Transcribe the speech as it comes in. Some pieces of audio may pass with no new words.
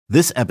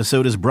This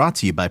episode is brought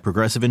to you by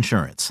Progressive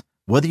Insurance.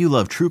 Whether you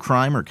love true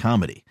crime or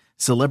comedy,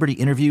 celebrity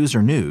interviews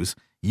or news,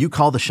 you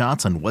call the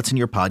shots on what's in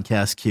your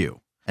podcast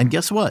queue. And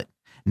guess what?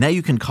 Now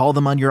you can call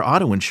them on your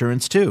auto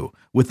insurance too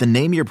with the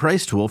Name Your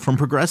Price tool from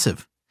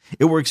Progressive.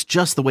 It works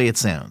just the way it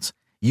sounds.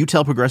 You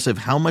tell Progressive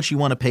how much you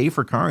want to pay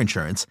for car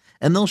insurance,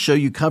 and they'll show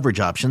you coverage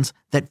options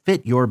that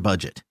fit your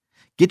budget.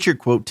 Get your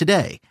quote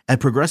today at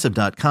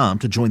Progressive.com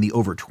to join the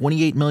over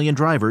 28 million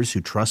drivers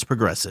who trust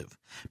Progressive.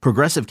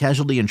 Progressive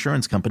Casualty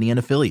Insurance Company and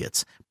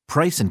Affiliates.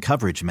 Price and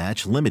coverage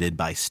match limited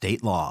by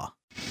state law.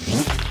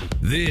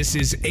 This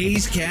is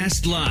A's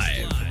Cast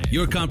Live,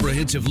 your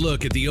comprehensive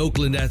look at the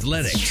Oakland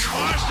Athletics.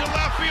 Watch the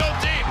left field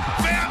deep.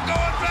 Bam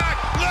going back,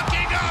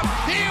 looking up.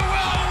 He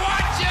will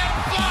watch it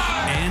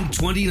fly. And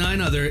 29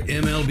 other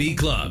MLB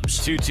clubs.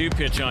 2-2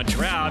 pitch on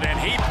Trout, and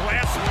he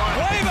blasts one.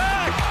 Way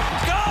back.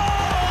 Goal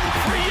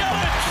for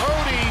Yelich.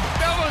 Cody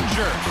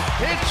Bellinger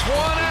hits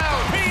one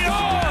out. Pete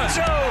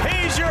Alonso,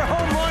 he's your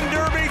home run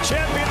derby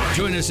champion.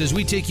 Join us as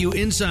we take you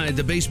inside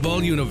the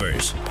baseball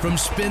universe. From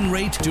spin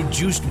rate to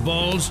juiced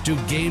balls to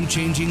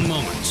game-changing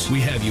moments,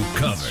 we have you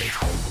covered.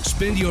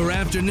 Spend your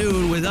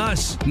afternoon with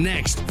us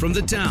next from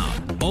the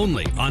town,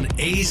 only on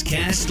A's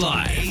Cast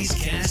Live. A's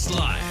Cast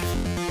Live.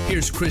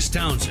 Here's Chris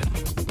Townsend.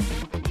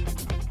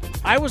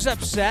 I was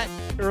upset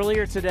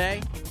earlier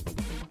today.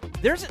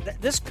 There's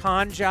this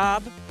con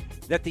job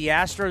that the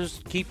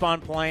Astros keep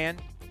on playing.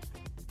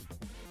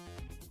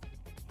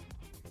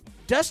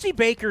 Dusty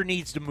Baker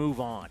needs to move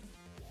on.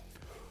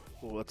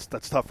 Well,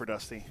 that's tough for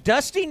Dusty.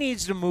 Dusty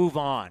needs to move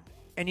on.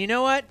 And you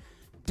know what?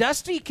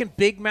 Dusty can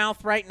big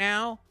mouth right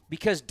now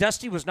because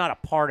Dusty was not a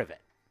part of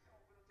it.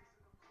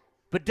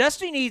 But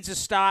Dusty needs to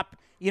stop.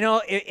 You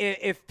know,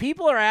 if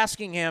people are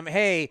asking him,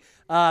 hey,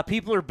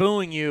 people are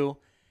booing you,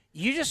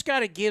 you just got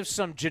to give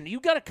you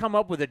got to come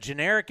up with a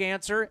generic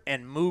answer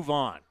and move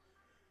on.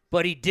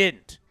 But he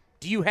didn't.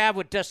 Do you have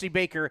what Dusty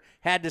Baker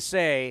had to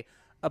say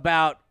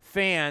about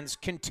fans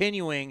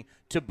continuing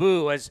to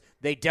boo as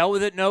they dealt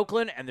with it in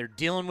Oakland and they're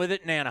dealing with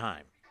it in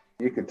Anaheim?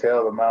 You could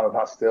tell the amount of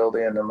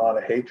hostility and the amount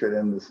of hatred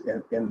in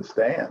the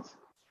stands,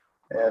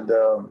 and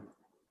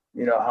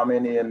you know how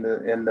many in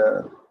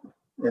the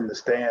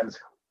stands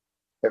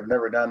have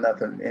never done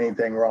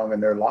anything wrong in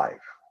their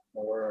life,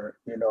 or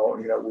you know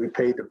we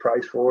paid the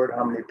price for it.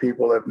 How many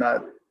people have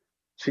not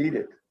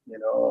cheated,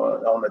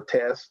 on a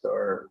test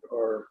or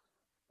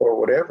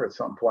whatever at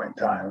some point in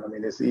time? I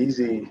mean, it's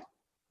easy.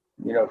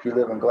 If you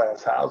live in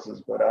glass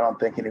houses, but I don't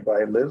think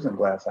anybody lives in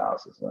glass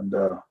houses. And,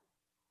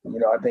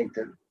 I think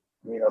that,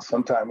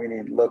 sometimes we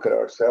need to look at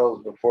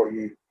ourselves before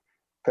you,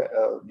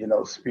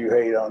 spew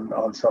hate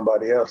on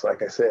somebody else.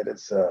 Like I said,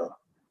 it's a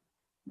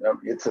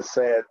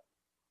sad,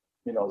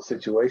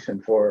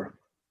 situation for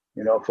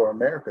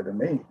America to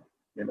me.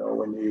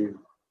 When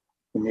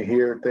you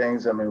hear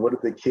things, I mean, what are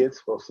the kids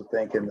supposed to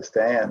think in the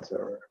stands?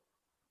 Or,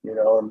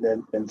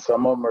 and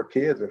some of them are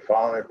kids, they're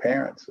following their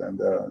parents.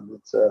 And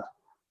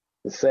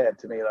it's sad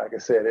to me. Like I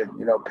said,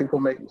 people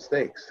make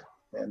mistakes,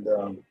 and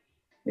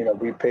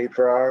we paid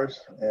for ours,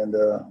 and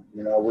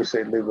I wish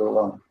they'd leave it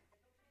alone.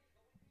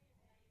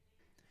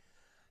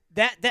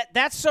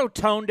 That's so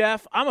tone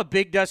deaf. I'm a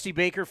big Dusty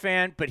Baker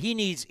fan, but he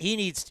needs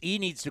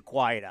to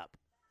quiet up.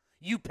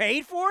 You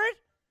paid for it?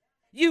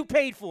 You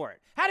paid for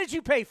it. How did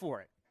you pay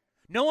for it?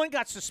 No one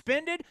got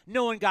suspended.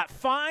 No one got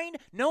fined.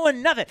 No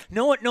one nothing.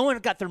 No one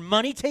got their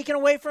money taken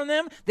away from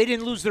them. They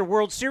didn't lose their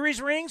World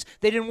Series rings.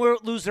 They didn't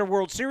lose their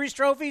World Series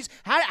trophies.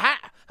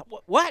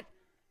 What?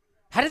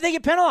 How did they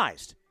get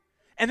penalized?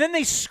 And then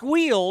they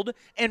squealed,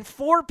 and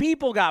 4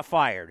 people got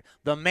fired.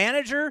 The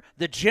manager,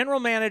 the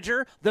general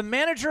manager, the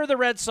manager of the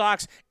Red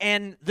Sox,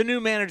 and the new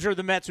manager of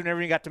the Mets who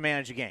never even got to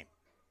manage a game.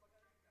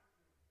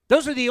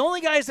 Those are the only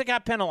guys that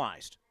got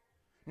penalized.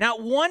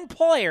 Not one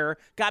player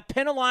got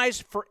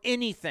penalized for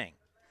anything.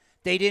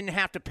 They didn't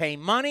have to pay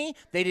money.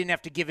 They didn't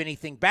have to give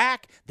anything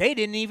back. They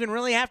didn't even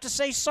really have to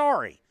say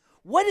sorry.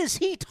 What is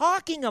he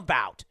talking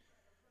about?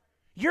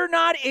 You're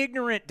not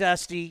ignorant,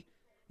 Dusty.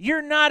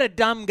 You're not a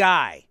dumb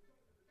guy.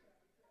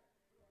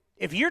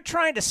 If you're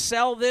trying to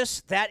sell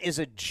this, that is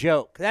a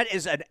joke. That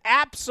is an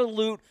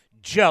absolute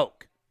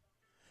joke.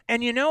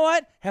 And you know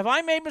what? Have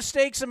I made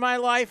mistakes in my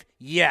life?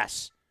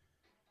 Yes.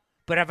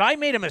 But have I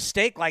made a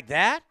mistake like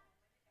that?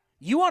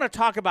 You want to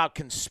talk about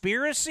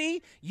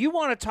conspiracy? You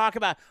want to talk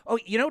about,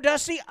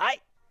 Dusty,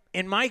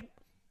 in my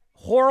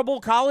horrible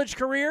college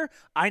career,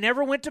 I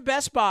never went to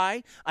Best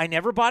Buy. I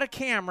never bought a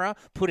camera,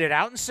 put it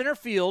out in center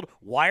field,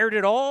 wired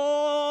it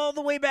all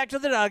the way back to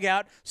the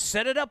dugout,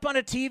 set it up on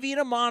a TV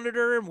and a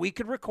monitor, and we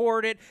could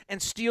record it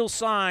and steal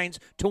signs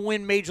to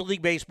win Major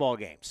League Baseball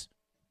games.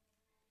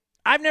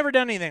 I've never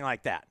done anything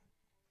like that.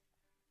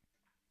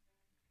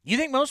 You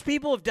think most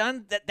people have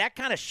done that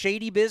kind of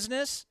shady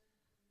business?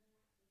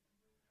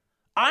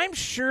 I'm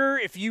sure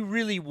if you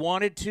really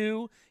wanted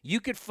to, you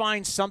could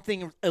find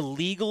something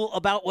illegal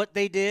about what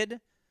they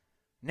did.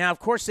 Now, of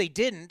course, they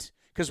didn't,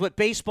 because what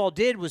baseball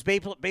did was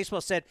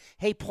baseball said,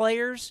 hey,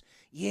 players,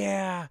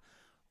 yeah,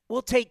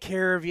 we'll take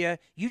care of you.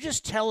 You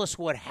just tell us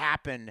what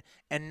happened,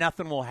 and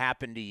nothing will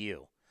happen to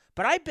you.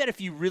 But I bet if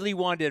you really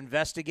wanted to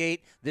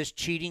investigate this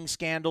cheating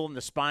scandal and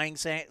the spying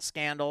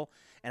scandal,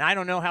 and I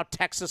don't know how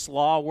Texas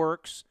law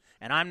works,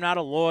 and I'm not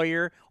a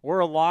lawyer or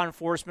a law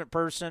enforcement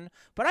person,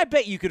 but I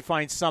bet you could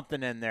find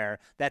something in there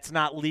that's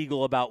not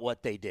legal about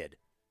what they did.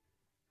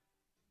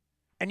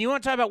 And you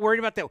want to talk about worried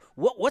about that?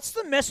 What's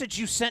the message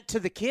you sent to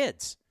the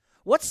kids?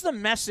 What's the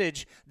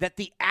message that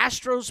the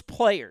Astros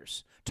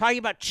players, talking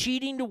about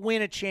cheating to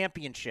win a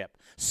championship,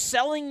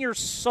 selling your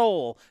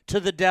soul to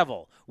the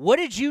devil, what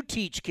did you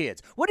teach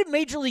kids? What did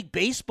Major League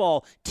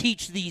Baseball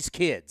teach these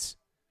kids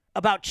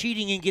about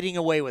cheating and getting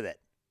away with it?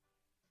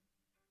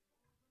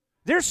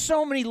 There's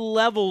so many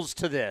levels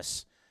to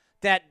this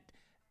that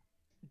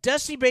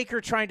Dusty Baker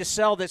trying to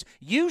sell this.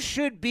 You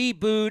should be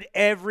booed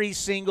every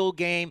single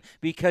game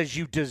because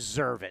you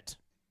deserve it.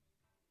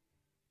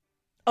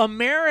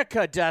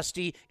 America,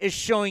 Dusty, is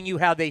showing you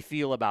how they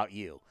feel about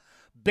you.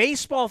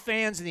 Baseball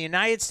fans in the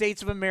United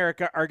States of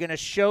America are going to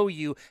show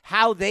you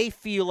how they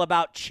feel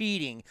about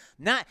cheating.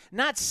 Not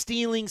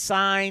stealing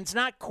signs,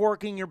 not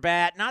corking your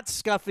bat, not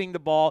scuffing the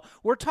ball.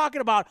 We're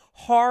talking about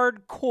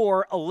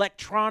hardcore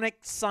electronic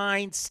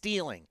sign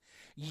stealing.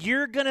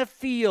 You're going to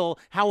feel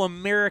how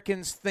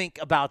Americans think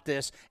about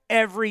this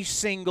every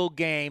single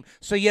game,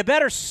 so you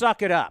better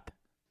suck it up.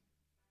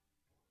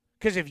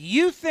 Because if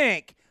you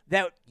think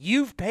that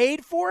you've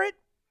paid for it,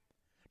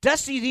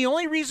 Dusty, the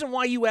only reason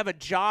why you have a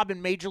job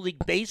in Major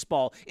League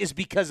Baseball is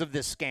because of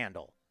this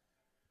scandal.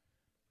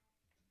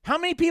 How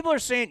many people are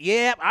saying,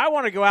 yeah, I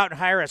want to go out and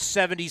hire a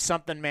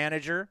 70-something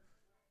manager?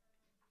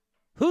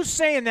 Who's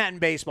saying that in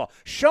baseball?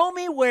 Show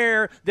me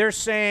where they're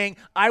saying,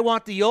 I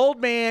want the old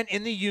man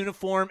in the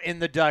uniform in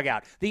the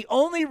dugout. The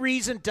only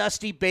reason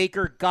Dusty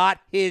Baker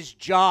got his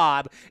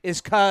job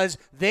is because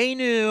they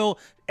knew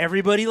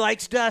everybody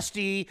likes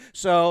Dusty,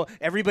 so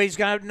everybody's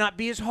got to not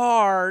be as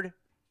hard.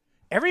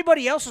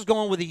 Everybody else is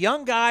going with a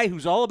young guy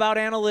who's all about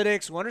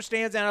analytics, who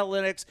understands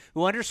analytics,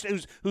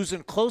 who's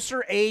in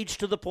closer age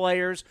to the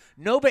players.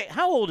 Nobody.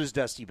 How old is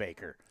Dusty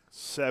Baker?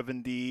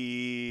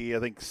 70, I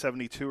think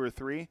 72 or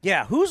 3.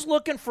 Yeah, who's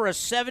looking for a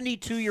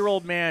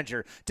 72-year-old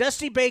manager?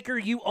 Dusty Baker,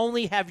 you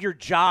only have your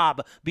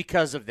job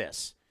because of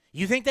this.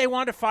 You think they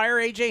wanted to fire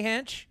A.J.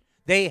 Hinch?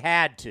 They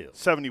had to.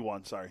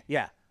 71, sorry.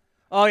 Yeah.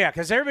 Oh, yeah,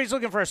 because everybody's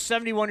looking for a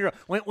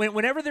 71-year-old.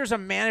 Whenever there's a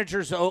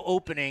manager's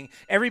opening,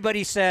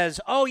 everybody says,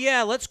 oh,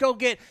 yeah, let's go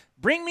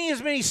bring me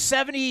as many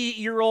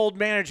 70-year-old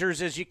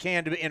managers as you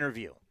can to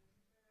interview.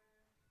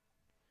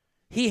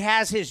 He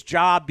has his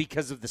job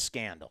because of the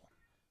scandal.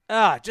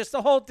 Just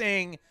the whole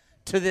thing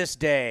to this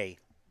day.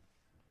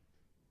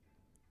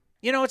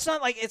 You know, it's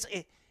not like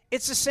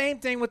it's the same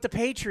thing with the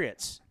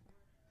Patriots.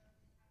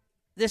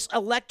 This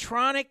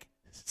electronic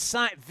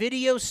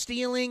video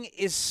stealing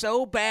is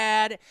so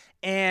bad,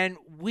 and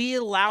we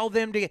allow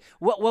them to get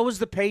what was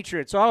the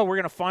Patriots? Oh, we're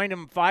going to find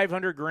them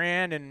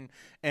 $500,000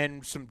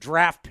 and some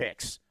draft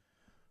picks.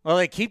 Well,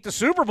 they keep the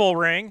Super Bowl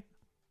ring.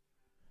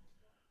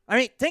 I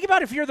mean, think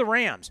about if you're the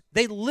Rams.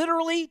 They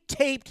literally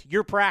taped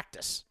your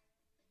practice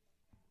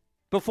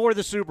before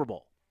the Super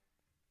Bowl.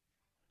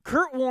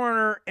 Kurt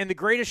Warner and the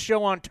greatest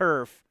show on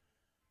turf,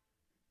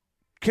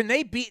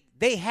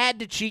 they had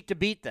to cheat to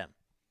beat them.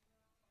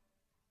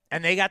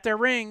 And they got their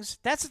rings.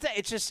 That's the thing.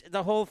 It's just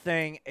the whole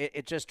thing.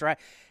 It just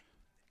drives.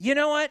 You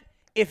know what?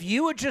 If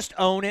you would just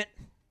own it,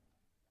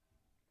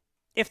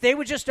 if they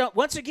would just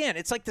once again,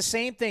 it's like the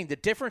same thing. The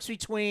difference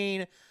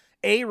between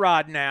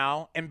A-Rod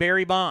now and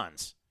Barry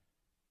Bonds.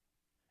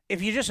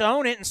 If you just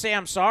own it and say,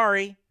 I'm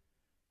sorry,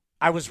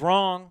 I was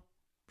wrong,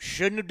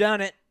 shouldn't have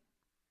done it,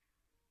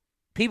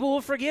 people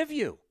will forgive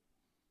you.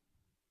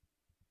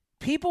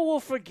 People will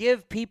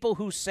forgive people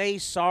who say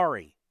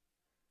sorry.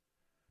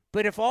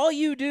 But if all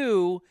you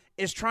do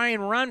is try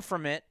and run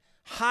from it,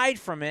 hide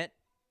from it,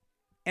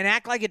 and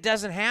act like it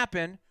doesn't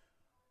happen,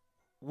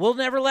 we'll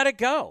never let it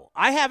go.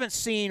 I haven't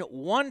seen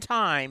one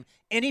time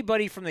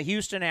anybody from the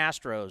Houston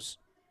Astros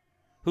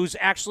who's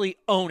actually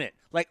owned it,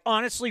 like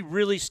honestly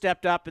really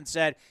stepped up and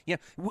said, you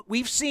know,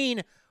 we've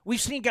seen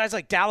guys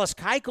like Dallas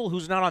Keuchel,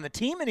 who's not on the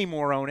team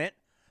anymore, own it,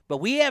 but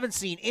we haven't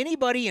seen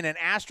anybody in an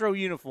Astro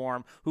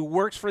uniform who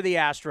works for the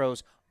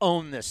Astros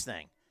own this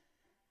thing.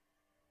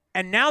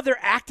 And now they're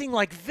acting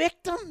like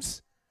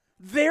victims.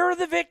 They're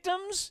the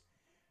victims.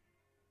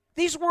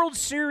 These World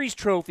Series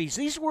trophies,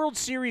 these World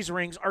Series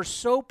rings are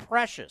so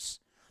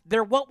precious.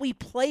 They're what we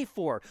play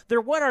for.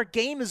 They're what our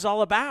game is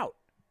all about.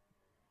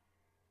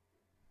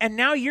 And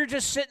now you're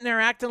just sitting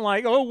there acting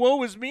like, oh,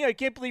 woe is me. I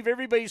can't believe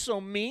everybody's so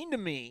mean to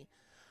me.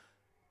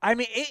 I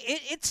mean,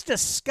 it's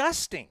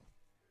disgusting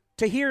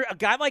to hear a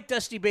guy like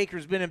Dusty Baker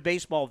who's been in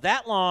baseball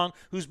that long,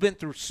 who's been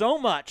through so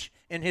much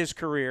in his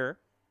career,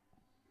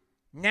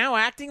 now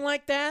acting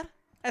like that.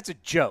 That's a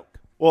joke.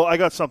 Well, I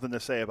got something to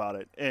say about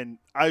it. And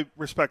I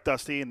respect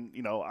Dusty, and,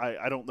 you know,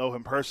 I don't know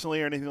him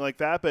personally or anything like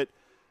that, but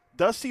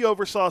Dusty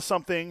oversaw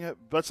something.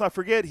 Let's not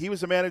forget, he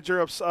was a manager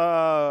of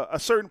a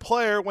certain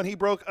player when he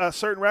broke a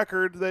certain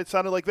record that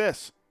sounded like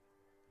this.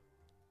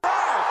 Deep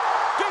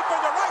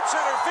into right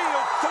center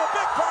field to the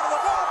big part of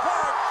the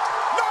ballpark.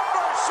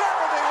 Number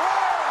 71,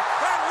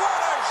 and what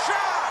a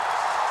shot!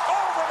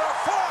 Over the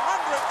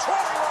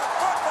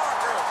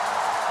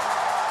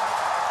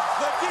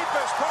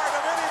deepest part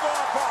of any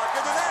ballpark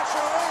in the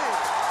National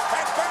League.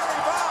 And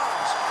Barry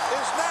Bonds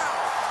is now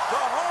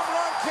the home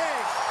run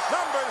king,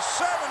 number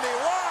 71,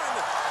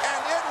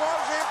 and it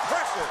was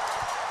impressive.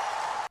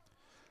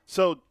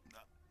 So,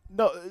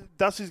 no,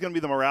 Dusty's going to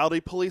be the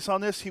morality police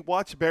on this. He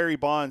watched Barry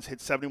Bonds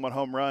hit 71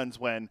 home runs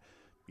when,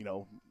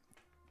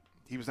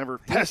 he was never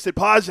tested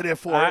positive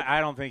for it.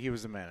 I don't think he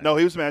was the manager. No,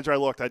 he was the manager. I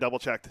looked. I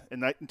double-checked.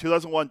 In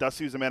 2001,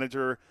 Dusty was the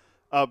manager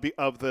of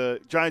the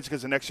Giants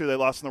because the next year they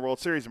lost in the World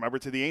Series, remember,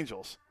 to the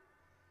Angels.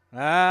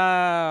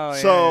 Oh,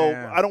 so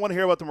yeah. I don't want to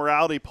hear about the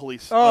morality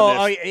police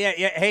on this.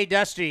 Yeah. Hey,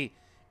 Dusty,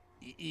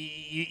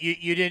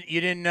 you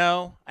didn't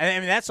know? I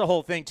mean, that's the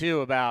whole thing,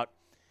 too, about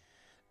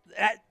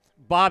that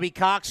Bobby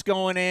Cox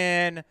going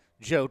in,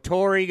 Joe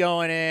Torre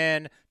going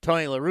in,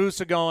 Tony La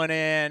Russa going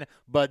in,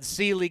 Bud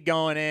Selig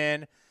going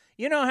in.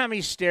 You know how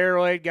many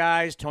steroid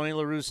guys Tony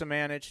La Russa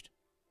managed?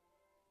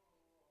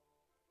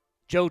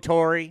 Joe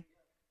Torre,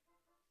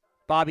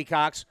 Bobby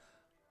Cox.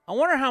 I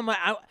wonder how much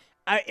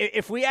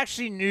if we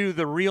actually knew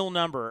the real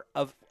number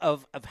of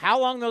how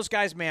long those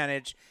guys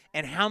managed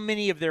and how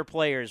many of their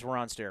players were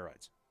on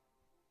steroids.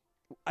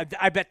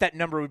 I bet that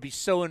number would be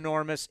so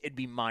enormous, it'd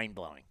be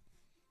mind-blowing.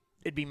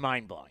 It'd be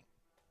mind-blowing.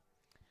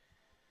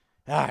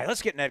 All right,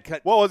 let's get in that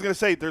cut. Well, I was going to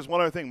say, there's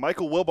one other thing.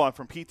 Michael Wilbon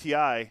from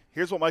PTI.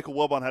 Here's what Michael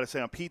Wilbon had to say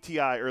on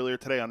PTI earlier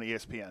today on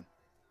ESPN.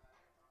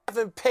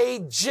 Haven't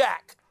paid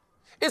jack.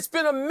 It's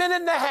been a minute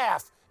and a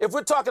half. If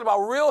we're talking about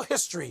real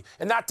history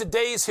and not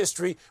today's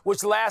history,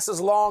 which lasts as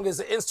long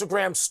as an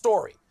Instagram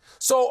story.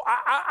 So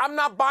I'm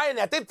not buying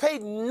that. They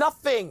paid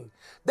nothing.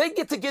 They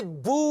get to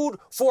get booed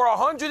for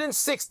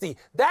 160.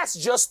 That's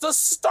just the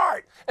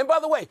start. And by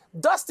the way,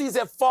 Dusty's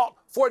at fault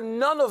for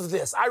none of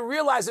this. I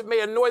realize it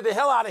may annoy the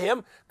hell out of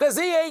him because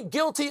he ain't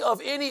guilty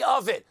of any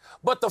of it.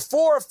 But the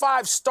 4 or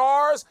 5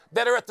 stars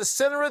that are at the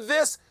center of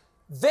this,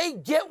 they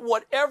get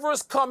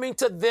whatever's coming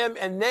to them,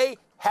 and they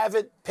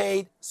haven't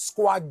paid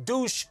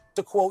squadouche,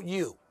 to quote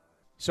you.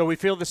 So we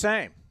feel the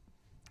same.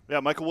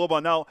 Yeah, Michael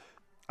Wilbon. Now,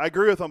 I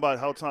agree with him about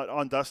how it's not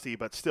on Dusty,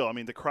 but still, I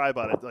mean, to cry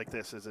about it like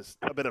this is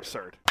a bit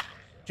absurd.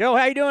 Joe,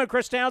 how you doing?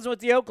 Chris Townsend with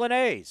the Oakland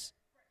A's.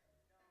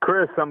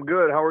 Chris, I'm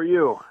good. How are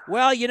you?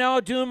 Well,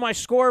 doing my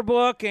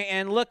scorebook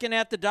and looking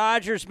at the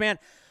Dodgers, man,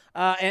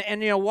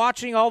 and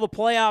watching all the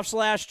playoffs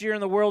last year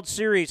in the World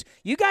Series.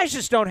 You guys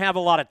just don't have a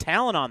lot of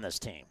talent on this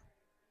team.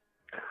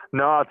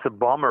 No, it's a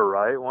bummer,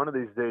 right? One of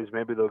these days,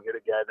 maybe they'll get a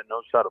guy that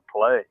knows how to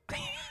play.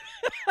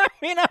 I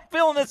mean, I'm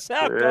feeling this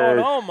out going,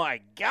 oh, my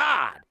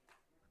God.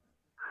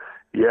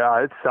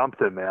 Yeah, it's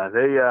something, man.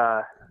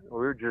 We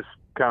were just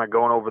kind of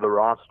going over the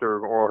roster,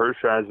 or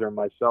Hershiser and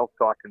myself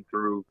talking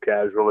through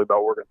casually about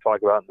what we're going to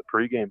talk about in the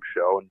pregame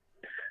show. And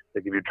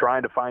like, if you're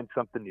trying to find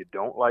something you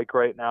don't like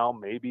right now,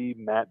 maybe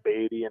Matt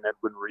Beatty and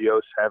Edwin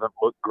Rios haven't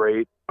looked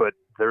great, but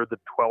they're the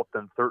 12th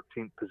and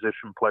 13th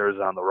position players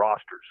on the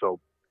roster. So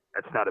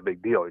that's not a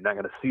big deal. You're not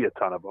going to see a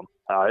ton of them.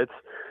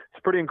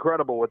 It's pretty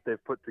incredible what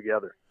they've put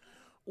together.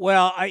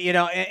 Well,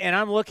 and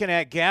I'm looking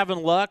at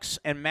Gavin Lux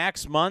and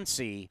Max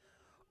Muncy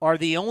are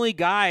the only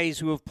guys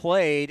who have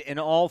played in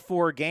all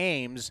 4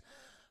 games.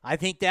 I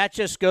think that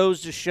just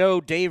goes to show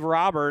Dave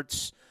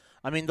Roberts,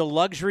 I mean, the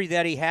luxury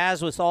that he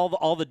has with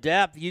all the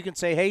depth. You can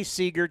say, hey,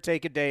 Seager,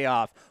 take a day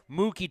off.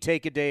 Mookie,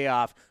 take a day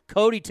off.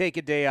 Cody, take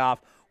a day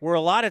off, where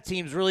a lot of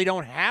teams really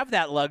don't have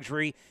that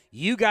luxury.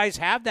 You guys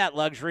have that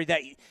luxury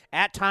that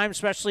at times,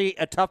 especially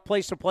a tough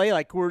place to play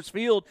like Coors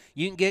Field,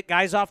 you can get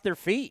guys off their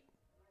feet.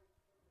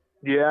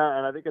 Yeah,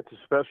 and I think it's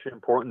especially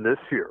important this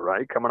year,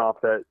 right? Coming off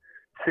that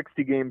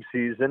 60-game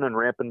season and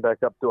ramping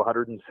back up to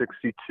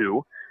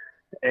 162.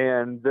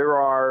 And there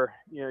are,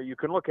 you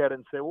can look at it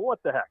and say, well, what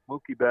the heck?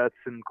 Mookie Betts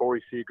and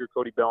Corey Seager,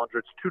 Cody Bellinger,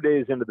 it's 2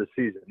 days into the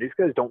season. These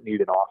guys don't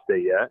need an off day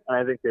yet. And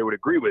I think they would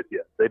agree with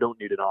you. They don't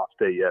need an off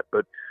day yet.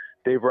 But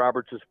Dave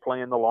Roberts is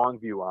playing the long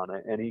view on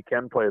it, and he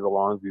can play the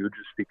long view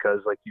just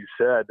because, like you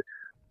said,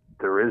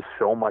 there is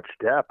so much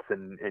depth,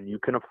 and you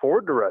can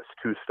afford to rest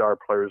 2-star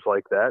players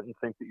like that and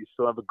think that you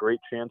still have a great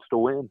chance to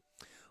win.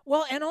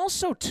 Well, and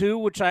also, too,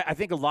 which I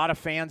think a lot of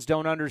fans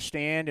don't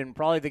understand, and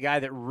probably the guy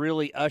that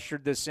really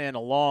ushered this in a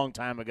long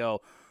time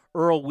ago,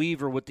 Earl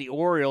Weaver with the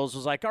Orioles,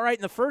 was like, all right,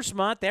 in the first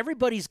month,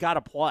 everybody's got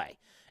to play.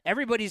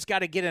 Everybody's got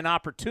to get an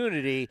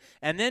opportunity,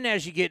 and then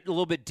as you get a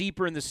little bit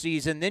deeper in the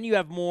season, then you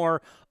have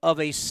more of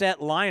a set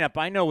lineup.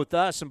 I know with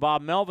us and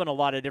Bob Melvin, a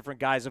lot of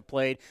different guys have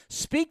played.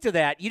 Speak to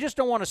that. You just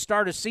don't want to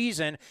start a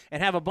season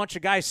and have a bunch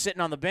of guys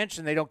sitting on the bench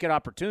and they don't get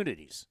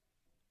opportunities.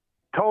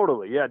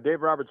 Totally, yeah.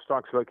 Dave Roberts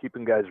talks about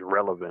keeping guys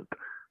relevant,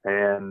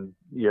 and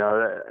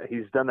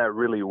he's done that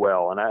really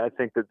well. And I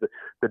think that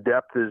the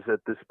depth is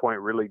at this point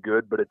really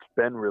good, but it's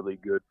been really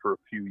good for a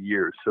few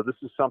years. So this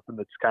is something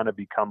that's kind of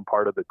become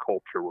part of the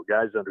culture, where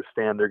guys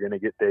understand they're going to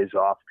get days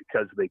off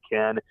because they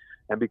can,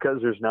 and because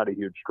there's not a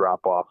huge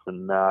drop off.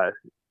 And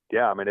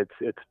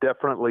it's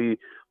definitely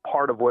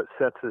part of what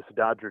sets this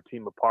Dodger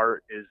team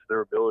apart is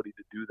their ability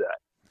to do that.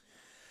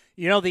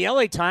 The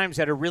LA Times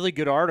had a really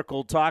good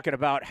article talking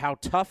about how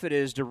tough it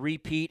is to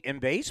repeat in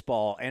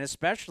baseball, and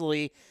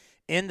especially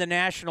in the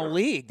National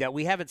League, that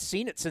we haven't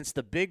seen it since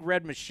the Big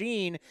Red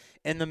Machine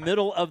in the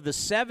middle of the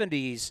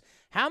 70s.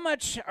 How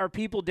much are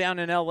people down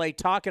in L.A.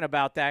 talking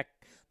about that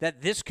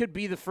this could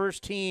be the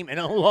first team in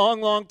a long,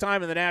 long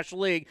time in the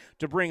National League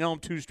to bring home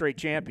 2 straight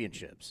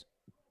championships?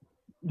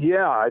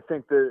 Yeah, I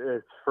think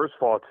that first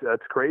of all,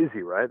 that's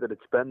crazy, right? That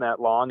it's been that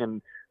long,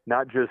 and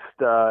not just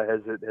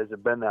has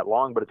it been that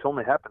long, but it's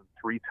only happened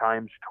 3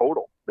 times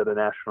total that a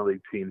National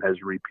League team has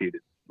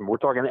repeated. And we're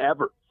talking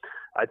ever.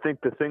 I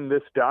think the thing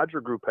this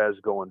Dodger group has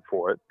going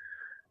for it,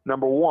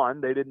 number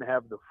one, they didn't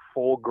have the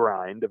full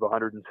grind of a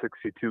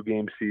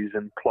 162-game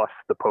season plus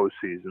the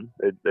postseason.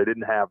 They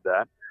didn't have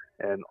that.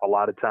 And a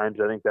lot of times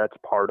I think that's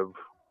part of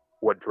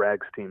what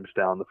drags teams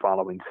down the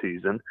following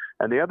season.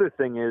 And the other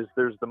thing is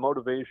there's the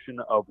motivation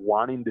of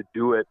wanting to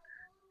do it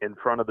in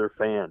front of their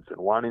fans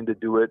and wanting to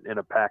do it in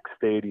a packed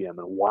stadium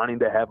and wanting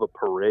to have a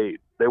parade.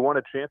 They won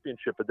a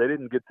championship, but they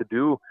didn't get to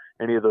do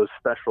any of those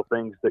special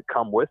things that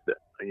come with it.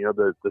 You know,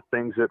 the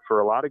things that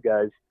for a lot of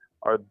guys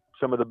are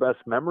some of the best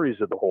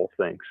memories of the whole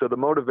thing. So the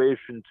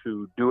motivation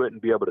to do it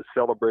and be able to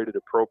celebrate it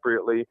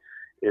appropriately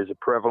is a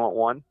prevalent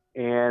one.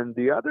 And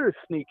the other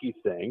sneaky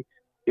thing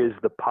is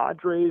the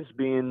Padres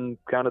being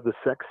kind of the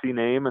sexy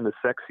name and the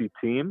sexy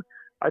team.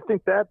 I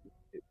think that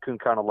can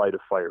kind of light a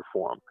fire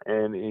for them.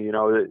 And, you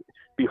know, it'd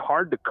be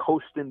hard to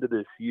coast into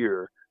this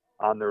year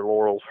on their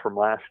laurels from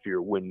last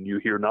year when you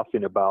hear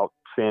nothing about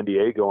San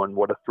Diego and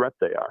what a threat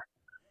they are.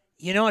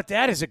 You know what?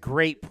 That is a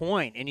great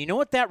point. And you know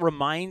what that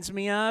reminds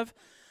me of?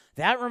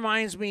 That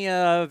reminds me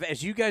of,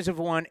 as you guys have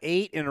won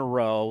 8 in a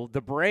row,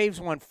 the Braves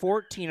won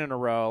 14 in a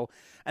row,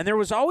 and there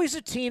was always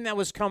a team that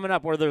was coming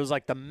up where there was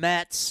like the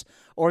Mets,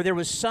 or there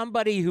was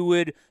somebody who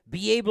would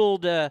be able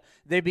to,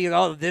 they'd be,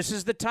 oh, this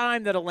is the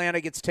time that Atlanta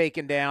gets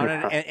taken down,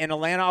 and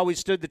Atlanta always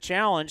stood the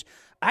challenge.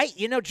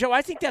 Joe,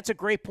 I think that's a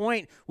great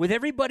point. With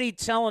everybody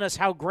telling us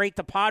how great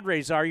the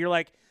Padres are, you're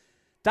like,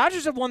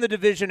 Dodgers have won the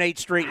division 8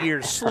 straight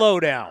years.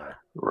 Slow down.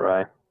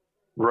 Right.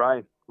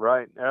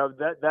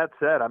 That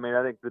said, I mean,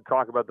 I think the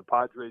talk about the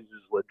Padres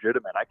is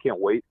legitimate. I can't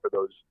wait for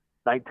those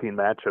 19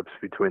 matchups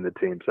between the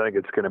teams. I think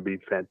it's going to be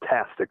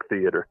fantastic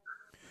theater.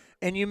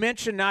 And you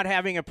mentioned not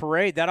having a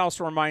parade. That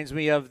also reminds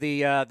me of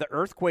the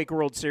Earthquake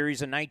World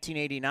Series in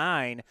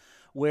 1989,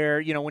 where,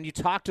 you know, when you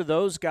talk to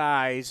those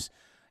guys,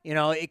 you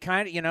know, it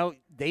kind of, you know,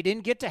 they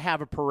didn't get to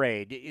have a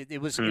parade.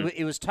 It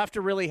was tough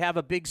to really have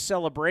a big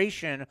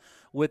celebration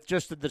with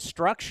just the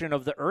destruction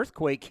of the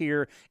earthquake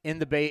here in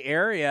the Bay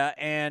Area.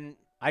 And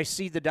I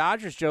see the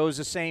Dodgers, Joe, is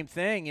the same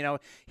thing. You know,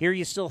 here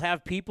you still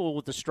have people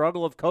with the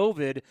struggle of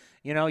COVID.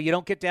 You know, you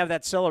don't get to have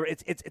that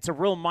celebration. It's a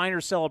real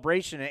minor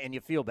celebration, and you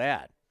feel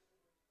bad.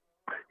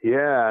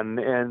 Yeah, and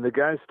the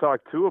guys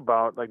talk, too,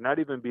 about, like, not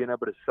even being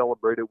able to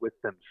celebrate it with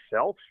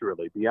themselves,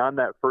 really. Beyond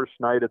that first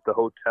night at the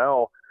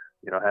hotel,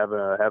 you know,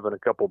 having a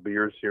couple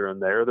beers here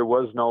and there, there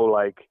was no,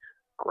 like,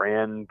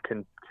 grand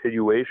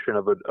continuation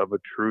of a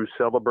true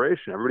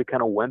celebration. Everybody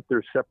kind of went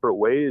their separate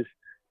ways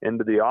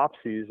into the off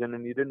season,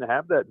 and you didn't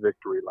have that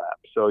victory lap.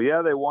 So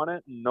yeah, they won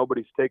it, and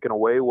nobody's taken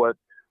away what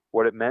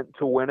it meant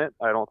to win it.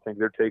 I don't think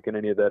they're taking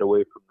any of that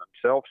away from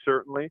themselves,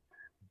 certainly,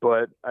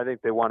 but I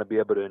think they want to be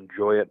able to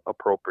enjoy it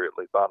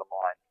appropriately, bottom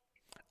line.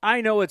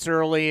 I know it's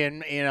early,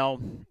 and, you know,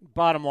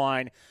 bottom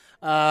line,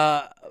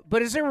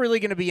 but is there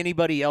really going to be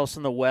anybody else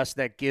in the West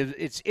that gives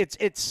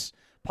it's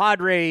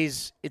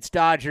Padres, it's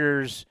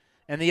Dodgers,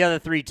 and the other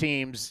 3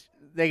 teams,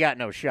 they got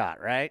no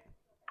shot, right?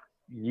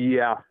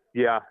 Yeah,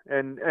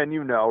 and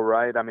you know,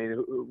 right? I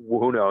mean,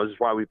 who knows? It's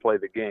why we play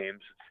the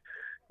games.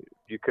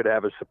 You could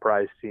have a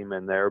surprise team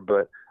in there,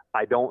 but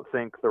I don't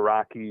think the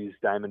Rockies,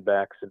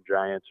 Diamondbacks, and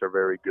Giants are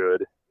very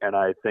good, and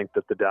I think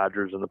that the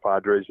Dodgers and the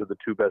Padres are the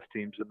 2 best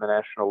teams in the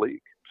National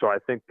League. So I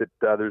think that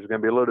there's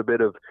going to be a little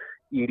bit of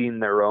eating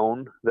their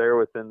own there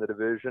within the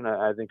division.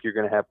 I think you're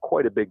going to have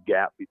quite a big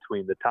gap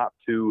between the top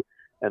 2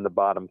 and the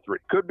bottom 3.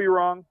 Could be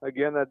wrong.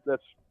 Again,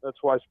 that's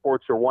why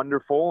sports are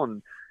wonderful,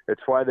 and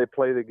it's why they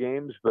play the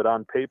games, but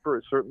on paper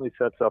it certainly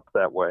sets up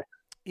that way.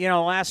 You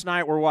know, last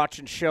night we're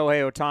watching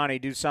Shohei Ohtani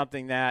do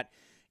something that,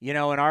 you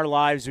know, in our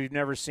lives we've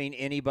never seen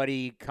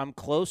anybody come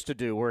close to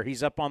do, where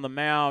he's up on the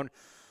mound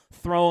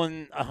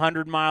throwing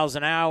 100 miles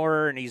an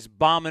hour and he's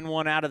bombing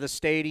one out of the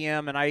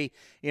stadium. And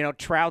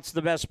Trout's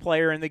the best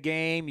player in the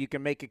game. You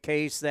can make a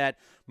case that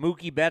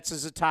Mookie Betts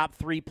is a top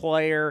 3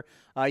 player.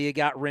 You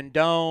got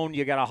Rendon.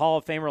 You got a Hall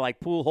of Famer like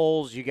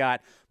Pujols. You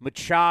got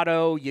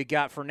Machado. You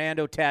got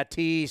Fernando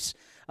Tatis.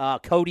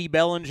 Cody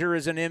Bellinger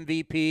is an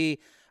MVP.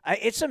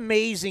 It's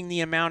amazing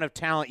the amount of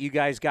talent you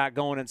guys got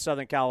going in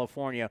Southern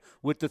California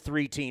with the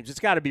 3 teams.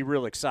 It's got to be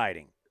real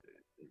exciting.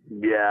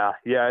 Yeah,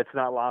 it's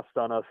not lost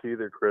on us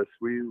either, Chris.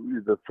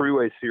 The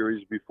 3-way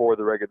series before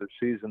the regular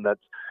season,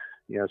 that's,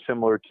 you know,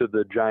 similar to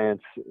the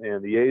Giants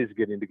and the A's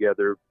getting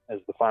together as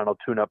the final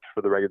tune-ups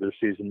for the regular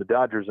season. The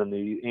Dodgers and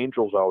the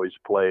Angels always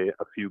play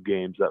a few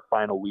games that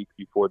final week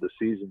before the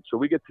season. So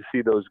we get to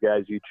see those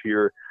guys each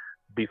year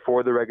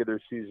before the regular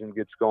season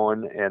gets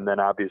going, and then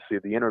obviously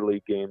the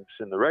interleague games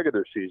in the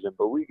regular season.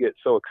 But we get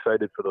so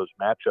excited for those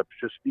matchups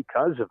just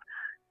because of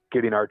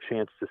getting our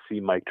chance to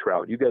see Mike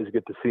Trout. You guys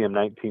get to see him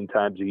 19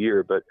 times a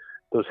year, but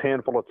those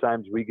handful of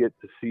times we get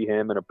to see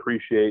him and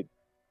appreciate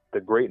the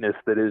greatness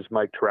that is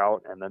Mike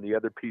Trout. And then the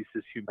other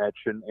pieces you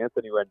mentioned,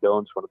 Anthony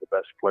Rendon's one of the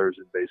best players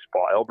in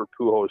baseball. Albert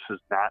Pujols is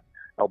not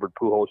Albert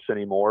Pujols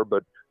anymore,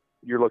 but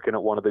you're looking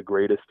at one of the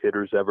greatest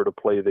hitters ever to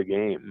play the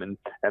game. And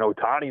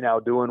Ohtani now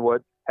doing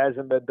what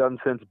hasn't been done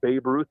since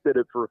Babe Ruth did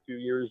it for a few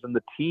years in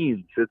the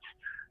teens.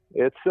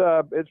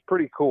 It's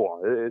pretty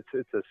cool.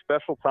 It's a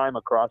special time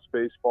across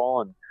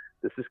baseball, and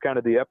this is kind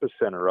of the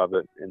epicenter of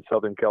it in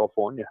Southern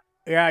California.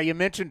 Yeah, you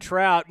mentioned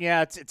Trout.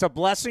 Yeah, it's a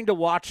blessing to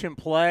watch him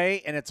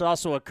play, and it's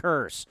also a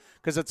curse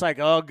because it's like,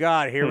 oh,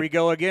 God, here we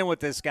go again with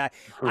this guy.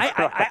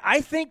 I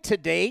think to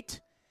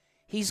date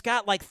he's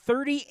got like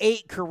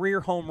 38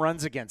 career home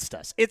runs against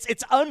us.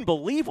 It's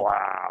unbelievable.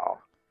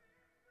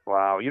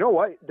 Wow. You know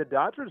what? The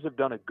Dodgers have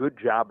done a good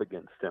job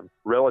against him,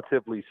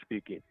 relatively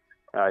speaking.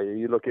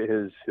 You look at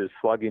his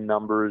slugging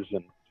numbers,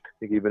 and I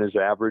think even his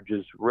average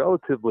is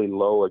relatively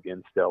low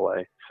against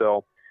L.A.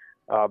 So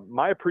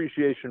my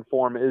appreciation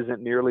for him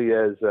isn't nearly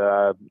as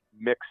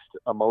mixed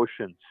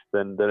emotions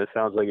than it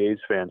sounds like A's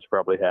fans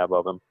probably have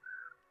of him.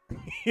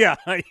 Yeah,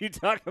 you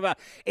talk about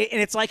 –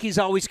 and it's like he's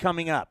always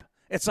coming up.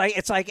 It's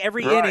like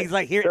every inning,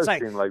 like here, it's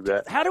like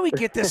that. How do we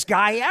get this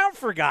guy out,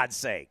 for God's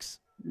sakes?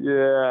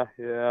 Yeah.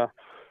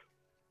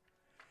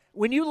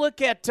 When you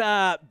look at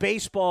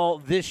baseball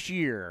this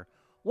year,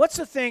 what's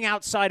the thing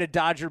outside of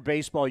Dodger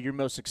baseball you're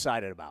most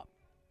excited about?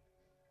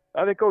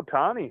 I think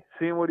Ohtani,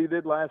 seeing what he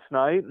did last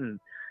night, and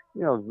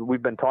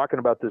we've been talking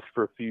about this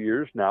for a few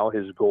years now,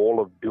 his goal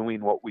of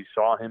doing what we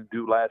saw him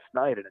do last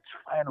night, and it's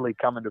finally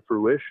coming to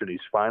fruition. He's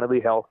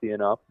finally healthy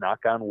enough, knock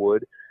on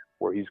wood,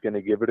 where he's going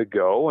to give it a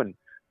go, and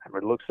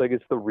it looks like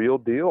it's the real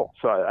deal.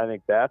 So I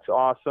think that's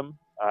awesome.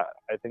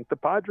 I think the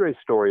Padres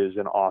story is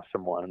an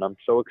awesome one, and I'm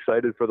so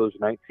excited for those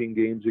 19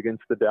 games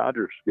against the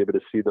Dodgers to be able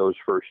to see those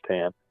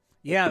firsthand.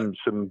 Yeah.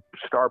 Some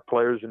star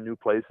players in new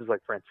places like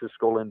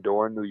Francisco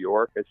Lindor in New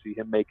York. I see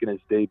him making his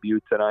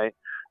debut tonight.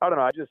 I don't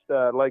know. I just,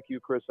 like you,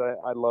 Chris,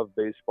 I love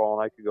baseball,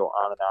 and I could go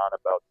on and on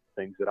about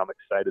things that I'm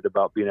excited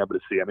about being able to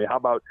see. I mean, how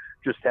about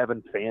just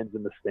having fans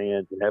in the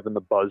stands and having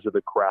the buzz of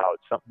the crowd,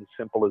 something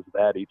simple as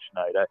that each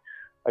night.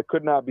 I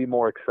could not be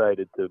more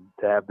excited to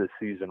have this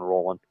season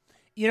rolling.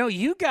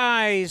 You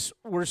guys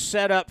were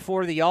set up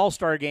for the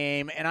All-Star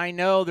game, and I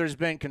know there's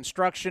been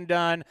construction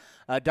done.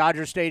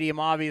 Dodger Stadium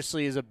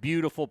obviously is a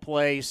beautiful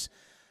place.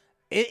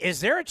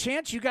 Is there a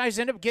chance you guys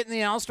end up getting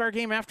the All-Star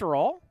game after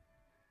all?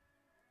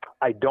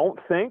 I don't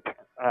think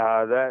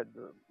that.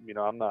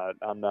 I'm not.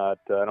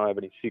 I don't have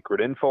any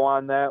secret info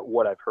on that.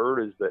 What I've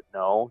heard is that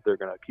no, they're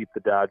going to keep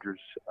the Dodgers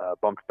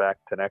bumped back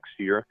to next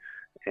year,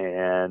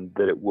 and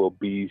that it will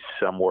be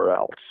somewhere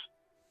else.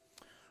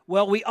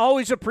 Well, we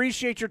always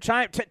appreciate your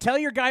time. Tell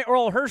your guy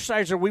Earl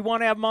Hershiser we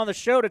want to have him on the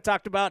show to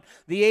talk about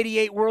the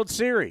 '88 World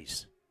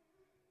Series.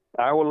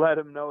 I will let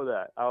him know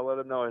that. I'll let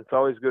him know. It's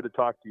always good to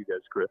talk to you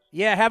guys, Chris.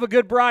 Yeah, have a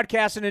good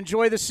broadcast and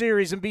enjoy the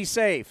series and be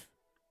safe.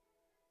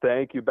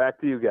 Thank you.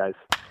 Back to you guys.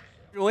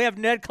 We have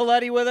Ned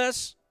Colletti with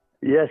us.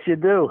 Yes, you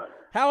do.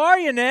 How are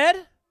you,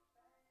 Ned?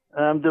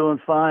 I'm doing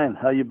fine.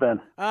 How you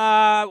been?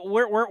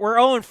 We're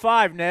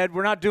 0-5, Ned.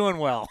 We're not doing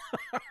well.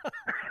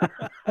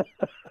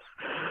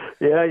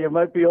 Yeah, you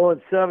might be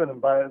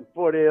 0-7 by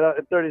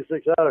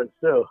 36 hours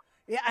too.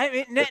 Yeah, I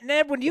mean,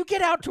 Ned, when you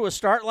get out to a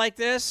start like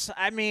this,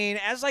 I mean,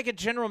 as like a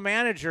general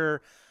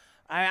manager,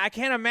 I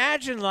can't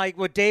imagine like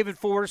what David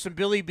Forrest and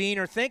Billy Beane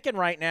are thinking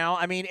right now.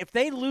 I mean, if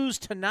they lose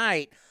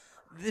tonight,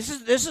 this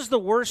is the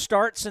worst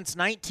start since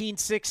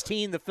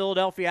 1916, the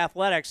Philadelphia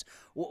Athletics.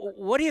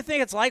 What do you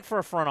think it's like for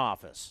a front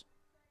office?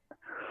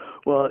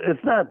 Well,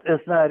 it's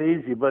not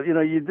easy, but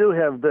you do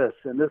have this,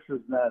 and this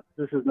is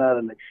not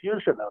an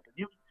excuse or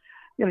nothing.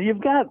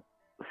 You've got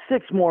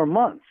 6 more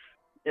months.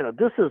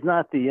 This is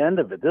not the end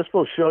of it. This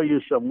will show you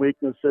some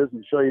weaknesses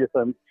and show you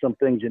some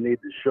things you need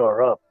to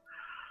shore up.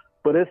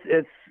 But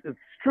it's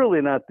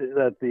truly not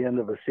the end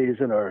of a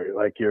season or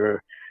like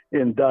you're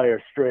in dire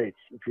straits.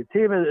 If your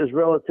team is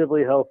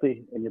relatively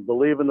healthy and you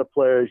believe in the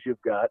players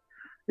you've got,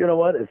 you know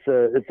what?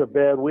 It's a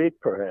bad week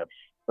perhaps,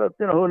 but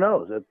who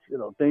knows?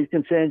 Things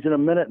can change in a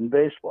minute in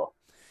baseball.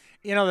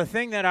 The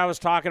thing that I was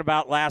talking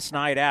about last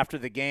night after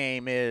the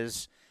game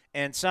is.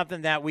 And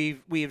something that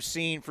we have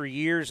seen for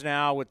years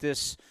now with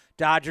this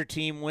Dodger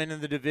team winning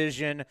the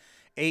division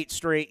 8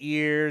 straight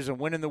years and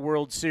winning the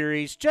World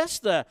Series,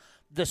 just the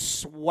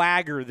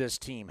swagger this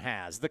team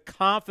has, the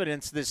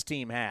confidence this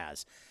team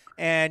has.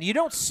 And you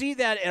don't see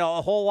that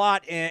a whole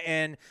lot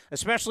in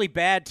especially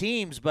bad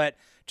teams, but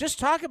just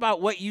talk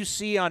about what you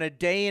see on a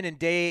day in and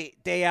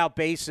day out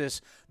basis,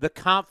 the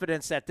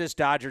confidence that this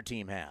Dodger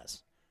team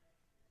has.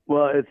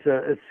 Well,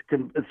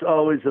 it's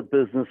always a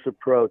business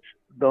approach.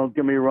 Don't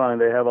get me wrong.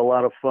 They have a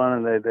lot of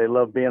fun and they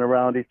love being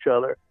around each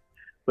other,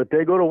 but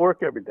they go to work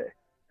every day.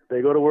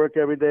 They go to work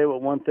every day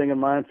with one thing in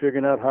mind,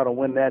 figuring out how to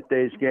win that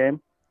day's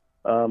game.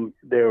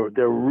 They're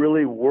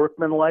really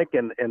workmanlike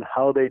in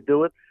how they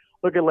do it.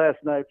 Look at last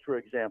night, for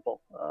example.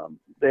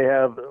 They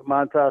have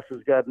Montas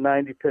has got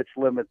 90 pitch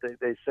limit.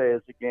 They say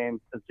as the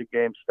game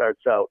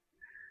starts out.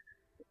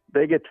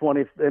 They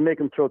make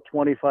them throw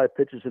 25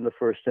 pitches in the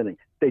first inning.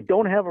 They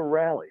don't have a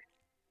rally.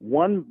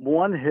 One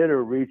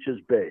hitter reaches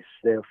base.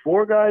 They have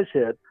 4 guys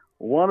hit.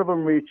 One of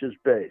them reaches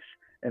base,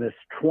 and it's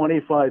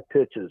 25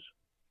 pitches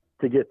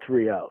to get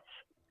 3 outs.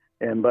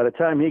 And by the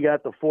time he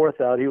got the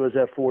 4th out, he was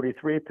at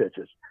 43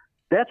 pitches.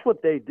 That's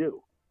what they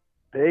do.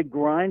 They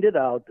grind it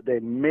out. They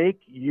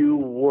make you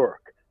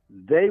work.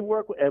 They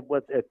work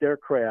at their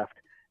craft,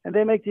 and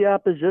they make the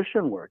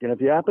opposition work. And if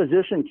the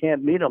opposition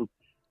can't meet them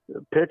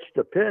pitch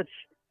to pitch,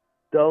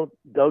 they'll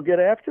get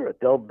after it.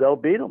 They'll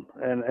beat them,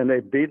 and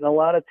they've beaten a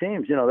lot of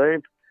teams. You know,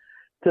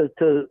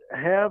 to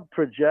have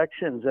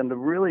projections and to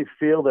really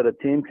feel that a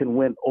team can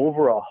win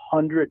over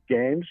 100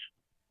 games.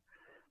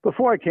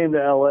 Before I came to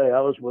LA,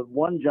 I was with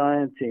one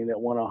Giant team that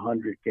won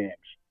 100 games.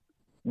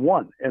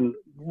 One, and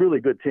really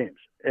good teams.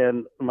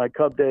 And my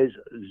Cub days,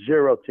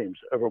 0 teams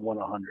ever won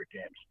 100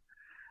 games.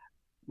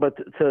 But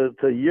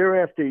to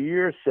year after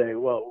year say,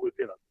 well,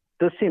 you know,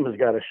 this team has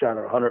got a shot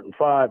at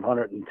 105,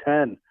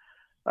 110.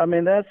 I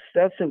mean, that's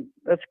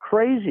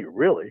crazy,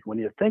 really, when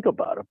you think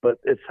about it. But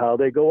it's how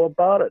they go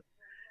about it.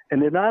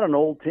 And they're not an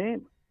old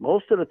team.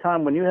 Most of the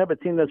time, when you have a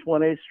team that's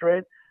won 8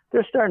 straight,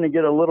 they're starting to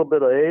get a little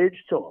bit of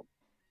age to them.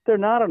 They're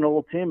not an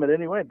old team in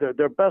any way.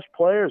 Their best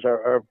players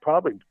are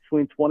probably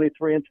between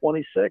 23 and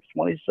 26,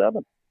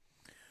 27.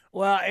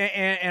 Well,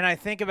 and I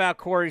think about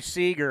Corey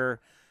Seager.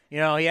 You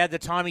know, he had the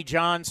Tommy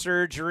John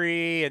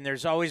surgery, and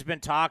there's always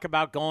been talk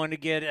about going to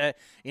get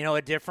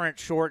a different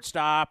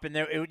shortstop, and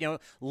there, you know,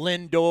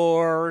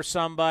 Lindor or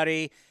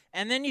somebody.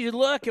 And then you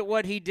look at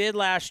what he did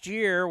last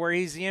year, where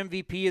he's the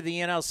MVP of the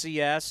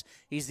NLCS.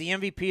 He's the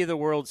MVP of the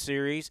World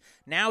Series.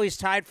 Now he's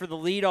tied for the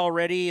lead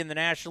already in the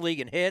National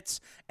League in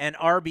hits and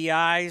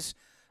RBIs.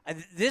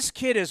 This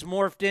kid has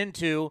morphed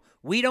into,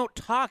 we don't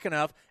talk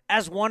enough,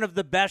 as one of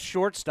the best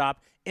shortstop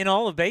in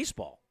all of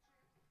baseball.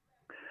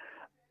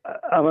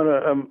 I'm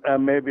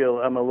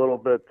a little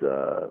bit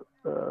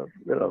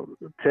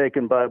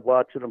taken by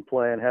watching him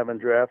play and having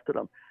drafted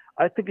him.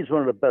 I think he's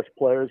one of the best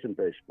players in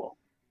baseball.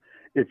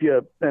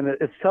 And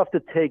it's tough to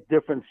take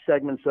different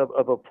segments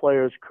of a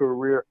player's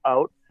career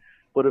out,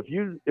 but if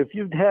you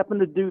happen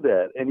to do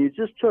that and you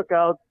just took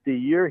out the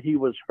year he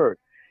was hurt,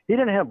 he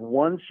didn't have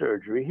 1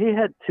 surgery, he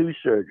had 2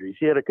 surgeries.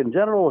 He had a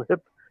congenital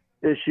hip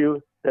issue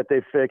that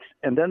they fixed,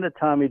 and then the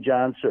Tommy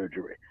John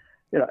surgery.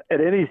 You know,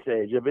 at any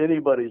stage of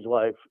anybody's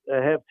life,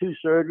 have 2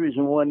 surgeries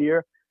in 1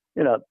 year,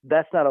 you know,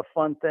 that's not a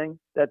fun thing.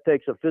 That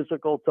takes a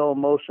physical toll,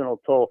 emotional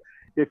toll.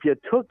 If you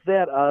took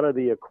that out of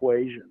the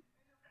equation,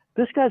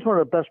 this guy's one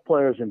of the best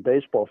players in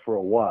baseball for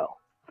a while.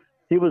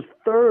 He was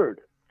third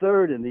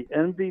in the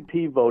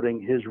MVP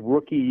voting his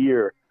rookie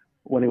year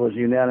when he was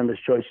unanimous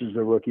choice as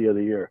the Rookie of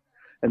the Year.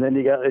 And then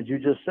you got, as you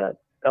just said,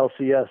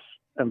 LCS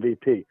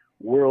MVP,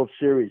 World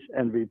Series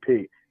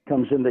MVP,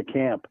 comes into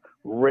camp,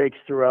 rakes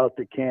throughout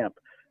the camp,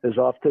 is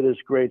off to this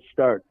great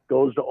start,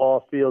 goes to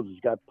all fields,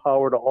 he's got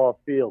power to all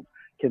fields,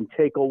 can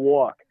take a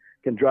walk,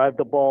 can drive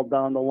the ball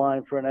down the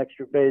line for an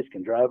extra base,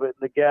 can drive it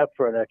in the gap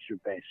for an extra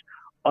base.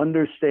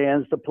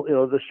 Understands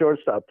the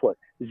shortstop play.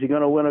 Is he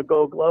going to win a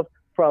Gold Glove?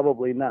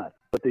 Probably not.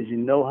 But does he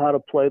know how to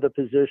play the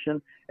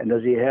position? And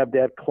does he have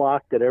that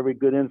clock that every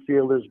good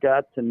infielder's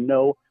got to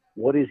know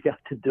what he's got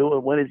to do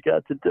and when he's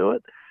got to do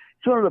it?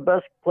 He's one of the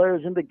best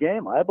players in the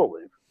game, I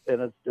believe.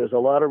 And there's a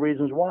lot of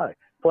reasons why.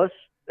 Plus,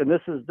 and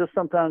this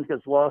sometimes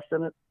gets lost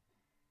in it,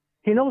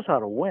 he knows how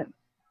to win.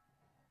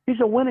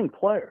 He's a winning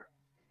player.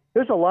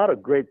 There's a lot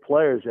of great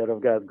players that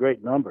have got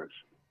great numbers.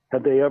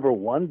 Have they ever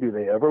won? Do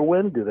they ever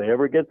win? Do they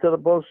ever get to the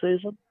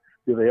postseason?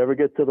 Do they ever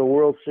get to the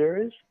World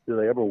Series? Do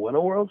they ever win a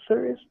World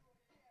Series?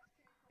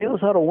 He knows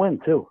how to win,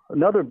 too.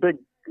 Another big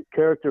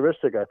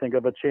characteristic, I think,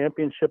 of a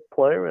championship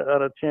player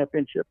at a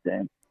championship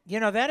game. You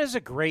know, that is a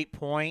great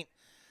point,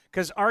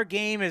 because our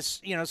game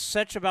is, you know,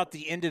 such about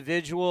the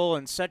individual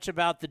and such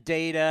about the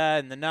data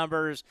and the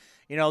numbers,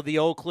 you know, the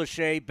old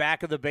cliche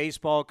back of the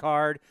baseball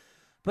card.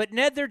 But,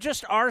 Ned, there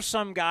just are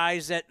some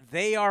guys that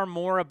they are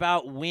more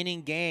about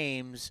winning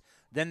games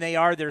than they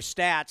are their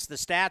stats. The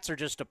stats are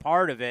just a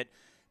part of it,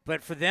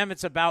 but for them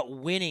it's about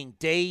winning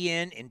day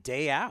in and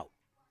day out.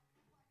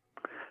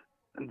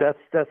 That's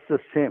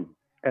just him,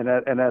 and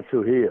that's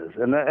who he is.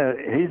 And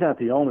he's not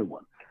the only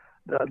one.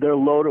 They're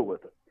loaded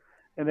with it.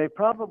 And they've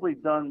probably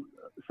done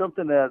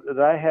something that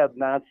I have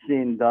not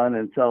seen done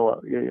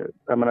until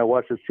I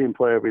watch this team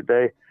play every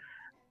day.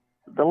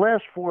 The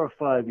last 4 or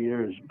 5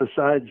 years,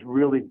 besides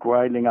really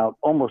grinding out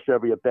almost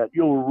every at-bat,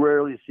 you'll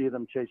rarely see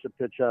them chase a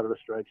pitch out of the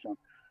strike zone.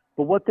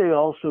 But what they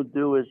also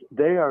do is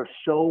they are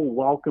so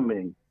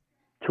welcoming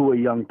to a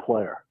young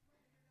player.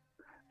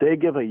 They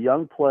give a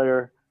young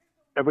player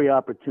every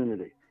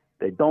opportunity.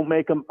 They don't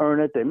make them earn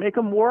it. They make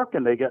them work,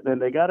 and they got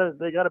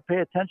to pay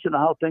attention to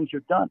how things are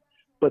done.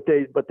 But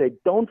they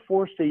don't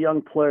force the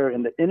young player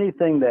into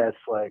anything that's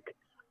like,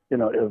 you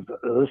know, if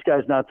this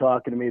guy's not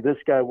talking to me, this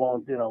guy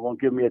won't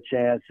give me a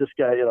chance. This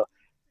guy, you know,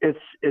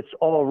 it's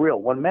all real.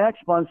 When Max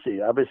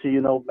Muncy, obviously you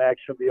know Max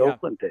from the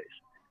Oakland days.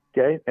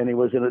 Okay, and he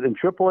was in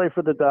AAA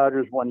for the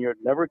Dodgers 1 year,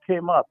 never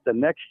came up. The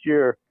next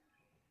year,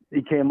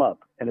 he came up.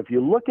 And if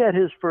you look at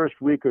his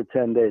first week or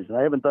 10 days, and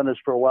I haven't done this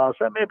for a while,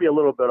 so I may be a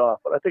little bit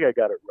off, but I think I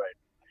got it right.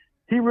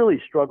 He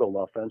really struggled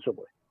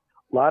offensively.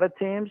 A lot of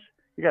teams,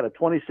 you got a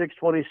 26,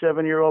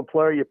 27-year-old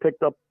player you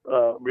picked up.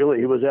 Really,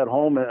 he was at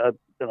home,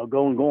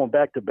 going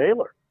back to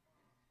Baylor,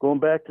 going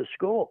back to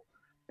school,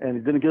 and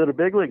he didn't get to the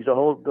big leagues the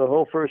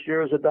whole first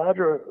year as a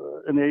Dodger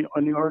in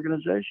the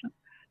organization.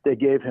 They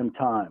gave him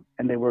time,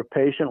 and they were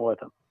patient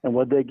with him. And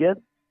what they get?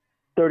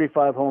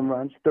 35 home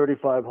runs,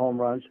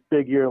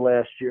 big year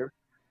last year,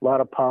 a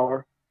lot of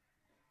power.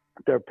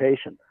 They're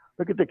patient.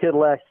 Look at the kid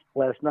last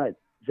night,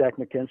 Zach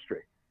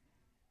McKinstry.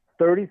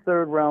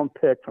 33rd round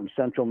pick from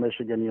Central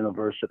Michigan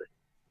University.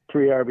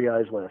 3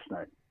 RBIs last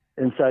night.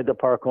 Inside the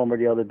park homer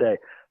the other day.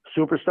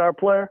 Superstar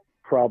player?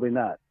 Probably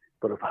not.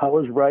 But if I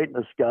was writing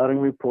a scouting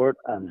report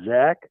on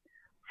Zach,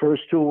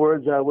 first 2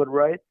 words I would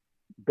write,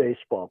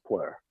 baseball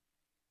player.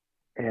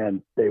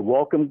 And they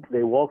welcome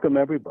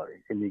everybody.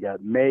 And you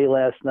got May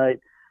last night.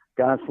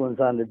 Gonsolin's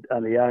on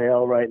the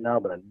IL right now,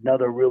 but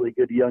another really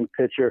good young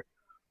pitcher.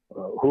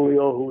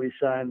 Julio, who he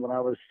signed when I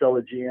was still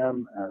a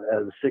GM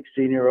as a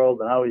 16-year-old,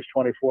 and now he's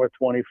 24,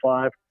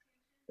 25.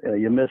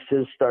 You missed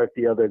his start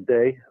the other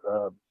day,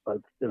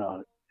 but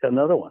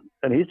another one,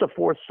 and he's the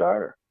 4th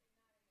starter.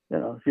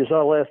 If you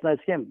saw last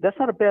night's game, that's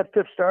not a bad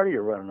 5th starter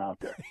you're running out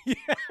there. Yeah.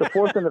 The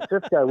 4th and the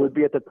 5th guy would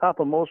be at the top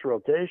of most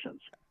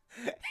rotations.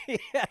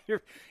 Yeah,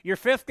 your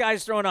 5th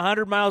guy's throwing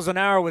 100 miles an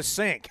hour with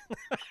sink.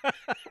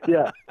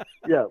 yeah,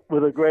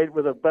 with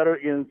a better,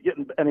 and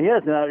he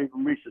hasn't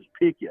even reached his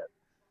peak yet.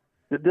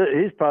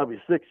 He's probably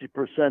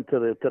 60% to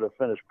the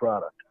finished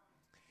product.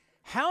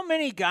 How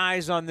many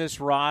guys on this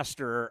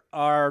roster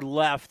are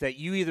left that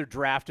you either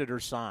drafted or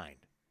signed?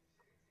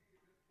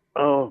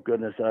 Oh,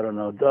 goodness, I don't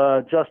know.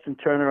 Justin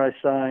Turner I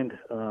signed.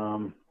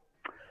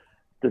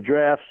 The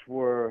drafts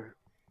were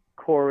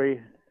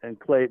Corey and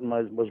Clayton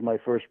was my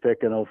first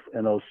pick in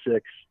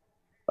 06.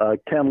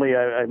 Kenley,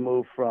 I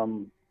moved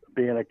from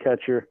being a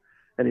catcher,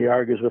 and he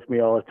argues with me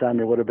all the time.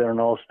 He would have been an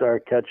all-star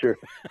catcher.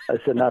 I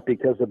said, not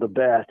because of the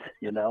bat,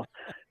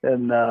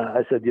 And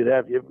I said,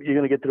 you're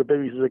going to get to the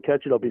big leagues as a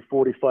catcher. There'll be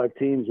 45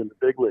 teams in the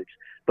big leagues.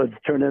 But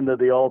it's turned into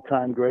the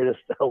all-time greatest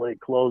LA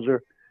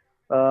closer.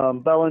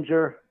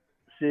 Bellinger,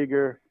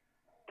 Seager,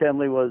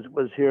 Kenley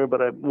was here,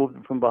 but I moved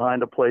him from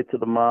behind the plate to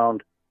the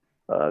mound.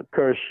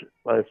 Kirsch,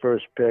 my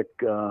first pick.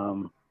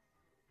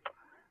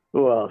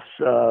 Who else?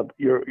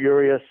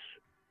 Urias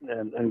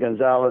and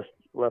Gonzalez,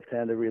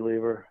 left-handed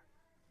reliever.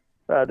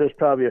 There's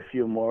probably a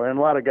few more, and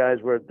a lot of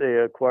guys where they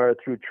acquired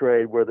through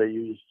trade where they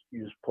used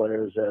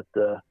players that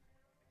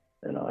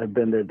I've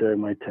been there during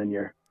my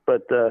tenure.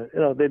 But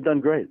they've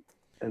done great,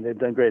 and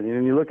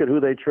And you look at who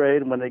they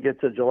trade when they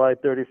get to July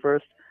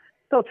 31st,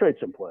 they'll trade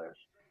some players,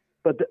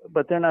 but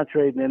they're not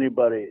trading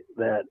anybody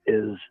that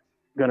is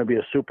going to be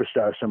a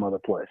superstar some other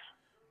place.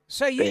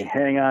 So they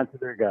hang on to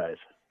their guys.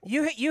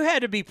 You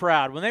had to be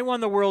proud when they won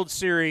the World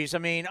Series. I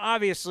mean,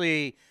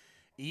 obviously,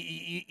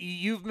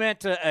 you've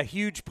meant a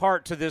huge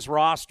part to this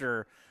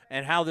roster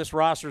and how this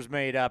roster is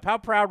made up. How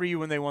proud were you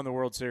when they won the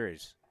World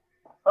Series?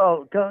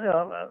 Oh,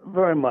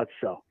 very much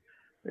so.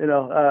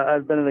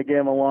 I've been in the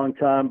game a long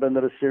time, been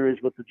to the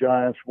series with the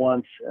Giants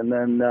once, and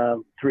then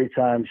 3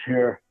 times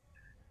here,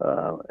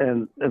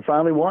 and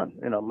finally won.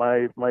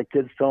 My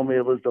kids told me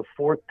it was the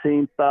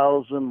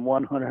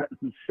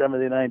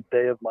 14,179th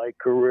day of my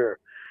career.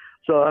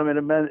 So, I mean,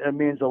 it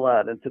means a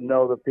lot, and to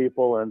know the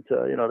people and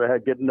to, to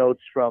get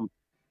notes from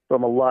a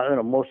lot,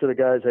 most of the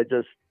guys I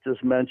just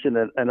mentioned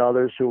and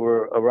others who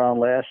were around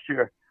last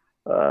year.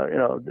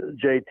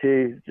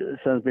 JT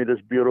sends me this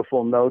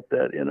beautiful note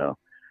that,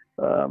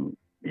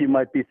 you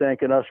might be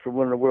thanking us for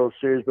winning the World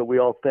Series, but we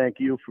all thank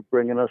you for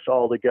bringing us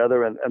all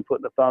together and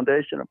putting the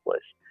foundation in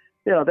place.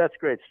 That's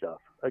great stuff.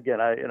 Again,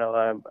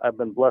 I've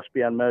been blessed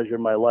beyond measure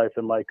in my life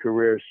and my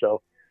career.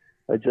 So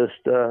I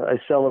I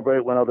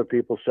celebrate when other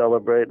people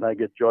celebrate, and I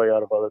get joy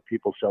out of other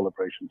people's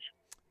celebrations.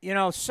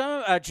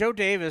 Joe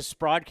Davis,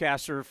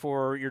 broadcaster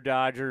for your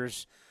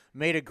Dodgers,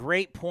 made a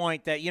great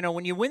point that,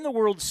 when you win the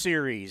World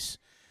Series,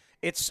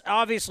 it's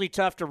obviously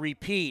tough to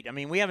repeat. I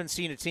mean, we haven't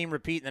seen a team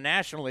repeat in the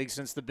National League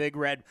since the Big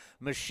Red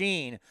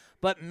Machine.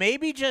 But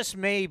maybe, just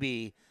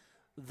maybe,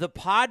 the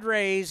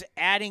Padres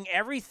adding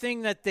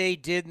everything that they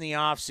did in the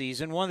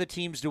offseason, one of the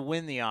teams to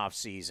win the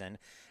offseason,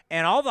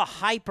 and all the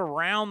hype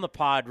around the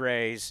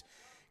Padres,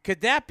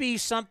 could that be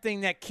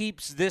something that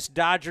keeps this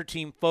Dodger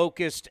team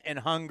focused and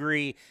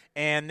hungry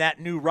and that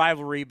new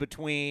rivalry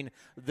between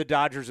the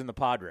Dodgers and the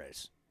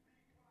Padres?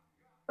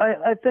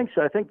 I think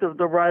so. I think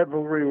the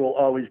rivalry will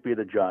always be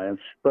the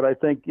Giants. But I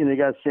think, you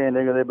got San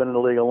Diego. They've been in the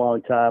league a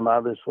long time.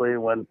 Obviously,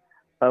 when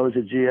I was a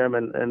GM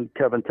and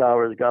Kevin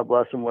Towers, God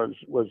bless him, was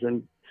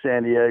in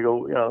San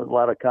Diego, a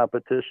lot of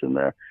competition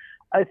there.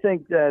 I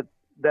think that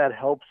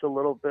helps a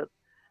little bit.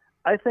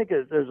 I think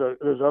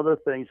there's other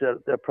things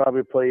that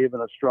probably play even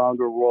a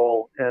stronger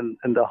role in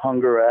the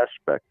hunger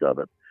aspect of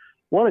it.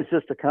 One is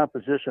just the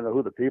composition of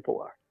who the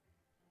people are,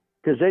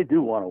 because they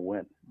do want to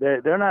win.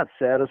 They're not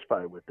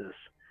satisfied with this,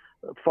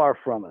 far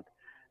from it.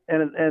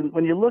 And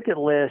when you look at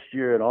last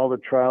year and all the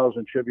trials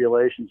and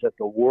tribulations that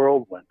the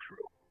world went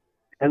through,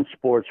 and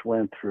sports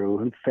went through,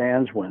 and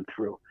fans went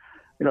through,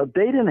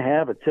 they didn't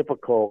have a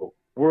typical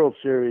World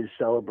Series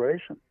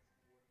celebration.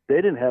 They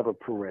didn't have a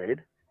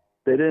parade.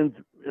 They didn't,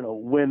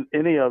 win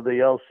any of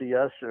the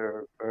LCS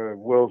or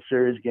World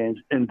Series games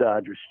in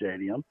Dodger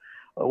Stadium.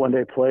 When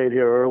they played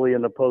here early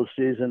in the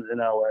postseason in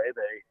LA,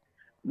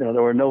 there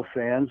were no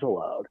fans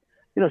allowed.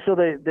 So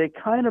they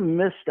kind of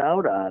missed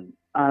out on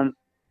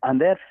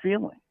that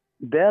feeling,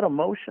 that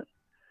emotion.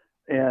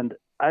 And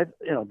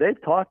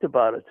they've talked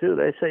about it too.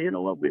 They say,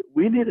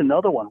 we need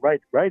another one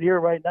right here,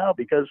 right now,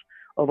 because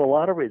of a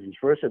lot of reasons.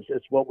 First,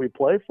 it's what we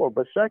play for,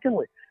 but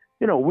secondly,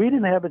 we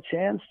didn't have a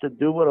chance to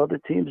do what other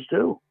teams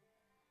do.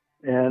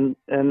 And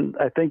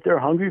I think they're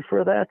hungry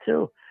for that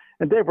too.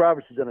 And Dave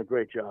Roberts has done a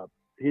great job.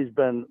 He's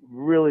been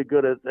really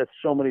good at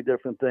so many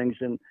different things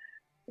and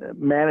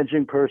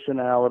managing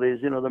personalities.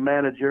 The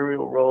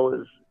managerial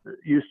role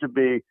used to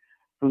be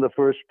from the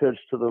first pitch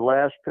to the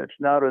last pitch.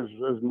 Now there's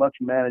as much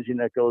managing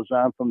that goes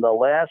on from the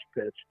last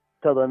pitch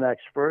to the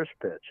next first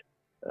pitch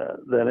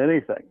than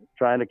anything,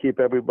 trying to keep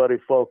everybody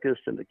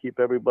focused and to keep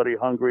everybody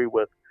hungry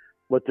with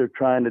what they're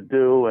trying to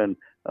do, and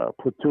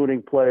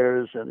platooning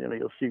players. And,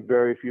 you'll see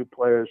very few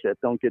players that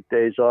don't get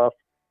days off.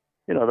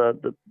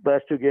 The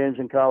last two games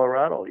in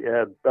Colorado, you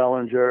had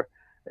Bellinger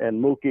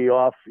and Mookie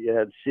off, you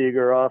had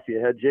Seager off,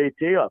 you had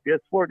JT off. You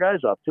had four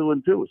guys off, 2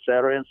 and 2,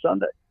 Saturday and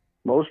Sunday.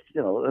 Most,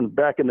 and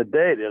back in the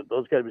day,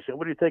 those guys would be saying,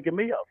 what are you taking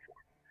me out for?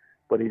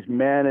 But he's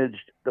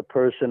managed the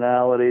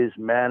personalities,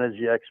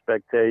 managed the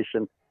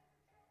expectation.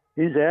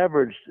 He's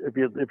averaged, if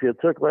you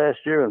took last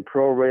year and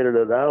prorated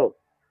it out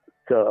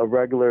to a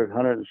regular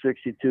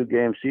 162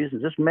 game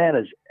season, this man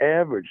has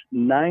averaged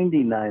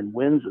 99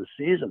 wins a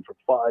season for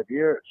 5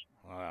 years.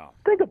 Wow.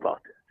 Think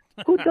about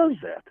that. Who does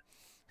that?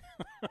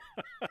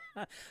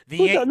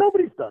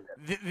 Nobody's done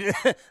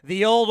that.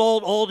 The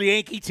old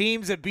Yankee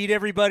teams that beat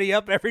everybody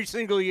up every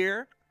single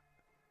year?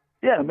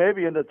 Yeah,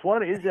 maybe in the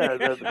 20s,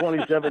 the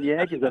 27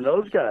 Yankees and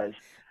those guys.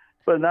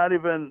 But not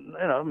even,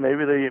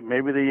 maybe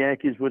the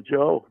Yankees with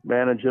Joe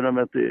managing them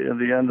in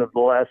the end of the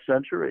last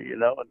century, in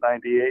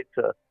 98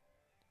 to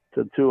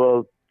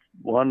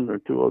 201 or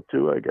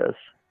 202, I guess.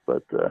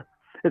 But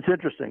it's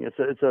interesting.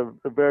 It's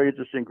a very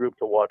interesting group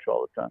to watch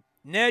all the time.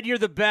 Ned, you're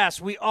the best.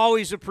 We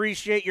always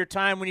appreciate your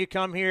time when you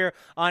come here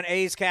on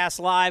A's Cast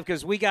Live,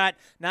 because we got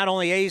not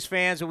only A's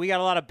fans, but we got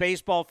a lot of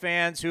baseball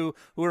fans who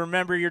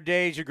remember your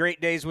days, your great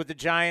days with the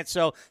Giants.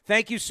 So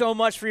thank you so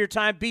much for your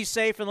time. Be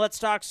safe, and let's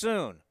talk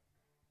soon.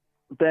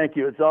 Thank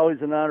you. It's always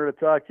an honor to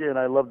talk to you, and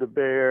I love the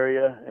Bay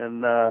Area.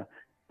 And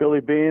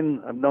Billy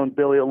Beane, I've known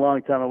Billy a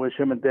long time. I wish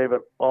him and David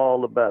all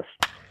the best.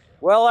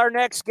 Well, our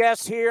next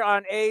guest here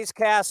on A's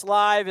Cast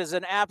Live is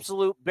an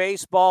absolute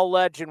baseball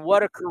legend.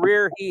 What a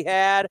career he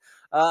had.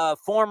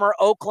 Former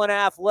Oakland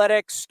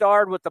Athletics,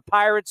 starred with the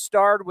Pirates,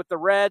 starred with the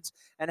Reds,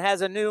 and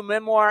has a new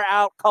memoir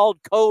out called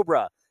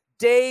Cobra.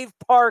 Dave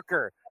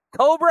Parker.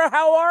 Cobra,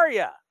 how are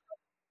you?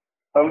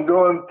 I'm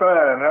doing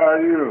fine. How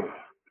are you?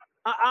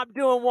 I'm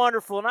doing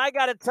wonderful. And I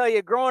got to tell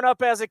you, growing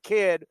up as a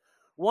kid,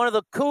 one of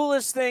the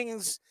coolest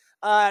things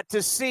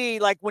to see,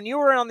 like when you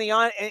were in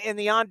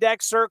the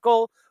on-deck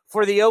circle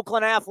for the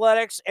Oakland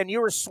Athletics and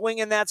you were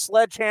swinging that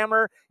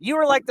sledgehammer, you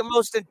were like the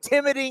most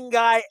intimidating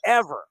guy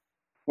ever.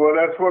 Well,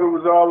 that's what it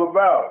was all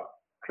about,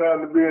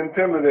 trying to be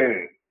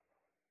intimidating.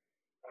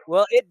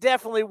 Well, it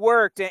definitely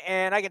worked.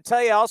 And I can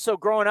tell you also,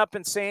 growing up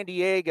in San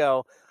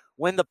Diego,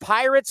 when the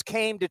Pirates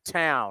came to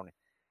town,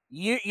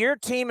 your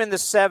team in the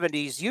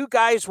 70s, you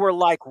guys were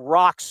like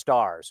rock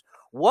stars.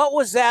 What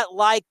was that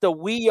like, the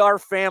We Are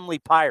Family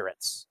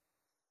Pirates?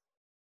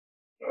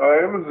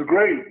 It was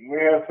great. We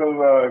had some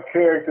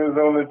characters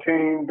on the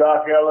team.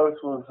 Doc Ellis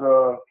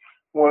was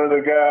one of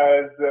the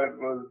guys that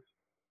was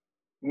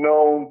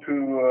known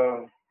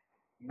to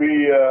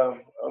be a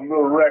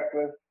little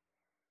reckless.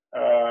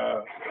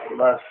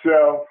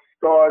 Myself,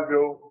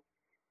 Stargell,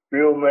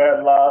 Bill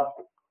Madlock.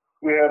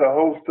 We had a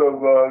host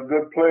of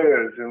good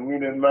players, and we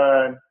didn't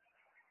mind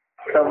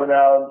coming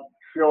out,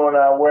 showing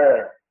our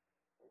wear.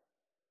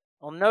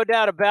 Well, no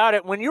doubt about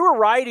it. When you were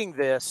writing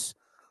this,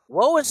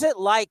 what was it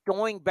like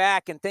going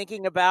back and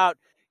thinking about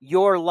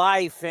your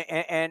life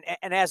and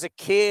as a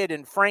kid,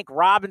 and Frank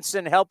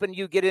Robinson helping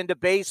you get into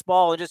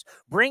baseball and just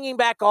bringing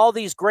back all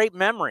these great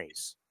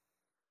memories?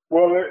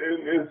 Well,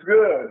 it's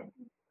good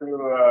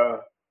to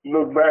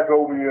look back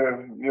over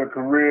your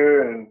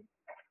career and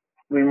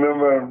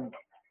remember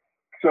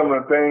some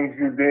of the things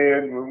you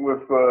did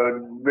with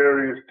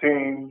various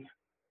teams.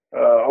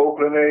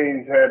 Oakland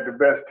A's had the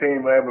best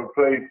team I ever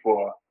played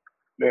for.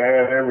 They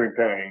had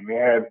everything. They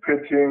had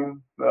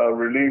pitching,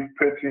 relief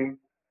pitching,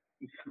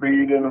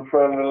 speed in the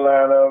front of the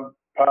lineup,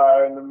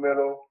 power in the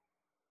middle.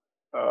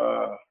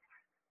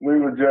 We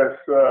were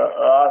just an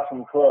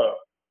awesome club.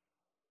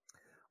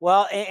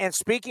 Well, and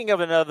speaking of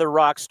another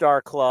rock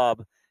star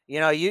club,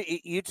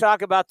 you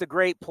talk about the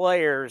great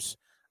players.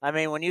 I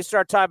mean, when you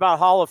start talking about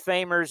Hall of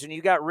Famers and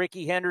you got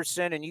Rickey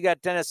Henderson and you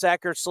got Dennis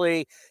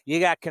Eckersley, you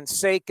got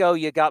Canseco,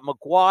 you got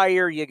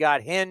McGuire, you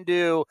got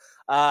Hindu,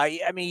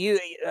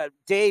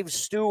 Dave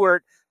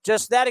Stewart,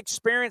 just that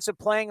experience of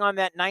playing on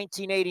that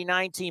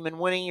 1989 team and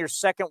winning your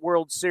second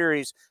World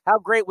Series. How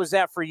great was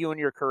that for you in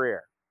your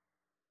career?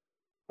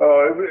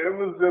 It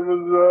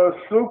was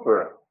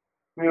super.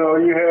 You know,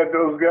 you had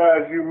those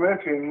guys you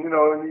mentioned, you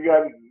know, and you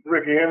got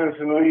Rickey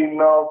Henderson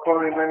leading off,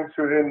 Corey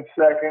Langsford hitting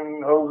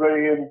second,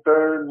 Jose hitting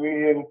third, me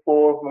hitting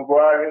fourth,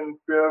 McGuire hitting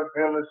fifth,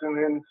 Henderson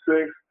hitting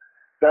sixth,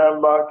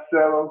 Steinbach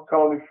seventh,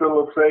 Tony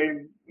Phillips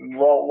eighth, and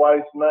Walt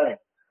Weiss ninth.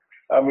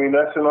 I mean,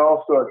 that's an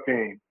all-star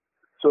team.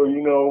 So,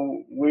 you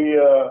know, we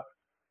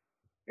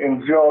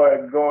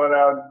enjoyed going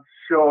out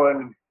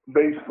showing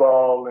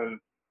baseball and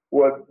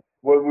what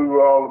we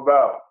were all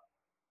about.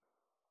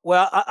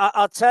 Well,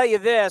 I'll tell you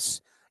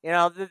this. You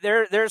know,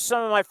 there's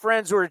some of my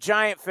friends who are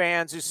Giant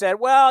fans who said,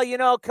 well, you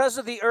know, because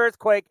of the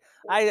earthquake,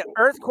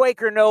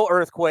 earthquake or no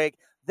earthquake,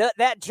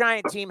 that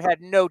Giant team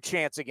had no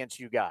chance against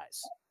you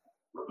guys.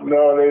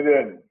 No, they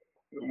didn't.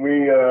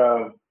 We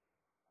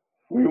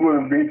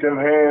would have beat them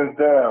hands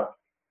down.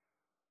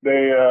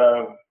 They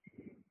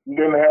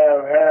didn't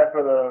have half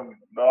of the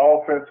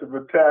offensive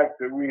attack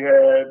that we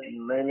had,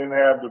 and they didn't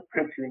have the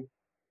pitching.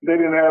 They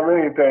didn't have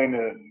anything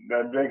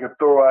that they could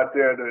throw out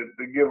there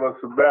to give us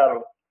a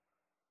battle.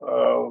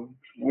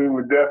 We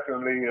were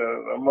definitely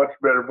a much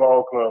better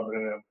ball club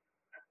than them.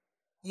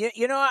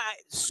 You know,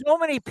 so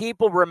many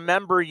people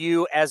remember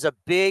you as a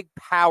big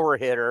power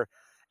hitter.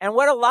 And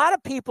what a lot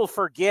of people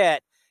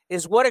forget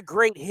is what a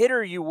great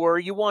hitter you were.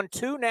 You won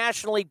 2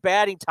 National League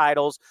batting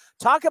titles.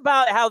 Talk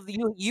about how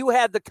you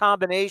had the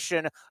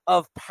combination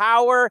of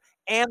power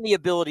and the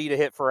ability to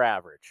hit for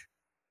average.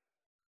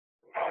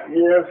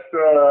 Yes,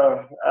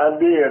 I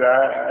did.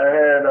 I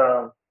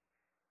had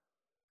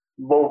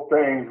both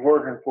things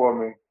working for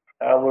me.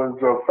 I was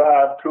a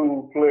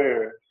 5'2"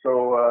 player,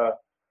 so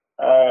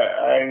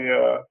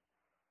I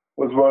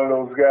was one of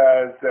those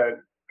guys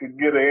that could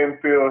get an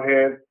infield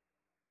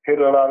hit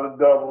a lot of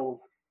doubles,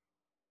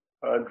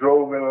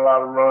 drove in a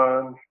lot of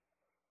runs.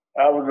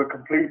 I was a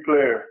complete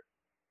player.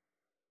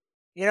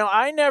 You know,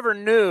 I never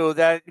knew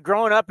that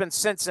growing up in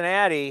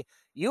Cincinnati,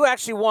 you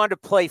actually wanted to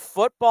play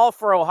football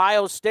for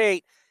Ohio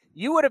State.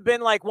 You would have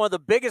been like one of the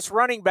biggest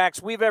running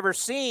backs we've ever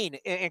seen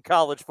in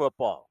college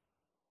football.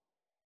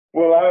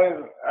 Well,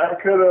 I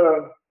could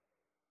have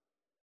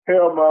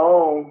held my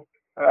own.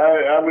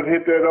 I would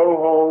hit that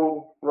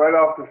O-hole right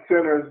off the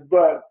center's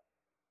butt,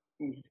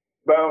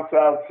 bounce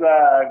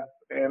outside,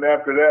 and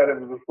after that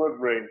it was a foot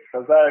race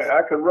because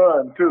I could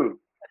run too.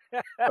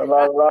 A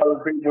lot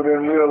of people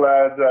didn't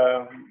realize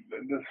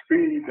the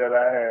speed that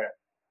I had.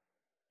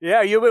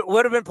 Yeah, you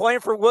would have been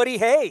playing for Woody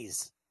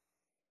Hayes.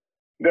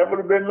 That would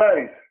have been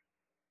nice.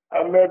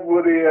 I met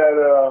Woody at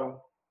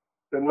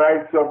the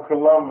Knights of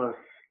Columbus,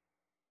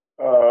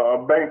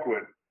 a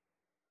banquet,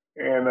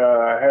 and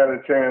I had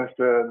a chance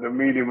to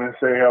meet him and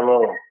say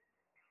hello.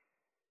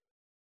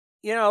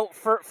 You know,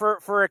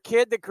 for a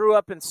kid that grew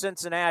up in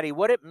Cincinnati,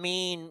 what did it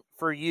mean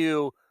for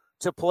you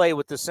to play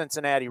with the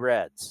Cincinnati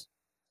Reds?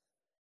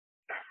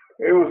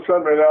 It was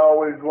something I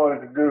always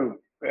wanted to do.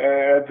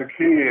 As a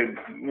kid,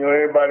 you know,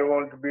 everybody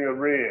wanted to be a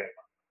Red.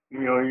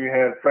 You know, you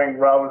had Frank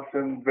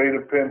Robinson,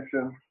 Vader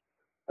Pinson,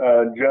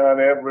 John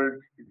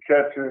Edwards, the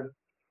catcher.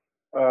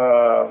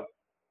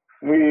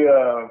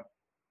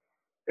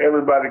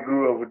 Everybody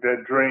grew up with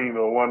that dream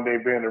of one day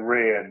being a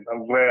Red.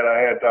 I'm glad I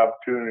had the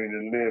opportunity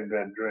to live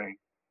that dream.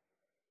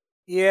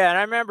 Yeah, and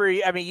I remember,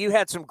 I mean, you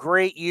had some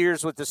great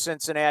years with the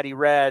Cincinnati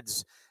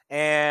Reds.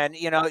 And,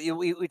 you know,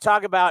 we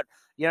talk about,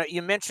 you know,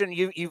 you mentioned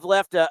you've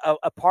left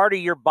a part of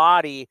your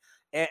body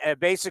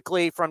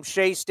basically from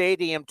Shea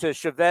Stadium to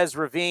Chavez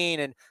Ravine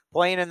and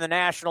playing in the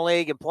National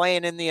League and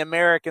playing in the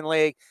American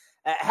League.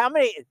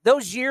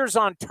 Those years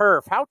on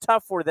turf, how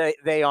tough were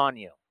they on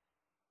you?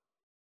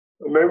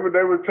 They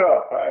were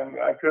tough.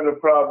 I could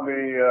have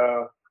probably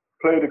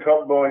played a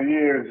couple more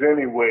years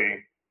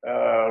anyway,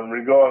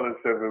 regardless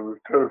if it was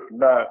turf or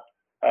not.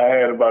 I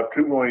had about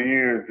 2 more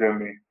years in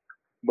me.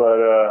 But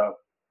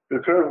the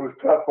turf was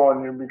tough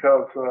on you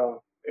because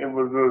it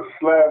was a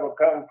slab of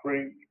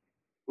concrete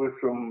with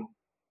some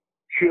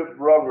chipped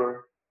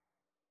rubber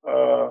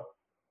on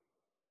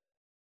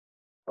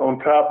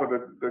top of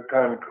the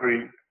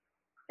concrete.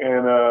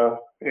 And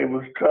it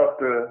was tough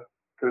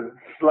to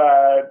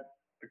slide,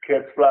 to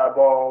catch fly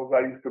balls. I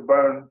used to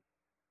burn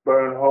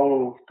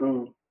holes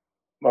through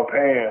my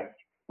pants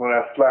when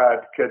I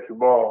slide to catch a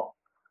ball.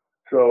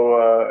 So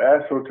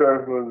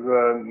AstroTurf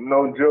was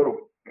no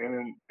joke,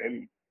 and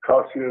it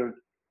cost you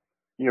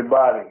your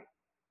body.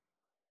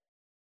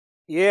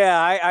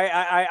 Yeah,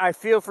 I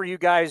feel for you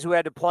guys who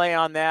had to play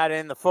on that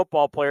and the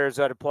football players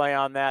who had to play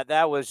on that.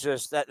 That was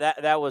just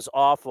that was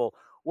awful.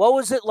 What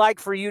was it like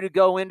for you to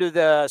go into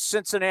the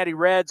Cincinnati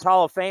Reds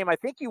Hall of Fame? I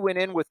think you went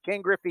in with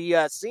Ken Griffey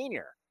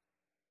Sr.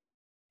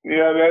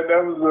 Yeah,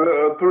 that was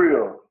a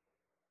thrill.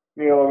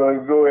 You know,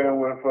 to go in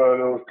with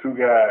those two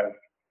guys.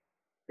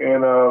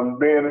 And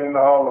being in the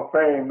Hall of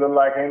Fame, look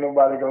like ain't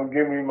nobody going to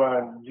give me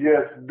my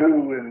just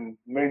due in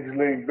Major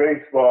League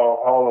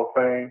Baseball Hall of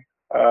Fame.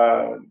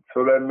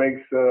 So that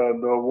makes the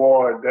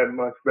award that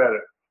much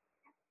better.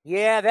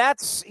 Yeah,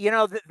 that's,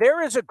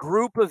 there is a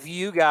group of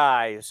you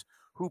guys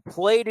who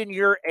played in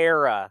your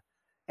era,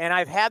 and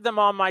I've had them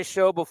on my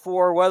show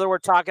before, whether we're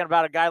talking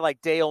about a guy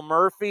like Dale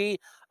Murphy,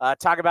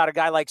 talk about a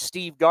guy like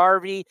Steve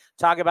Garvey,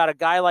 talk about a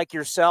guy like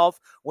yourself.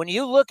 When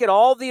you look at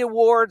all the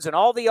awards and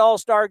all the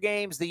All-Star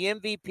games, the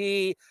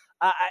MVP,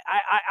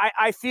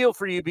 I feel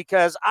for you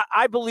because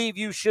I believe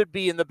you should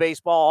be in the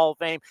Baseball Hall of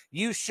Fame.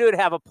 You should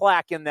have a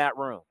plaque in that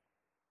room.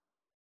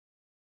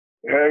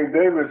 Eric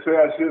Davis said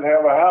I should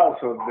have a house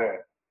up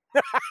there.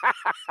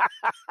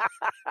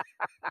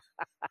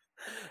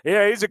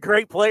 Yeah, he's a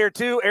great player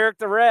too, Eric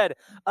the Red.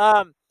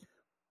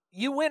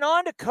 You went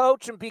on to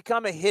coach and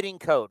become a hitting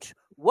coach.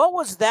 What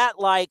was that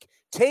like,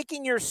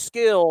 taking your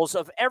skills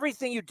of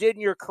everything you did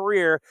in your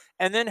career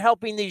and then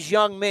helping these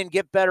young men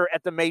get better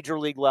at the major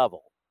league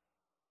level?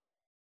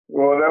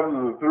 Well, that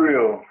was a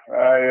thrill.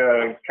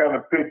 I kind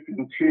of picked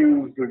and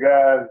choose the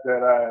guys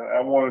that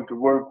I wanted to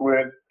work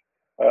with.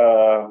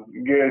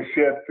 Gary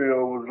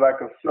Sheffield was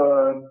like a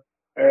son.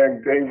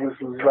 Eric Davis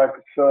was like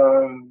a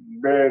son.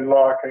 Barry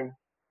Larkin,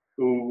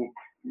 who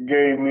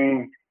gave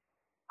me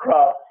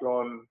props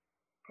on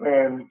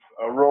playing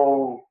a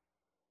role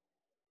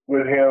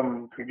with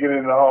him to get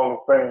in the Hall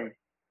of Fame.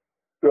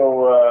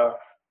 So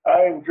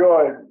I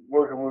enjoyed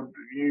working with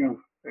you,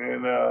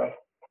 and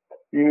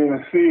you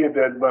didn't see it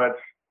that much.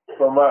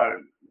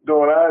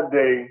 During our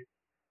day,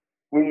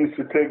 we used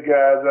to take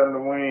guys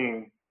under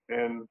wing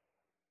and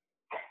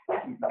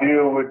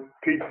deal with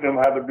teaching them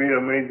how to be a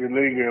major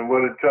leaguer and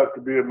what it took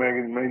to be a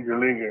major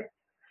leaguer.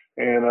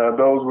 And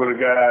those were the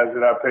guys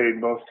that I paid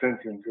most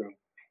attention to.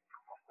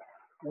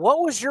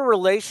 What was your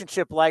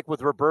relationship like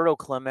with Roberto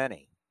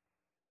Clemente?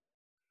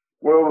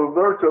 Well,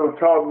 Roberto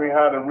taught me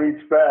how to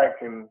reach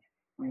back and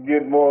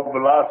get more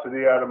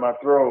velocity out of my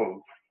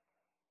throws.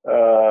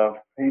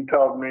 He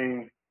taught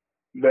me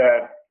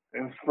that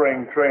in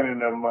spring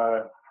training of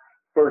my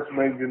first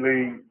major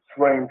league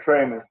spring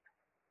training.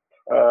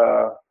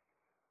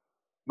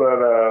 But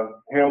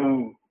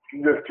him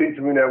just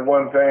teaching me that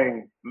one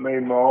thing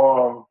made my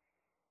arm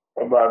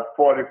about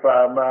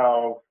 45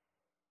 miles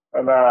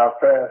an hour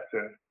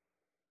faster.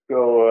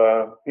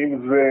 So he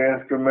was very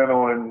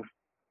instrumental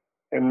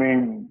in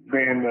me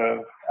being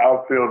the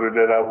outfielder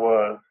that I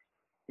was.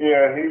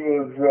 Yeah, he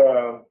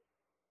was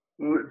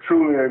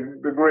truly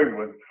the great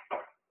one.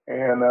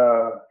 And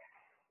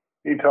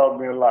he taught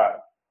me a lot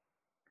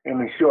in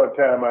the short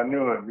time I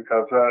knew him,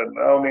 because I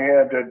only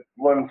had that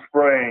one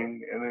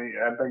spring, and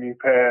I think he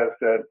passed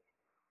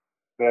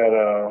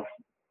that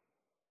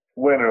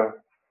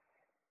winter,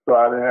 so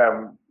I didn't have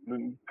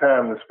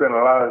time to spend a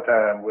lot of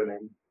time with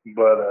him.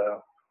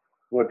 But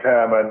what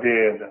time I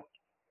did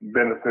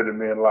benefited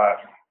me a lot.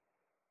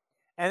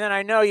 And then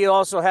I know you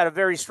also had a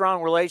very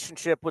strong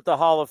relationship with the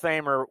Hall of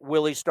Famer,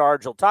 Willie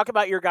Stargell. Talk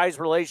about your guys'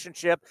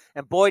 relationship,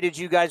 and boy, did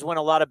you guys win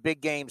a lot of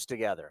big games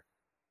together.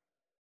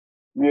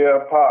 Yeah,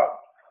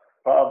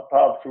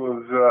 Pops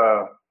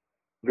was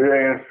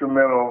very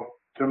instrumental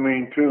to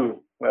me,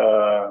 too.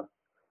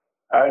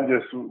 I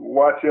just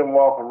watch him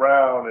walk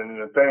around,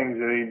 and the things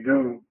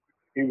that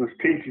he was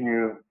teaching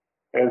you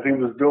as he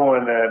was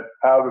doing that,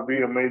 how to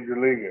be a major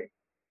leaguer.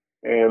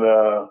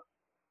 And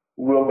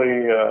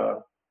Willie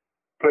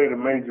played a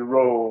major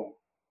role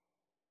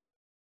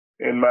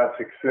in my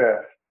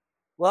success.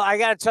 Well, I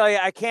got to tell you,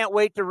 I can't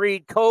wait to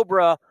read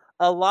Cobra,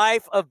 A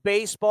Life of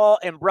Baseball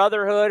and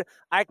Brotherhood.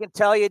 I can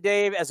tell you,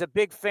 Dave, as a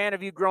big fan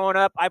of you growing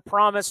up, I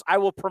promise I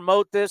will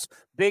promote this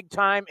big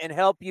time and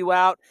help you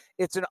out.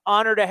 It's an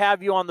honor to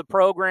have you on the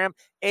program.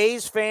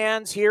 A's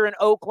fans here in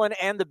Oakland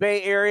and the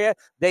Bay Area,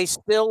 they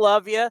still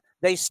love you.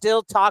 They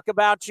still talk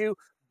about you.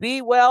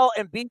 Be well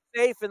and be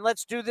safe, and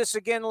let's do this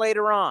again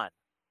later on.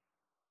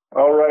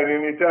 All right.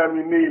 Anytime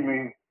you need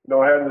me,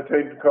 don't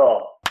hesitate to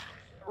call.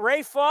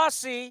 Ray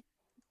Fosse,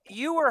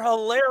 you were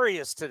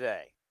hilarious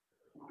today.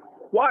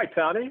 Why,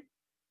 Tony?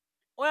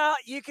 Well,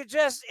 you could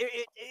just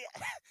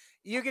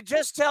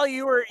tell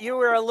you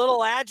were a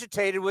little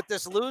agitated with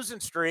this losing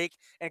streak,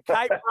 and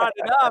Kite brought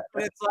it up,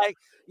 and it's like,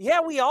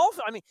 yeah,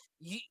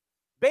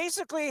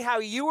 basically how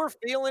you were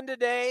feeling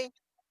today,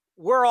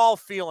 we're all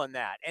feeling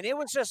that. And it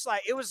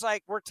was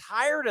like we're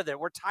tired of it.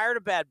 We're tired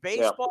of bad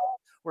baseball.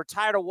 Yeah. We're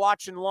tired of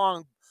watching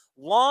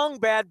long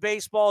bad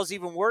baseball is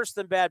even worse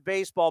than bad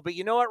baseball. But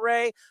you know what,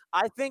 Ray?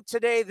 I think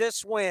today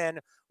this win,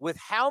 with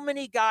how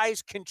many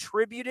guys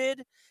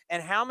contributed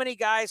and how many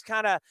guys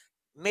kind of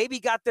maybe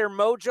got their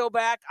mojo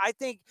back,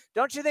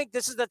 don't you think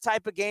this is the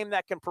type of game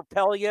that can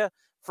propel you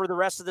for the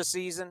rest of the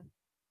season?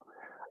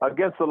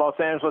 Against the Los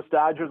Angeles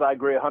Dodgers, I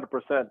agree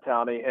 100%,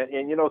 Tony.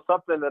 And you know,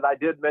 something that I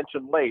did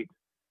mention late,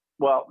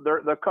 well, there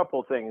are a couple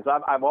of things.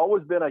 I've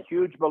always been a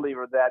huge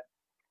believer that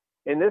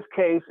in this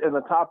case, in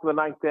the top of the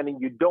ninth inning,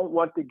 you don't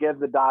want to give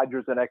the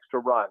Dodgers an extra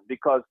run,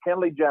 because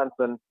Kenley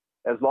Jansen,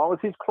 as long as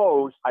he's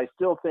closed, I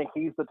still think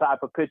he's the type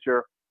of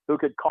pitcher who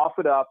could cough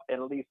it up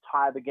and at least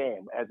tie the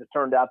game. As it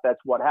turned out, that's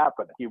what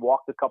happened. He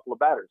walked a couple of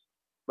batters.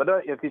 But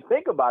if you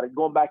think about it,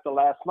 going back to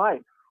last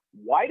night,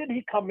 why did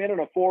he come in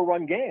a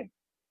 4-run game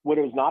when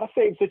it was not a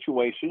save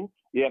situation?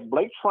 You have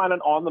Blake Treinen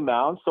on the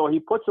mound, so he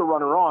puts a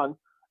runner on,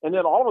 and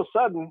then all of a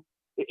sudden,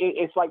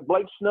 it's like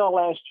Blake Snell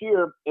last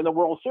year in the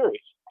World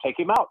Series. Take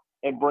him out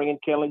and bring in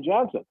Kenley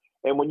Jansen.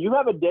 And when you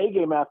have a day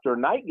game after a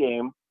night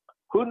game,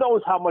 who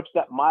knows how much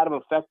that might have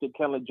affected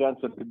Kenley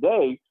Jansen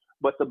today.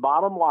 But the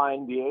bottom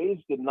line, the A's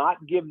did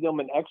not give them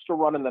an extra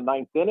run in the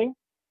ninth inning.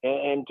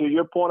 And to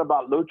your point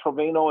about Lou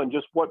Trevino and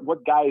just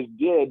what guys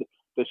did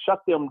to shut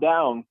them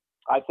down,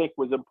 I think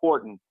was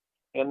important.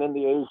 And then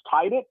the A's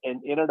tied it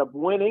and ended up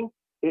winning.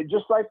 It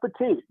just like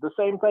Petit, the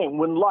same thing.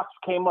 When Lux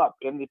came up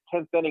in the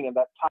 10th inning in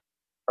that tie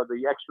or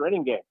the extra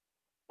inning game,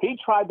 he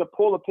tried to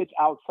pull a pitch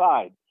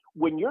outside.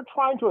 When you're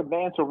trying to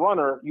advance a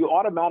runner, you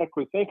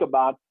automatically think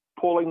about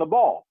pulling the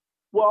ball.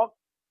 Well,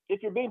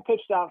 if you're being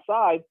pitched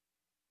outside,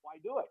 why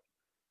do it?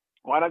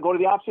 Why not go to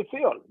the opposite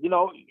field? You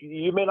know,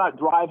 you may not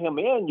drive him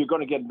in. You're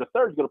going to get into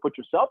third. You're going to put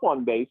yourself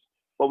on base.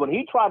 But when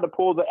he tried to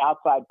pull the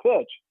outside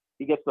pitch,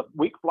 he gets the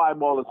weak fly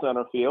ball to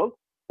center field.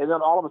 And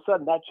then all of a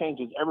sudden that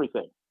changes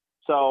everything.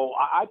 So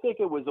I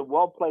think it was a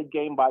well-played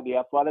game by the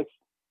Athletics.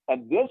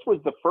 And this was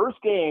the first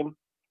game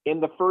in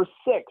the first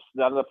 6.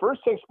 Now, in the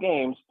first 6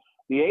 games,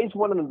 the A's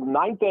went in the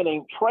ninth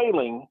inning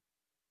trailing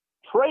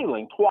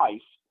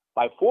twice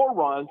by 4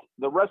 runs.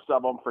 The rest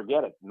of them,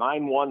 forget it,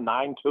 9-1,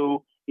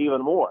 9-2,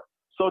 even more.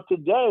 So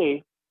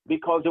today,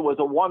 because it was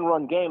a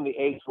 1-run game, the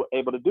A's were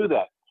able to do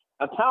that.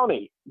 Now,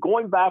 Townie,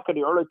 going back in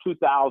the early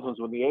 2000s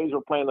when the A's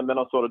were playing the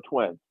Minnesota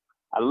Twins,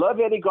 I love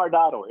Eddie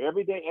Guardado,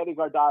 everyday Eddie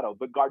Guardado,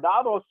 but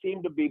Guardado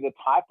seemed to be the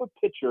type of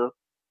pitcher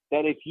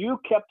that if you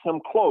kept him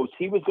close,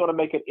 he was going to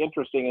make it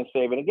interesting and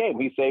saving a game.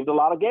 He saved a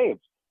lot of games,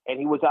 and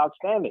he was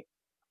outstanding.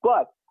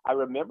 But I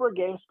remember a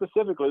game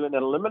specifically, in an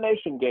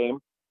elimination game,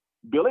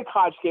 Billy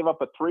Koch gave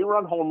up a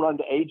 3-run home run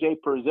to A.J.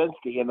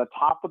 Pierzynski in the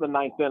top of the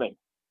ninth inning.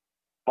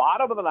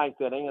 Bottom of the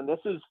ninth inning, and this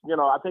is,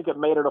 I think it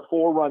made it a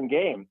 4-run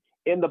game.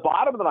 In the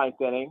bottom of the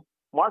ninth inning,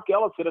 Mark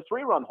Ellis hit a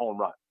 3-run home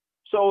run.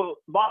 So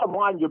bottom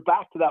line, you're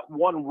back to that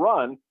 1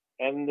 run,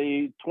 and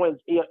the Twins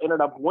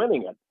ended up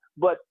winning it.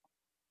 But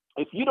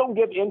if you don't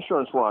give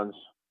insurance runs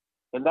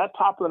in that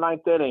top of the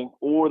ninth inning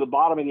or the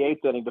bottom of the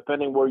 8th inning,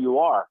 depending where you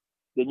are,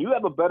 then you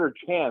have a better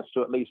chance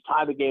to at least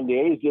tie the game. The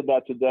A's did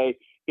that today.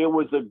 It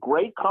was a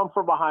great come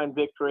from behind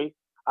victory.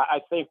 I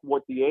think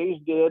what the A's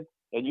did,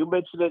 and you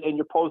mentioned it in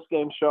your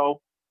post-game show,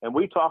 and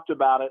we talked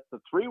about it, the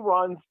 3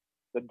 runs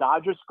the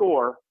Dodgers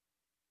score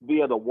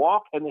via the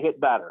walk and the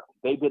hit batter.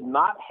 They did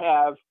not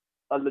have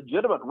a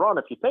legitimate run.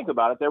 If you think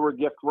about it, they were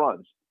gift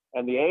runs.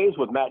 And the A's,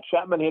 with Matt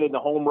Chapman hitting the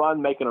home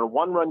run, making it a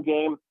 1-run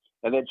game,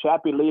 and then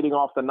Chappie leading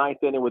off the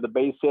ninth inning with a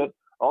base hit,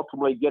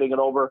 ultimately getting it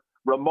over.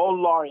 Ramon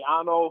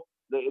Laureano,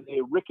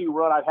 the Ricky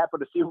run. I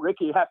happened to see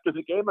Ricky after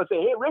the game. I say,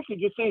 "Hey, Ricky,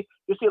 did you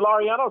see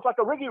Laureano? It's like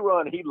a Ricky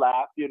run." He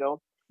laughed,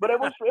 But it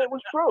was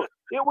true.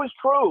 It was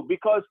true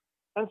because,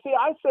 and see,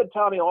 I said,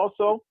 Tony,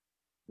 also,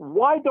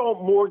 why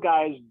don't more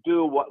guys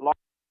do what Laureano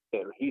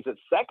did? He's at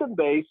second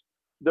base.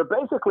 They're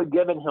basically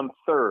giving him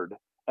third.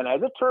 And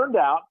as it turned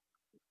out,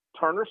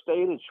 Turner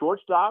stayed at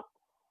shortstop.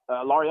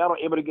 Laureano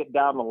able to get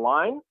down the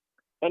line,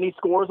 and he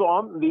scores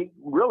on the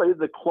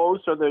close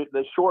or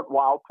the short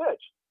wild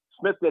pitch.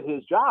 Smith did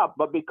his job,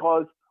 but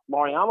because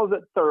Laureano's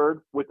at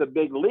third with a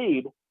big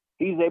lead,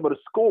 he's able to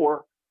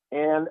score,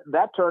 and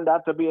that turned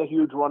out to be a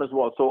huge run as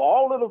well. So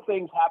all little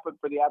things happened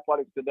for the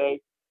Athletics today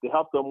to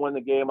help them win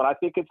the game, and I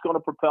think it's going to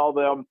propel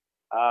them.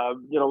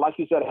 Like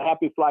you said, a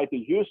happy flight to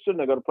Houston.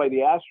 They're going to play the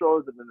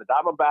Astros and then the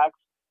Diamondbacks,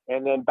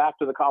 and then back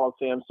to the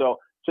Coliseum. So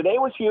today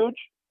was huge,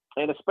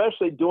 and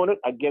especially doing it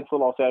against the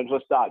Los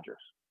Angeles Dodgers.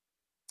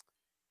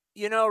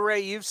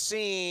 Ray,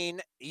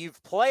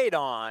 you've played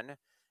on,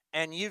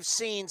 and you've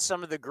seen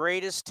some of the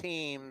greatest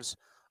teams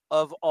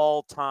of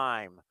all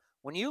time.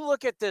 When you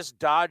look at this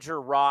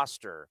Dodger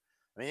roster,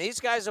 I mean, these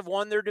guys have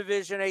won their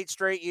division 8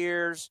 straight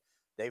years.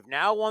 They've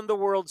now won the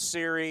World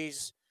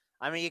Series.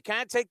 I mean, you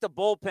can't take the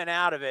bullpen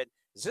out of it.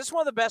 Is this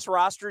one of the best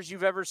rosters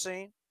you've ever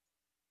seen?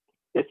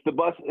 It's the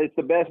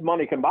best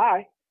money can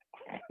buy.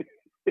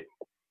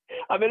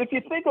 I mean, if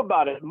you think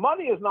about it,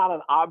 money is not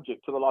an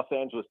object to the Los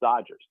Angeles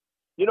Dodgers.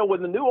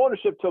 When the new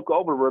ownership took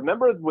over,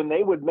 remember when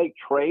they would make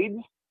trades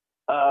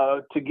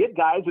to get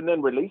guys and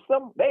then release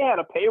them? They had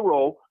a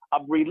payroll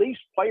of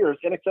released players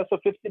in excess of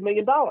 $50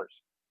 million.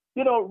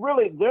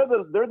 Really,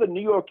 they're the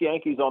New York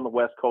Yankees on the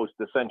West Coast,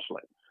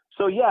 essentially.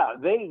 So, yeah,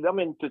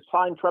 to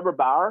sign Trevor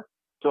Bauer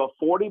to a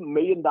 $40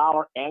 million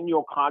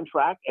annual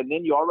contract, and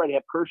then you already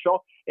have Kershaw.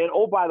 And,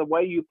 oh, by the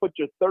way, you put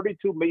your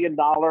 $32 million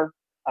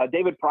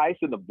David Price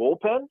in the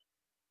bullpen.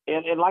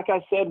 And like I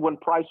said, when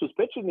Price was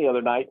pitching the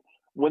other night,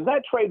 when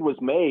that trade was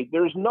made,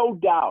 there's no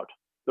doubt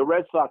the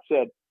Red Sox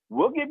said,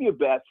 we'll give you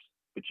Betts,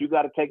 but you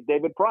got to take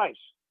David Price.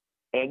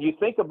 And you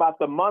think about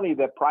the money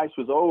that Price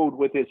was owed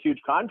with his huge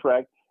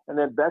contract, and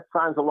then Betts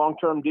signs a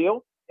long-term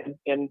deal,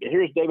 and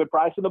here's David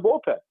Price in the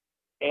bullpen.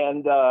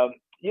 And,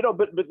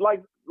 but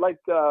like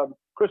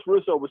Chris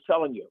Russo was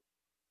telling you,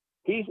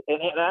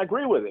 and I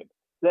agree with him,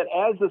 that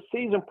as the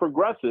season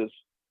progresses,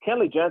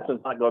 Kenley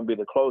Jensen's not going to be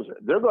the closer.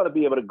 They're going to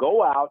be able to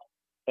go out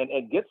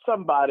and get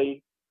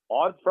somebody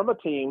on from a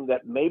team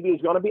that maybe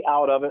is going to be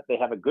out of it. They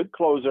have a good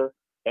closer,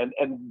 and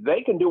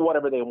they can do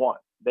whatever they want.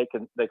 They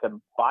can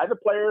buy the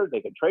player.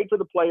 They can trade for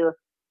the player.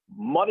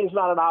 Money's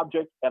not an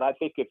object. And I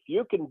think if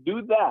you can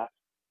do that,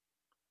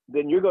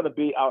 then you're going to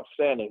be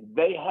outstanding.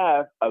 They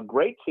have a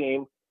great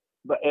team,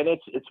 and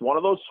it's one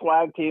of those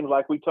swag teams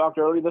like we talked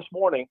earlier this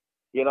morning.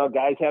 You know,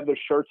 guys have their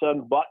shirts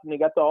unbuttoned. They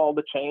got all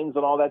the chains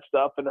and all that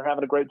stuff, and they're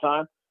having a great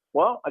time.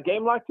 Well, a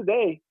game like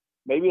today,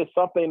 maybe it's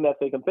something that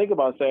they can think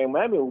about saying,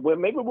 maybe we're a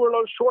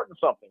little short in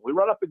something. We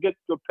run up and get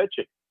good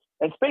pitching.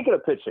 And speaking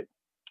of pitching,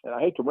 and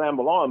I hate to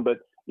ramble on, but,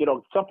 you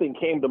know, something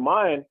came to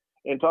mind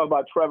and talk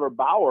about Trevor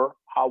Bauer,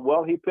 how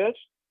well he pitched.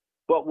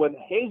 But when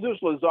Jesus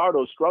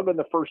Luzardo struggled in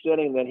the first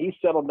inning, then he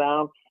settled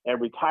down and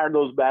retired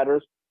those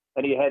batters,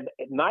 and he had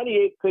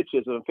 98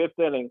 pitches in the fifth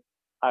inning.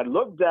 I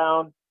looked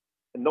down,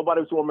 and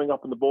nobody was warming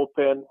up in the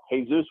bullpen.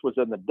 Jesus was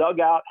in the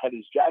dugout, had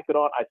his jacket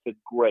on. I said,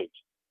 great.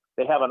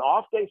 They have an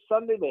off day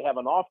Sunday. They have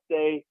an off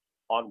day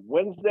on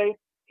Wednesday.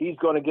 He's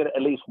going to get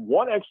at least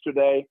one extra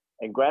day.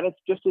 And granted, it's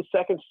just his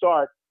second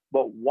start,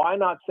 but why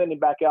not send him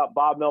back out?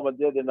 Bob Melvin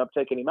did end up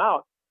taking him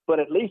out, but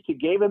at least he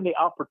gave him the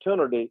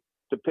opportunity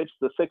to pitch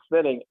the sixth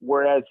inning,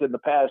 whereas in the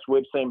past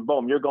we've seen,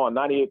 boom, you're going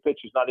 98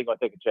 pitches, not even going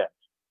to take a chance.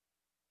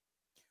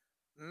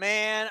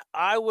 Man,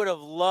 I would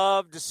have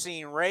loved to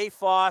seen Ray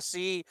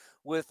Fosse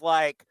with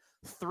like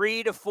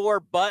 3 to 4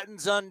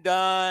 buttons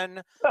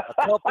undone,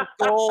 a couple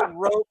gold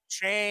rope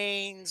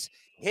chains,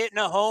 hitting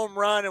a home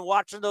run and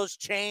watching those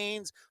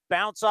chains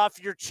bounce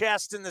off your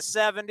chest in the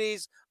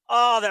 70s.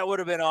 Oh, that would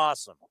have been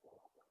awesome.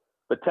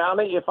 But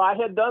Tony, if I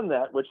had done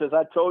that, which as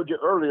I told you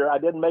earlier, I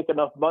didn't make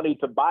enough money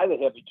to buy the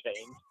heavy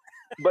chains.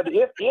 But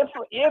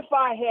if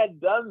I had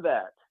done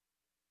that,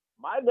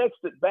 my next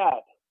at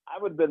bat,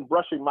 I would have been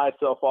brushing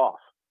myself off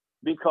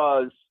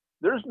because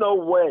there's no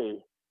way.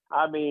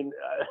 I mean,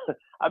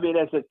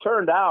 as it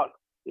turned out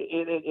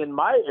in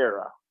my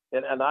era,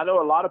 and I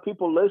know a lot of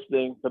people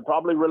listening can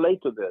probably relate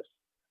to this.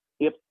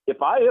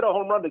 If I hit a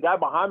home run, the guy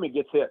behind me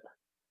gets hit.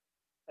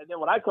 And then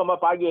when I come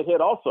up, I get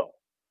hit also.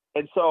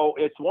 And so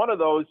it's one of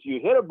those, you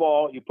hit a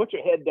ball, you put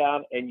your head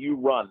down, and you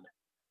run.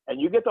 And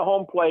you get to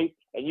home plate,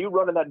 and you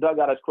run in that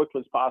dugout as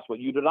quickly as possible.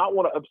 You do not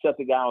want to upset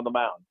the guy on the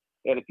mound.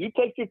 And if you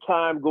take your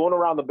time going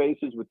around the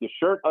bases with your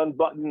shirt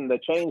unbuttoned and the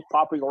chains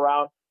popping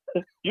around,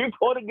 you're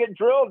going to get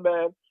drilled,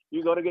 man.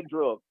 You're going to get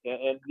drilled.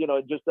 And you know,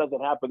 it just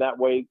doesn't happen that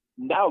way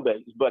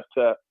nowadays. But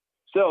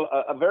still,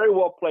 a very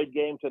well-played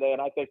game today,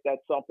 and I think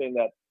that's something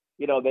that,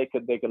 you know, they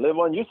could live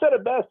on. You said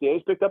it best. The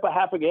A's picked up a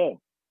half a game,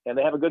 and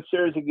they have a good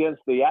series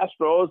against the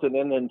Astros and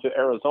then into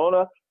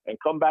Arizona and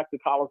come back to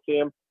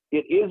Coliseum.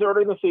 It is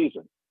early in the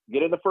season.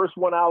 Getting the first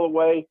one out of the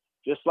way,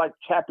 just like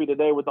Chappie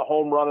today with the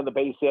home run and the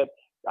base hit.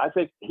 I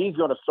think he's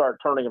going to start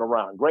turning it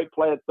around. Great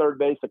play at third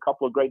base, a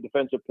couple of great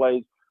defensive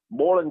plays.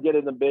 Moreland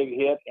getting the big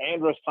hit.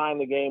 Andrus tying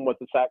the game with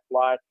the sac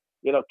fly.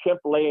 You know, Kemp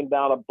laying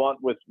down a bunt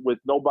with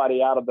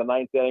nobody out of the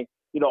ninth inning.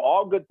 You know,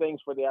 all good things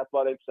for the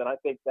Athletics, and I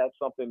think that's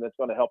something that's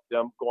going to help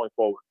them going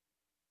forward.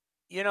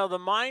 You know, the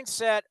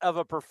mindset of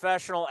a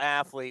professional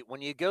athlete,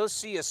 when you go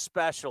see a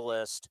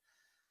specialist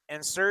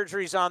and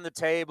surgery's on the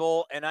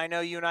table, and I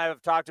know you and I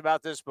have talked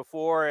about this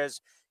before,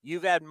 as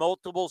you've had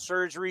multiple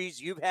surgeries,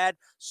 you've had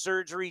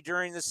surgery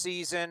during the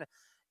season.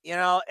 You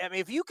know, I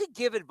mean, if you could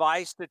give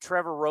advice to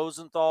Trevor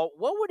Rosenthal,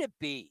 what would it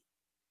be?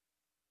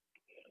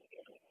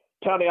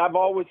 Tony, I've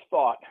always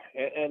thought,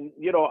 and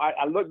you know,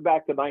 I look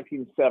back to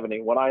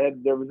 1970 when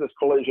there was this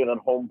collision on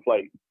home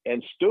plate,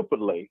 and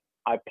stupidly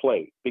I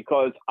played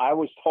because I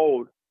was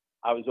told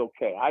I was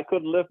okay. I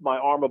couldn't lift my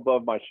arm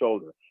above my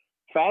shoulder.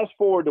 Fast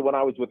forward to when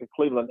I was with the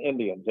Cleveland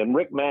Indians, and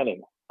Rick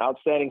Manning,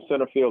 outstanding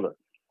center fielder,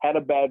 had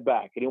a bad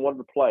back and he wanted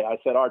to play. I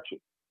said,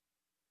 Archie,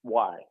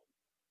 why?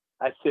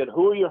 I said,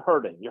 who are you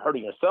hurting? You're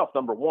hurting yourself,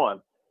 number one,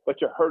 but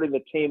you're hurting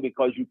the team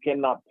because you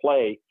cannot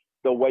play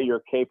the way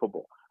you're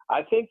capable.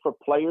 I think for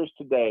players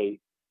today,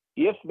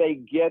 if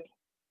they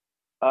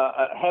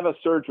have a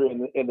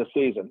surgery in the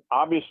season,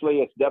 obviously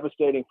it's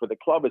devastating for the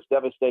club, it's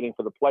devastating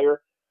for the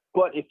player.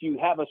 But if you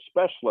have a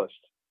specialist,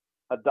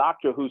 a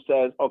doctor who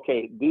says,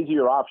 okay, these are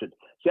your options.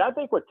 See, I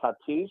think with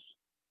Tatis,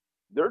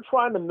 they're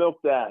trying to milk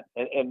that.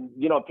 And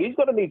you know, if he's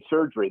going to need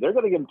surgery, they're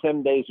going to give him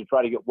 10 days to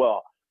try to get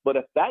well. But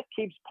if that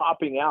keeps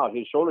popping out,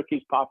 his shoulder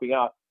keeps popping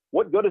out,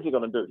 what good is he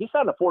going to do? He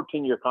signed a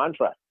 14-year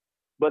contract.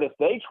 But if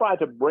they try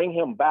to bring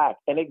him back,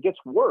 and it gets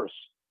worse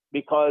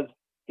because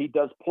he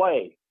does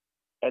play,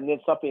 and then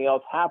something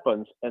else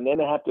happens, and then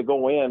they have to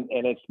go in,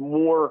 and it's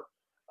more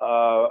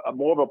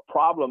of a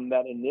problem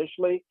than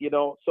initially, you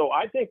know. So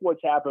I think what's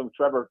happened with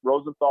Trevor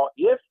Rosenthal,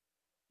 if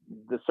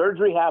the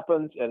surgery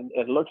happens and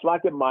it looks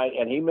like it might,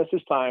 and he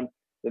misses time,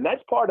 then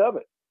that's part of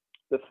it.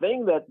 The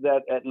thing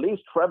that at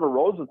least Trevor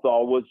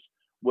Rosenthal was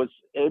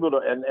able to,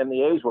 and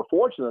the A's were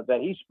fortunate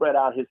that he spread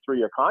out his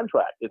 3-year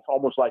contract. It's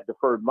almost like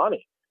deferred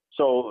money.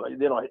 So,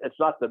 you know, it's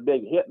not the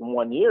big hit in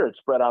 1 year. It's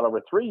spread out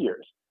over 3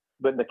 years.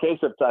 But in the case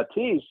of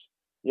Tatis,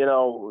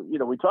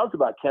 We talked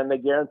about, can they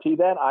guarantee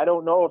that? I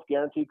don't know if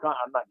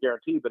I'm not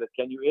guaranteed, but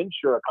can you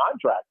insure a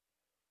contract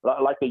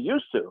like they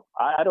used to?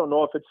 I don't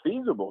know if it's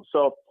feasible.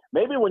 So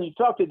maybe when you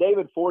talk to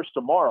David Forst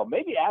tomorrow,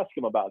 maybe ask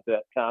him about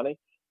that, Connie,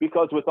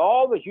 because with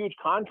all the huge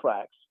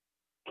contracts,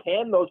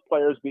 can those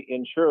players be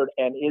insured,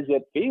 and is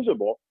it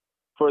feasible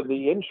for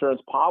the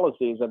insurance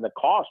policies and the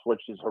cost,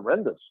 which is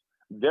horrendous,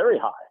 very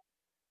high?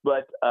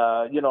 But,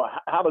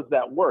 how does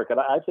that work? And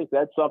I think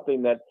that's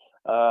something that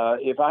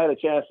if I had a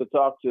chance to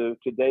talk to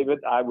David,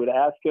 I would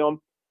ask him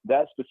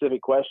that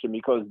specific question,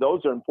 because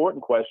those are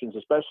important questions,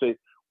 especially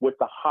with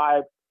the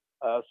high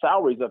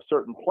salaries of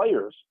certain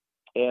players.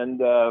 And,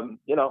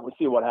 we'll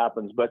see what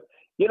happens. But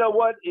you know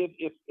what?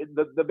 If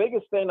the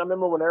biggest thing, I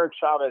remember when Eric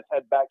Chavez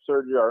had back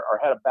surgery or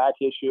had a back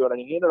issue, and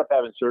he ended up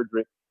having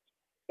surgery.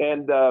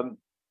 And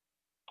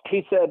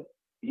he said,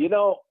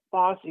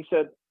 boss, he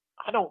said,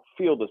 I don't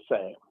feel the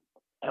same.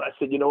 And I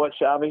said, you know what,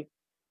 Chavi?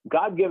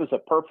 God gives us a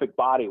perfect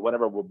body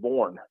whenever we're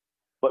born.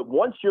 But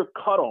once you're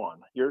cut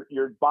on,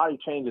 your body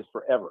changes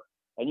forever.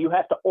 And you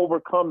have to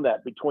overcome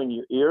that between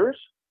your ears.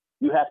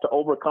 You have to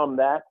overcome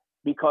that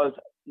because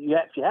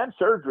if you have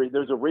surgery,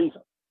 there's a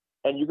reason.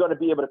 And you're going to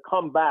be able to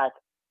come back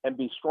and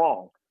be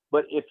strong.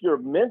 But if you're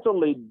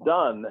mentally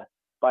done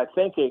by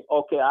thinking,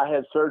 okay, I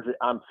had surgery,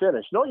 I'm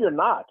finished. No, you're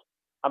not.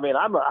 I mean,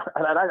 I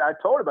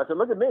told him, I said,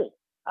 look at me.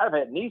 I've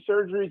had knee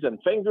surgeries and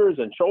fingers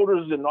and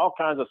shoulders and all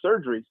kinds of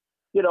surgeries,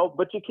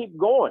 but you keep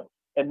going.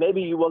 And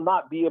maybe you will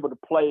not be able to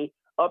play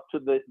up to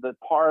the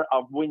part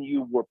of when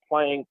you were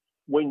playing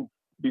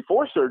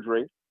before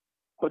surgery,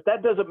 but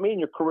that doesn't mean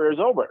your career is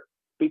over.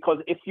 Because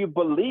if you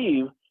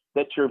believe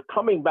that you're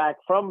coming back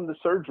from the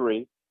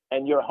surgery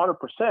and you're 100%,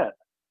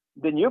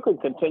 then you can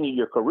continue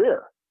your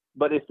career.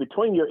 But if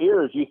between your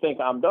ears you think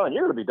I'm done,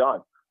 you're going to be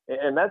done.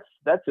 And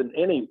that's in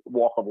any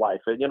walk of life.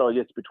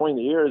 It's between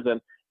the ears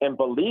and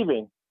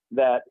believing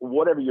that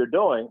whatever you're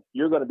doing,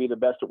 you're going to be the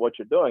best at what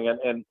you're doing.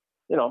 And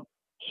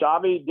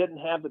Xavi didn't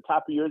have the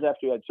type of years after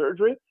he had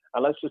surgery.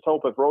 And let's just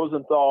hope if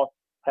Rosenthal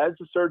has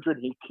the surgery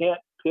and he can't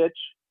pitch,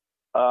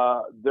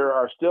 there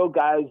are still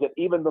guys that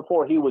even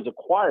before he was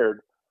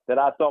acquired that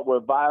I thought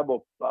were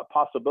viable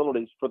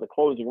possibilities for the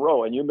closing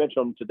role. And you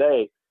mentioned them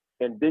today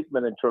in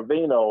Diekman and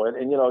Trevino.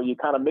 And you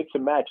kind of mix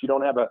and match. You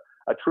don't have a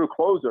true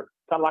closer,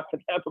 kind of like the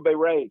Tampa Bay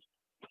Rays.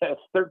 That's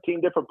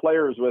 13 different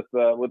players with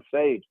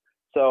Sage.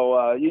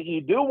 So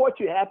you do what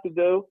you have to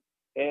do.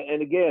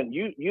 And again,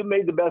 you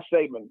made the best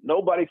statement.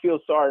 Nobody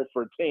feels sorry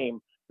for a team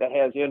that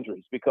has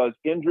injuries, because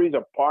injuries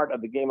are part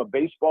of the game of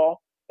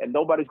baseball, and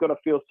nobody's going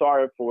to feel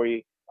sorry for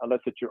you unless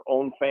it's your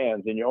own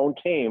fans and your own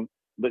team.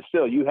 But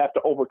still, you have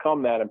to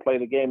overcome that and play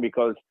the game,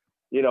 because,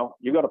 you're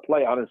going to play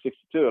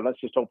 162, and let's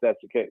just hope that's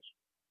the case.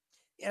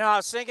 I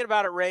was thinking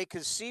about it, Ray,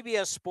 because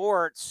CBS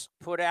Sports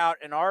put out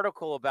an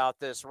article about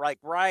this,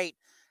 right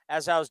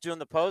as I was doing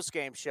the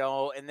postgame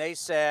show, and they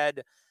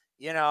said,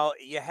 you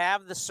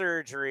have the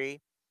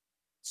surgery,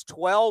 it's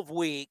 12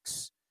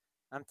 weeks.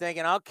 I'm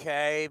thinking,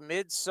 okay,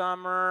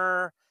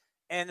 midsummer.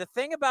 And the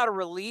thing about a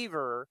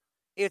reliever,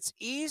 it's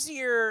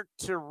easier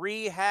to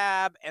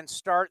rehab and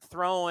start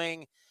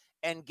throwing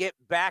and get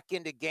back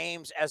into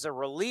games as a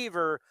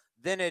reliever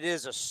than it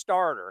is a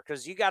starter,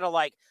 because you got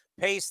to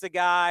pace the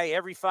guy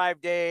every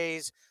 5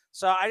 days.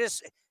 So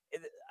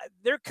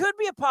there could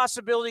be a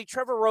possibility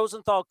Trevor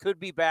Rosenthal could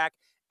be back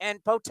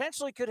and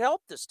potentially could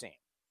help this team.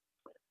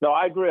 No,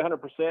 I agree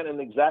 100% in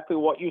exactly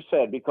what you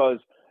said, because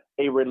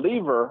a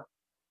reliever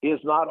is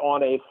not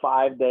on a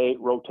 5-day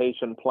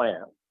rotation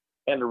plan.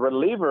 And a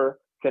reliever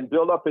can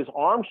build up his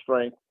arm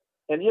strength.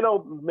 And,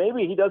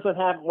 maybe he doesn't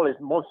have,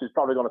 most he's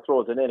probably going to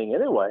throw as an inning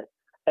anyway.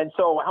 And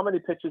so how many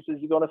pitches is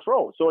he going to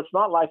throw? So it's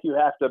not like you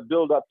have to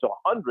build up to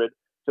 100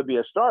 to be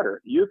a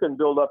starter. You can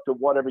build up to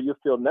whatever you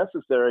feel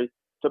necessary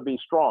to be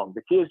strong.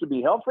 The key is to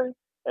be healthy.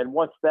 And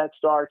once that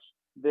starts,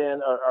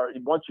 then, or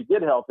once you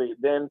get healthy,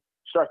 then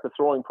start the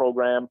throwing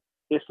program.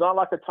 It's not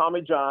like a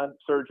Tommy John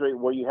surgery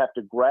where you have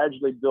to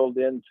gradually build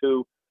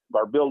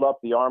up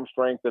the arm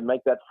strength and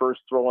make that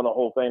first throw and the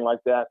whole thing like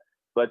that.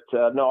 But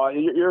no,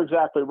 you're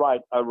exactly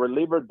right. A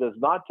reliever does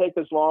not take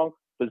as long.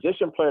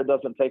 Position player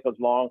doesn't take as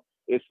long.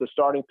 It's the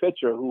starting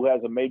pitcher who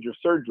has a major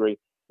surgery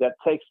that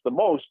takes the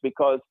most,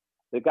 because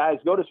the guys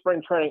go to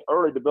spring training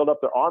early to build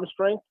up their arm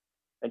strength.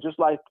 And just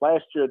like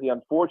last year, the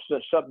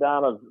unfortunate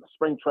shutdown of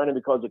spring training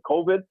because of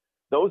COVID,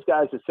 those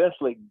guys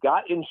essentially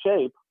got in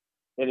shape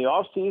in the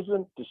off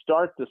season to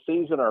start the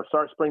season or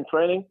start spring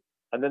training,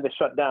 and then they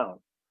shut down.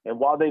 And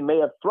while they may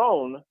have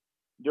thrown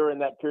during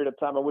that period of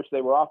time in which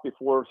they were off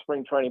before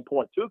spring training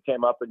point 2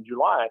 came up in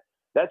July,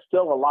 that's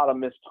still a lot of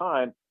missed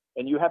time.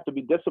 And you have to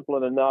be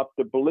disciplined enough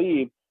to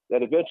believe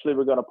that eventually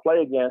we're going to play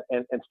again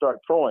and start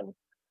throwing.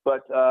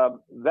 But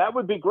that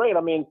would be great.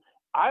 I mean,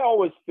 I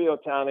always feel,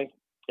 Tony,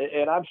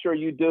 and I'm sure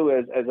you do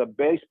as a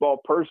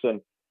baseball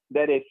person,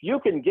 that if you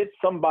can get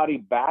somebody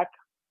back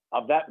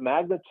of that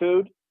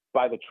magnitude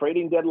by the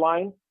trading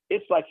deadline,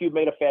 it's like you've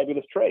made a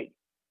fabulous trade.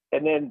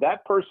 And then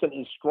that person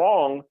is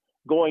strong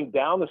going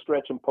down the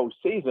stretch in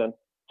postseason,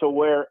 to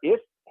where, if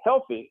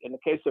healthy, in the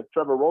case of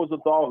Trevor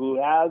Rosenthal,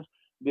 who has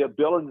the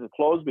ability to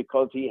close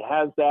because he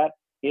has that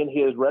in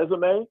his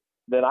resume,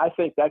 then I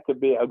think that could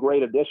be a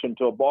great addition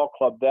to a ball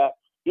club that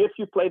if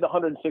you play the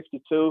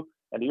 162,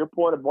 and to your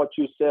point of what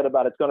you said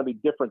about it's going to be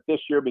different this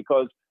year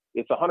because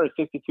it's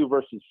 162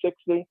 versus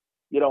 60,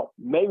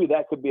 maybe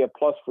that could be a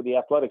plus for the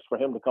Athletics for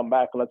him to come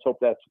back, and let's hope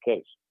that's the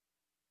case.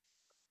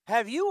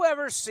 Have you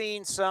ever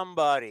seen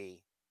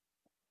somebody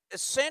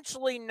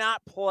essentially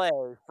not play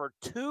for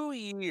 2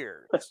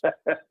 years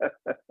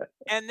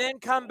and then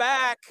come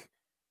back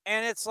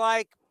and it's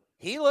like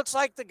he looks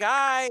like the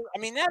guy? I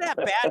mean, that at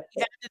bat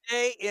he had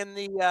today in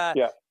the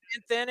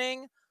 10th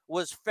inning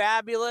was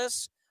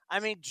fabulous. I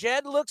mean,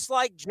 Jed looks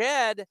like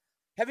Jed.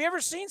 Have you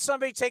ever seen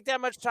somebody take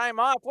that much time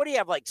off? What do you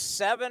have, like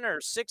 7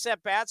 or 6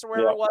 at bats or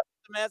wherever it was?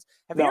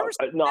 Have you ever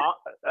seen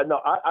that?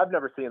 No, I've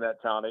never seen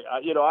that, Tony.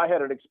 I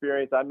had an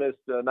experience. I missed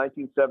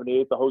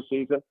 1978, the whole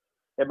season.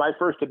 And my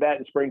first at bat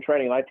in spring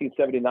training,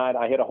 1979,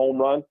 I hit a home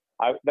run.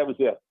 That was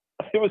it.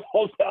 It was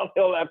all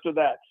downhill after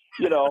that.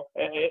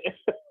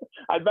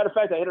 As a matter of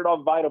fact, I hit it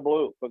off Vida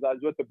Blue because I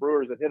was with the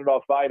Brewers and hit it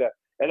off Vida,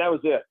 and that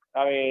was it.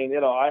 I mean,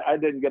 I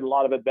didn't get a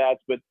lot of at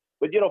bats, but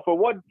for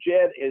what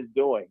Jed is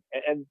doing,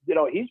 and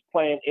he's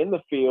playing in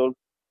the field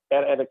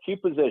at a key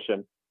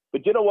position.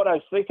 But what I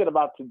was thinking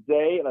about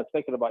today, and I was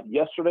thinking about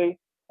yesterday,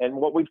 and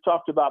what we've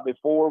talked about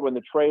before when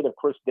the trade of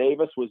Chris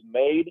Davis was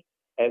made,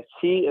 as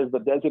he is the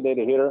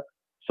designated hitter.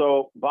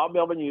 So Bob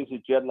Melvin uses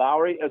Jed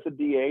Lowry as a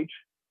DH.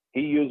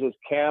 He uses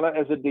Canna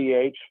as a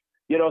DH.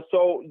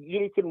 So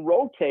you can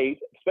rotate,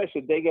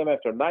 especially day game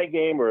after a night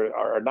game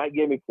or a night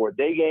game before a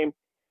day game,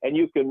 and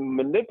you can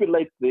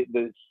manipulate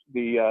the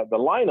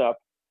lineup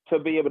to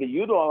be able to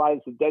utilize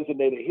the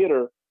designated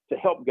hitter to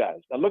help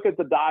guys. Now look at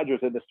the Dodgers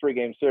in this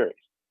 3-game series.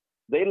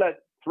 They let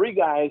 3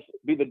 guys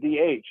be the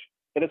DH,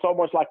 and it's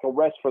almost like a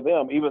rest for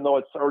them, even though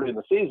it's early in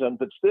the season,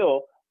 but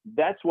still,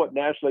 that's what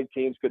National League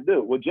teams could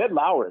do. With Jed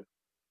Lowry,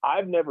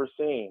 I've never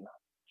seen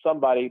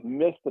somebody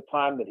miss the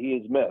time that he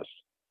has missed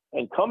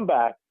and come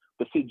back.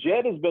 But see,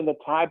 Jed has been the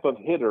type of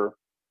hitter,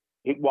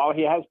 while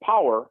he has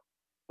power,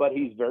 but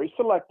he's very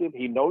selective.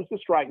 He knows the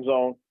strike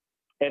zone,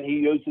 and he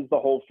uses the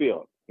whole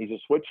field. He's a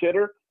switch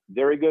hitter,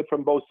 very good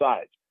from both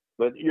sides.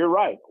 But you're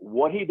right.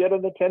 What he did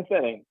in the 10th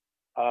inning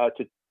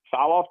to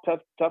foul off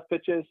tough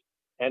pitches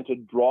and to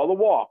draw the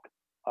walk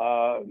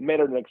made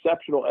it an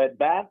exceptional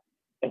at-bat.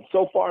 And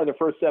so far in the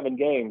first 7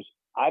 games,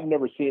 I've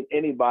never seen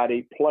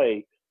anybody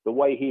play the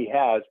way he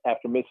has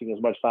after missing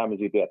as much time as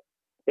he did.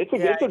 It's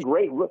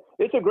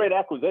a great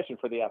acquisition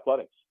for the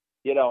Athletics,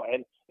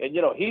 and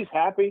he's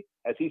happy.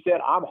 As he said,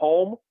 I'm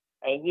home.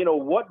 And,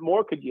 what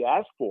more could you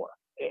ask for?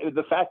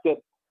 The fact that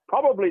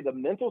probably the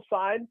mental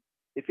side,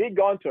 if he'd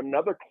gone to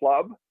another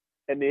club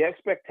and the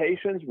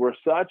expectations were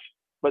such,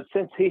 but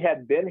since he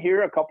had been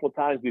here a couple of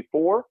times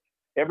before,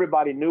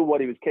 everybody knew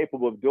what he was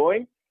capable of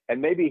doing.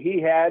 And maybe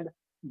he had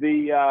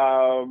the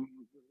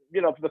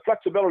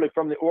flexibility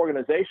from the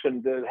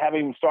organization to have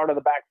him start in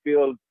the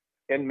backfield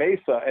in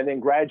Mesa and then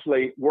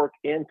gradually work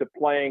into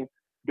playing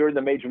during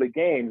the major league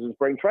games in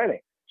spring training.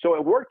 So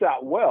it worked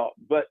out well,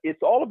 but it's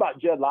all about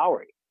Jed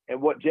Lowry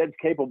and what Jed's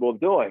capable of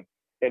doing.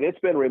 And it's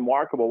been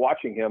remarkable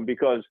watching him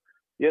because,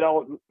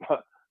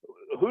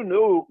 who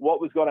knew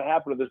what was going to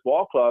happen to this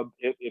ball club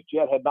if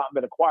Jed had not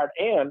been acquired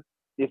and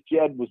if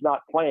Jed was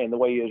not playing the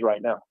way he is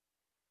right now.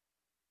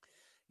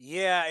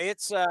 Yeah,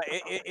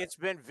 it's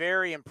been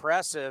very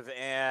impressive.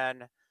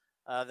 And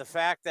the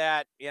fact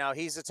that,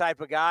 he's the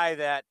type of guy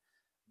that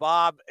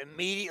Bob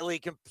immediately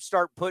can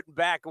start putting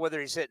back,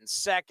 whether he's hitting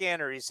second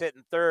or he's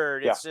hitting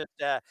third. It's just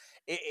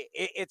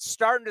it's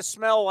starting to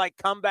smell like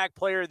comeback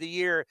player of the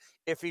year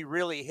if he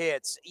really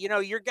hits.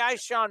 Your guy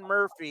Sean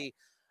Murphy,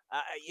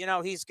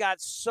 he's got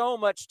so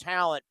much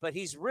talent, but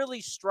he's really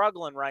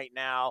struggling right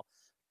now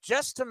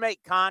just to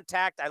make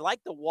contact. I like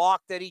the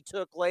walk that he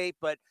took late,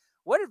 but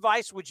what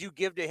advice would you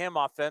give to him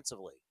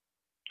offensively?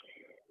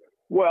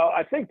 Well,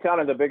 I think,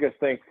 Tony, the biggest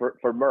thing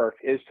for Murph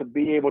is to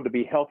be able to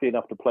be healthy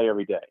enough to play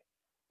every day.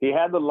 He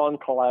had the lung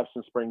collapse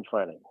in spring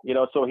training,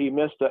 so he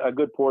missed a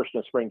good portion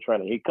of spring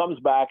training. He comes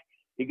back,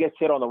 he gets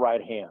hit on the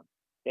right hand.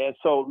 And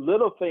so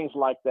little things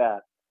like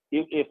that,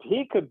 if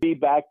he could be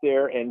back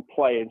there and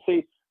play, and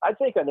see, I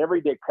think an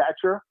everyday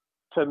catcher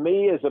to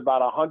me is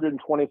about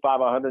 125,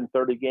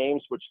 130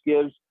 games, which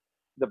gives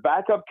the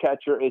backup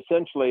catcher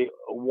essentially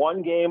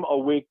 1 game a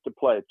week to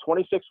play,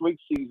 26-week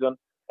season.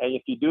 And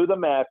if you do the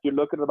math, you're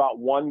looking at about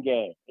 1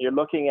 game. You're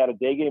looking at a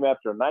day game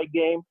after a night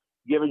game,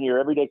 giving your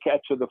everyday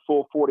catcher the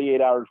full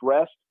 48 hours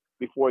rest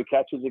before he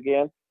catches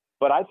again.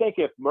 But I think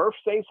if Murph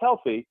stays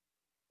healthy,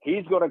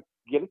 he's going to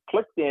get it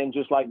clicked in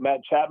just like Matt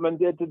Chapman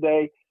did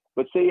today.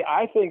 But see,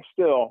 I think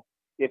still,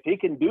 if he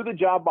can do the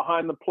job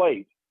behind the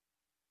plate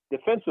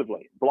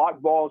defensively,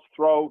 block balls,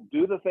 throw,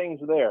 do the things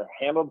there,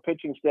 handle the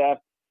pitching staff,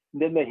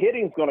 then the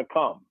hitting's going to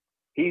come.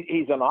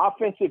 He's an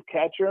offensive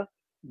catcher,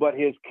 but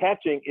his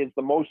catching is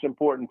the most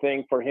important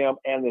thing for him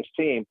and this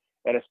team,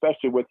 and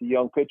especially with the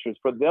young pitchers,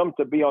 for them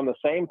to be on the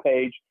same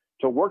page,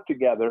 to work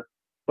together.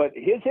 But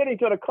his hitting's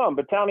going to come.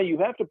 But, Tony, you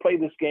have to play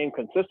this game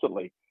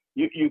consistently.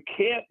 You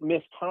can't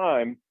miss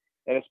time,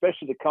 and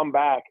especially to come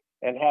back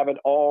and have it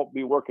all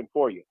be working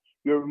for you.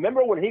 You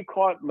remember when he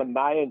caught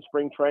Manaea in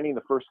spring training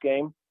the first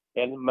game,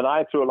 and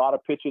Manaea threw a lot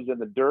of pitches in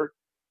the dirt?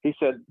 He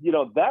said,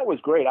 that was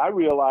great. I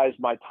realized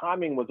my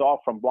timing was off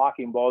from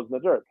blocking balls in the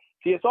dirt.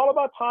 See, it's all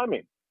about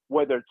timing,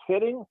 whether it's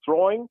hitting,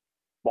 throwing,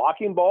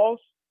 blocking balls,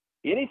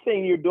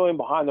 anything you're doing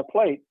behind the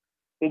plate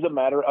is a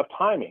matter of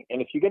timing.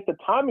 And if you get the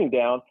timing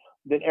down,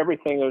 then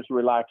everything is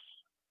relaxed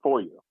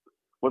for you.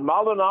 When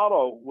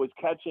Maldonado was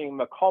catching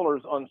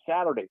McCullers on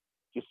Saturday,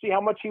 you see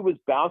how much he was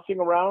bouncing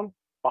around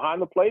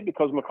behind the plate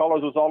because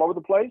McCullers was all over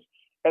the place?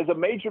 As a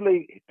major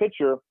league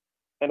pitcher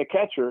and a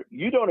catcher,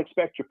 you don't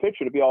expect your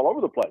pitcher to be all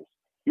over the place.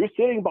 You're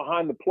sitting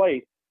behind the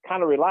plate,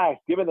 kind of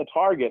relaxed, giving the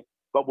target.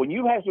 But when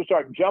you have to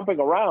start jumping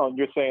around,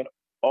 you're saying,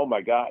 oh,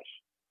 my gosh,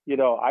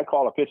 I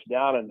call a pitch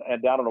down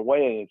and down and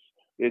away, and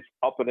it's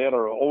up and in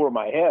or over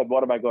my head.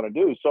 What am I going to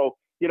do? So,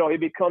 it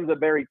becomes a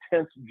very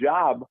tense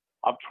job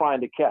of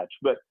trying to catch.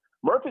 But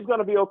Murphy's going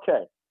to be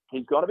okay.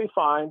 He's going to be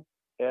fine.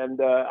 And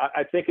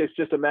I think it's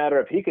just a matter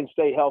of he can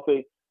stay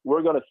healthy.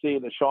 We're going to see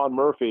the Sean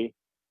Murphy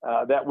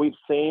that we've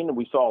seen and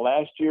we saw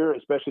last year,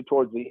 especially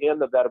towards the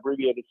end of that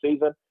abbreviated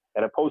season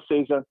and a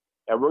postseason.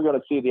 And we're going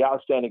to see the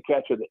outstanding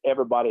catcher that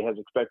everybody has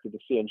expected to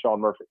see in Sean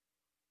Murphy.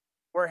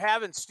 We're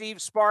having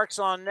Steve Sparks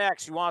on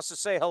next. He wants to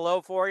say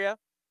hello for you.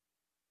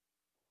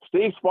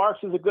 Steve Sparks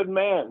is a good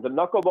man, the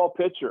knuckleball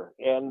pitcher.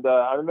 And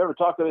I remember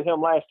talking to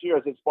him last year.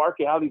 I said,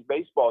 Sparky, how these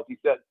baseballs? He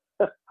said,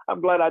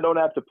 I'm glad I don't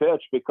have to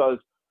pitch because,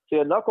 see,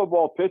 a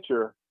knuckleball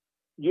pitcher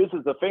uses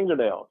the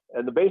fingernails,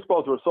 and the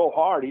baseballs were so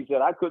hard. He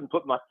said, I couldn't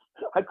put my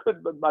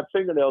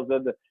fingernails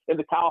in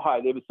the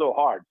cowhide. They were so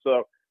hard.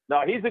 So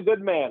now he's a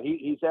good man.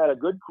 He's had a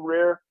good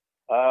career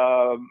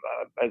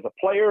as a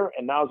player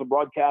and now as a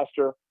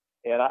broadcaster.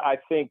 And I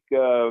think,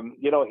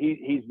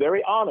 he's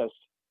very honest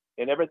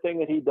in everything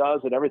that he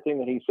does and everything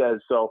that he says.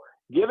 So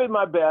give him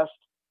my best.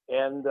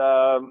 And,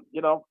 well,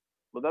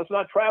 that's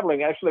not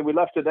traveling. Actually, we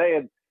left today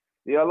and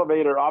the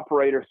elevator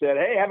operator said,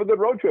 hey, have a good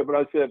road trip. And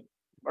I said,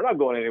 we're not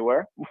going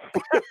anywhere.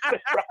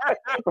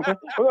 We're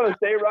going to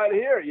stay right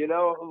here.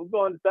 We're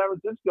going to San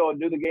Francisco and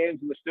do the games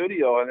in the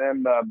studio and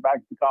then back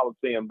to the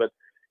Coliseum. But,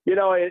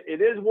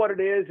 it is what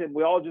it is. And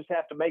we all just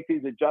have to make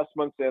these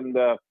adjustments. And,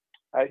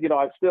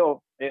 I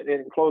still,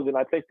 in closing,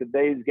 I think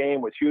today's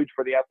game was huge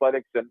for the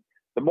Athletics. And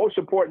the most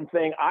important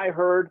thing I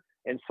heard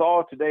and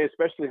saw today,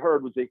 especially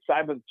heard, was the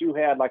excitement that you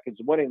had, like it's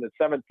winning the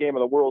 7th game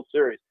of the World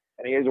Series,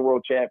 and he is a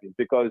world champion,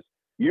 because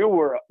you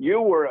were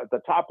at the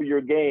top of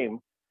your game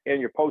in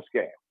your post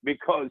game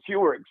because you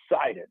were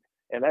excited,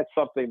 and that's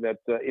something that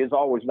is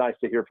always nice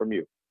to hear from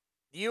you.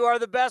 You are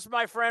the best,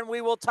 my friend.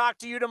 We will talk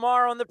to you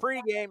tomorrow on the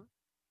pregame.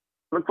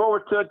 Look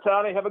forward to it,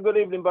 Tony. Have a good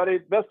evening, buddy.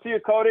 Best to you,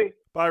 Cody.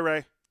 Bye,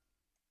 Ray.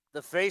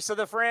 The face of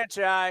the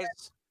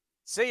franchise.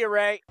 See you,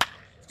 Ray.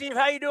 Steve,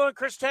 how you doing?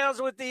 Chris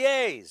Townsend with the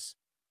A's.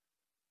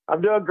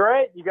 I'm doing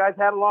great. You guys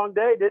had a long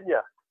day, didn't you?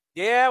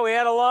 Yeah, we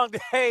had a long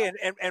day,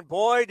 and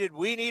boy, did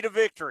we need a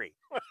victory.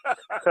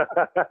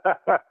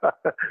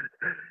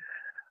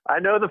 I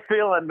know the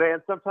feeling,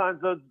 man.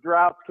 Sometimes those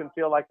droughts can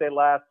feel like they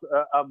last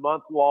a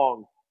month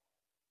long.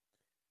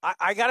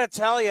 I got to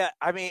tell you,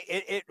 I mean,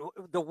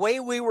 the way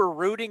we were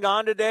rooting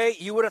on today,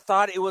 you would have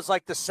thought it was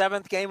like the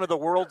 7th game of the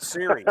World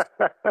Series.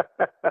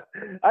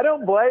 I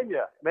don't blame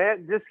you,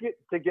 man. Just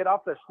to get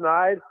off the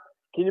schneid.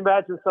 Can you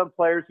imagine some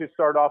players who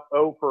start off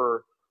 0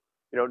 for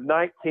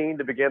 19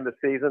 to begin the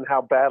season,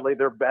 how badly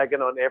they're begging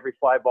on every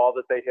fly ball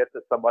that they hit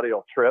that somebody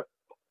will trip?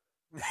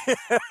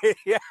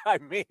 Yeah, I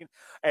mean,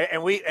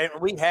 and we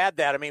had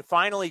that. I mean,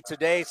 finally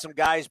today, some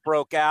guys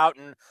broke out,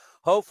 and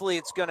hopefully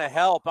it's going to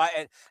help.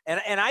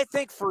 And I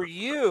think for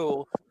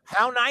you,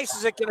 how nice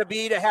is it going to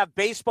be to have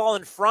baseball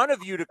in front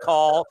of you to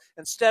call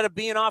instead of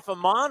being off a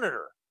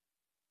monitor?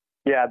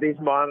 Yeah, these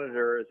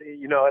monitors,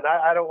 and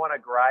I don't want to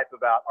gripe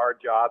about our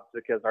jobs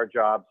because our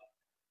jobs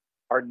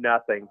are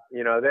nothing.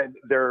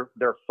 They're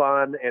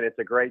fun and it's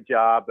a great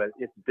job, but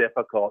it's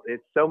difficult.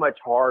 It's so much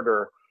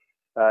harder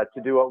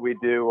to do what we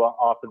do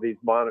off of these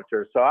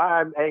monitors. So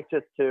I'm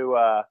anxious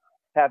to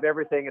have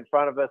everything in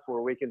front of us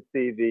where we can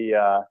see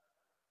the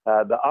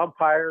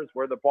umpires,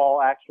 where the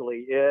ball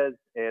actually is,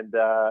 and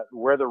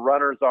where the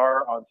runners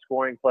are on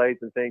scoring plays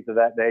and things of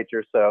that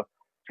nature. So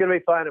it's going to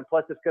be fun, and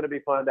plus it's going to be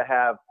fun to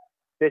have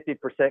 50%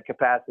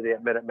 capacity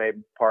at Minute Maid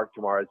Park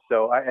tomorrow.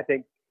 So I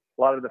think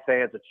a lot of the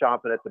fans are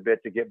chomping at the bit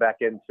to get back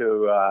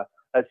into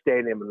a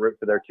stadium and root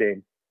for their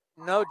team.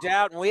 No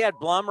doubt. And we had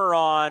Blummer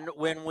on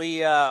when we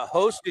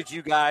hosted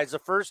you guys the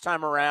first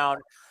time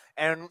around.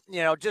 And,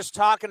 just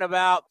talking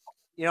about,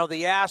 the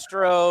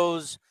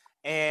Astros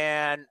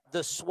and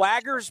the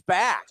swagger's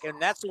back.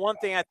 And that's the one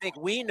thing I think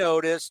we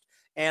noticed.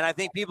 And I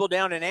think people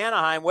down in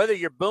Anaheim, whether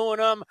you're booing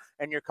them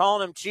and you're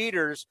calling them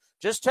cheaters,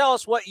 just tell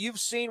us what you've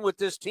seen with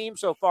this team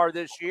so far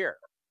this year.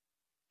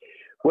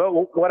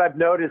 Well, what I've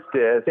noticed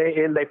is,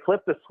 and they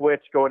flipped the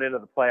switch going into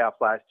the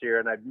playoffs last year,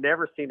 and I've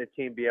never seen a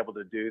team be able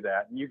to do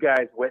that. And you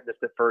guys witnessed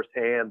it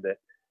firsthand that,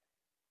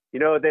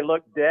 they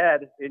looked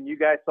dead, and you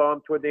guys saw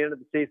them toward the end of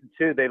the season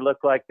too. They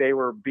looked like they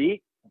were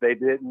beat. They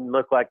didn't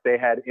look like they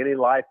had any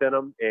life in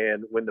them.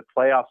 And when the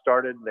playoffs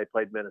started and they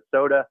played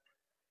Minnesota,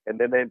 and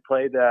then they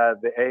played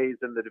the A's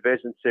in the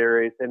division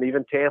series, and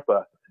even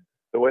Tampa,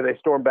 the way they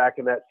stormed back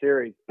in that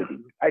series.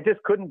 I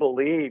just couldn't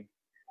believe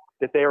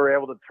that they were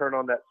able to turn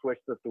on that switch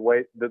the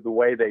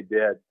way they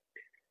did.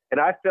 And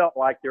I felt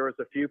like there was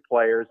a few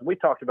players, and we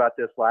talked about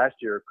this last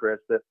year, Chris,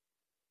 that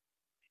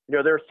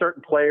there are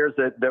certain players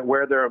that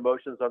wear their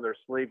emotions on their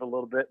sleeve a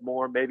little bit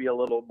more, maybe a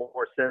little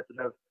more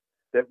sensitive,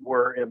 that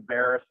were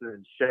embarrassed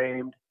and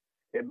shamed,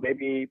 and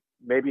maybe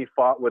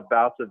fought with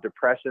bouts of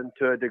depression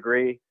to a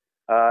degree,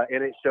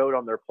 and it showed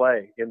on their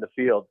play in the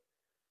field.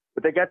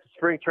 But they got to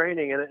spring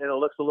training, and it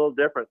looks a little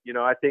different.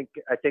 I think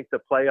the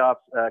playoffs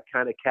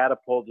kind of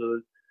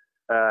catapulted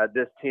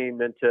this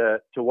team into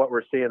what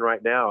we're seeing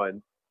right now,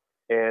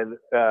 and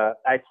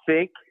I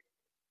think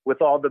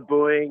with all the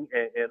booing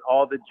and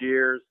all the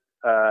jeers,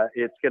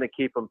 it's going to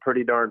keep them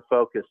pretty darn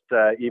focused,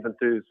 even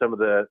through some of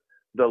the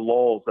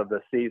lulls of the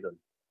season.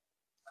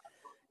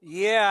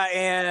 Yeah,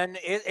 and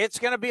it's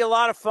going to be a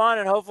lot of fun,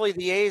 and hopefully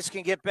the A's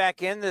can get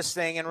back in this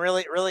thing and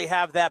really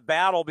have that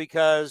battle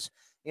because,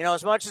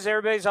 as much as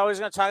everybody's always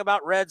going to talk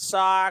about Red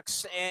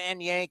Sox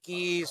and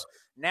Yankees,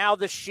 now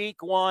the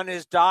chic one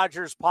is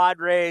Dodgers,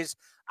 Padres.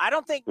 I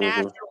don't think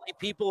nationally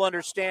people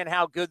understand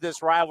how good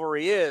this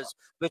rivalry is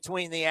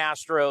between the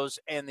Astros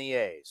and the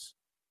A's.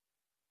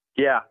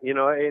 Yeah,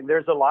 and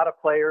there's a lot of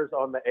players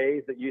on the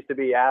A's that used to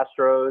be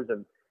Astros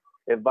and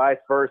vice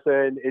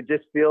versa, and it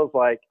just feels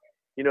like,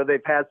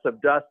 they've had some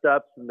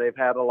dust-ups and they've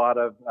had a lot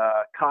of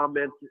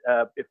comments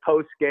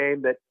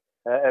post-game that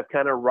have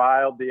kind of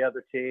riled the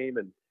other team,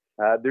 and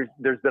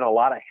there's been a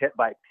lot of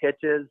hit-by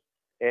pitches,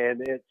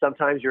 and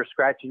sometimes you're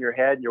scratching your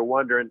head and you're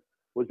wondering,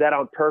 was that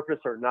on purpose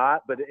or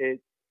not? But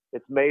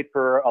it's made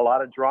for a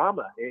lot of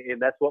drama, and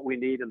that's what we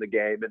need in the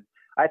game, and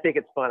I think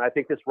it's fun. I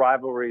think this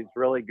rivalry is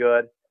really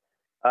good.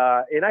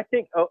 And I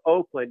think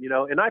Oakland,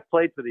 and I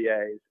played for the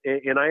A's,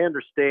 and I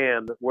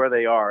understand where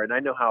they are, and I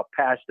know how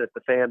passionate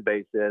the fan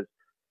base is,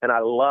 and I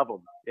love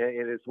them.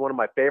 And it's one of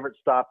my favorite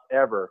stops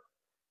ever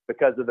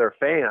because of their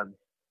fans.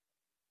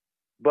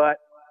 But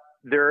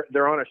they're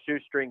on a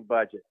shoestring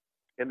budget,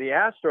 and the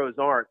Astros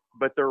aren't.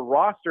 But their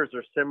rosters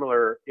are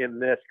similar in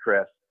this,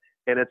 Chris,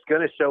 and it's going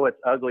to show its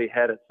ugly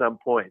head at some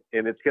point,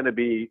 and it's going to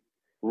be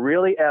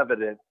really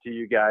evident to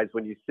you guys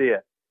when you see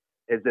it,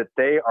 is that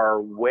they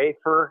are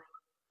wafer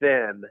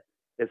thin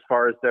as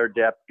far as their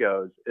depth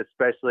goes,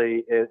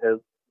 especially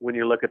when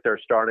you look at their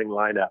starting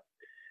lineup.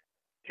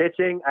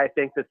 Pitching, I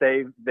think that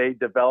they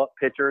develop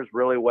pitchers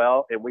really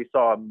well, and we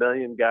saw a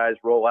million guys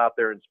roll out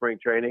there in spring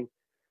training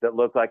that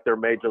look like they're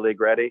major league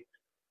ready.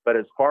 But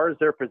as far as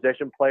their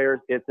position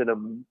players, it's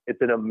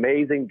an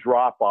amazing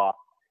drop off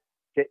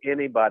to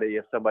anybody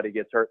if somebody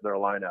gets hurt in their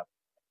lineup.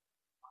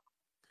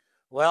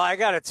 Well, I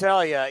got to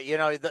tell you,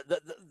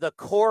 the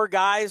core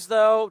guys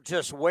though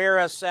just wear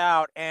us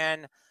out,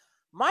 and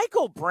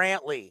Michael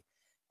Brantley,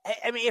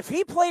 I mean, if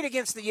he played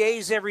against the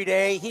A's every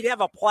day, he'd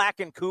have a plaque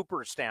in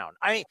Cooperstown.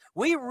 I mean,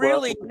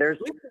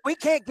 we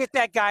can't get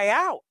that guy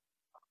out.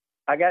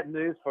 I got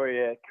news for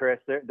you, Chris.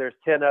 There's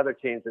 10 other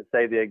teams that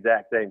say the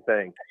exact same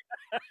thing.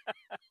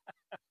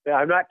 Yeah,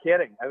 I'm not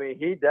kidding. I mean,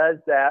 he does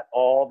that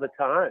all the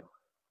time.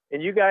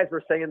 And you guys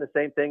were saying the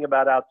same thing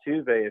about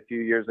Altuve a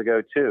few years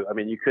ago, too. I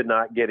mean, you could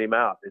not get him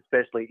out,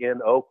 especially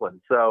in Oakland.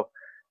 So,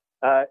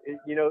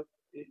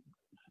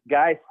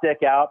 guys stick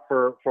out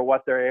for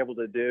what they're able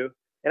to do.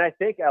 And I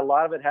think a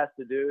lot of it has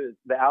to do is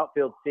the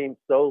outfield seems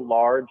so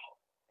large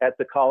at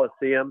the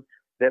Coliseum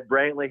that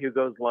Brantley, who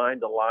goes line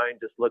to line,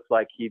 just looks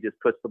like he just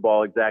puts the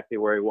ball exactly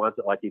where he wants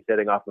it, like he's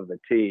hitting off of a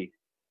tee.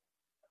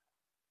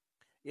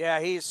 Yeah,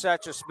 he's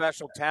such a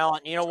special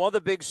talent. One of the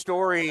big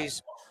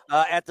stories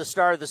at the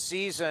start of the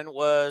season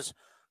was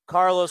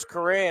Carlos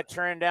Correa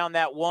turning down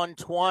that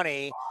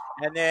 120,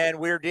 and then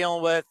we're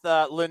dealing with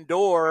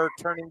Lindor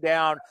turning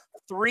down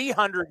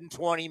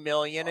 $320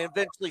 million and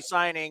eventually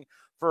signing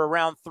for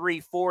around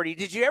 $340.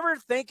 Did you ever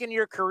think in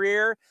your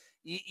career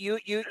you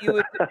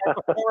would, as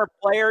a former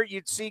player,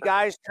 you'd see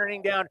guys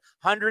turning down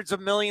hundreds of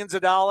millions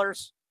of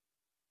dollars?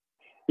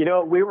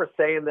 We were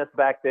saying this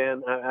back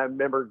then. I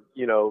remember,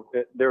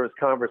 there was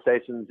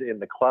conversations in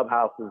the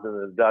clubhouses and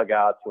the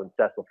dugouts when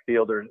Cecil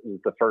Fielder was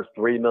the first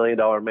 $3 million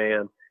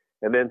man,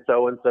 and then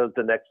so-and-so's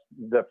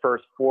the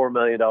first $4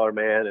 million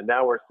man, and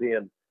now we're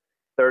seeing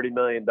 $30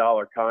 million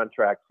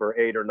contracts for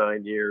 8 or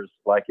 9 years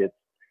like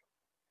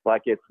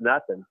it's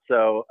nothing.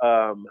 So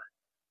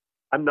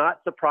I'm not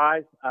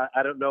surprised.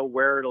 I don't know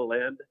where it'll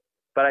end,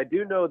 but I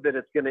do know that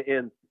it's going to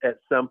end at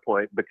some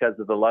point because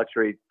of the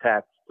luxury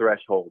tax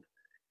threshold.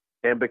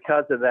 And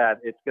because of that,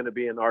 it's going to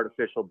be an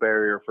artificial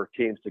barrier for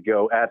teams to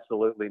go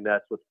absolutely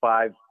nuts with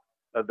 5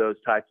 of those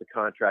types of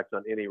contracts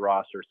on any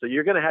roster. So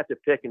you're going to have to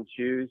pick and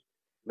choose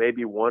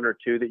maybe 1 or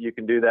 2 that you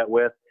can do that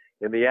with.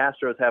 And the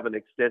Astros have an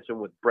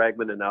extension with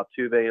Bregman and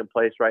Altuve in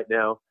place right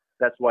now.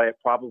 That's why it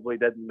probably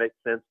doesn't make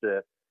sense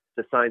to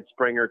sign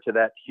Springer to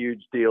that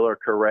huge deal or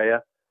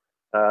Correa.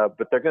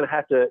 But they're going to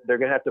have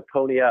to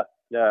pony up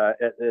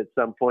at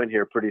some point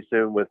here pretty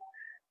soon with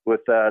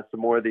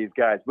some more of these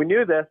guys. We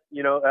knew this,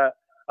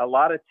 a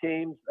lot of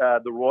teams,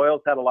 the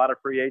Royals had a lot of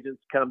free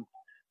agents come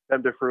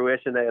come to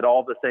fruition at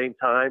all the same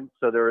time.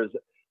 So there was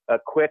a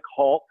quick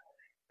halt.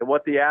 And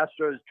what the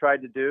Astros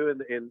tried to do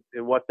and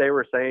what they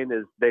were saying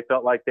is they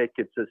felt like they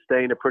could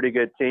sustain a pretty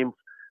good team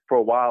for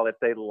a while if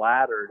they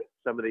laddered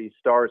some of these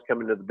stars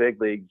coming to the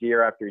big leagues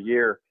year after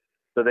year,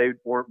 so they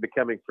weren't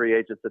becoming free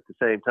agents at the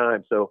same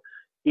time. So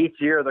each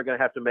year they're going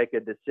to have to make a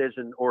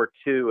decision or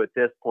two at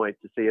this point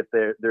to see if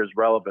there's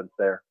relevance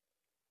there.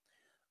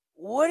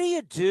 What do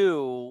you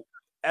do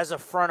as a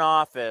front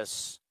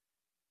office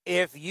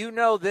if you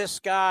know this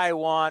guy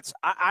wants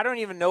 – I don't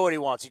even know what he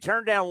wants. He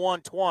turned down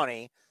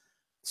 120.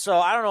 So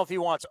I don't know if he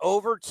wants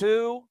over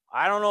 2.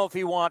 I don't know if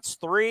he wants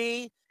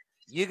 3.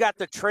 You got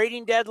the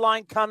trading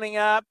deadline coming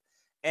up,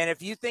 and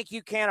if you think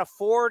you can't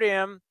afford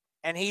him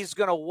and he's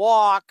going to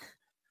walk,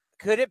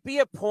 could it be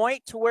a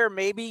point to where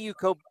maybe you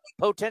could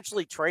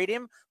potentially trade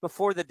him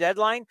before the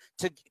deadline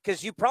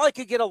because you probably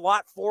could get a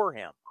lot for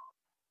him?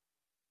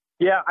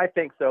 Yeah, I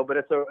think so, but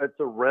it's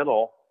a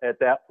rental at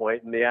that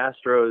point, and the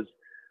Astros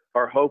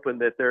are hoping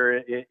that they're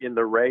in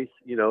the race,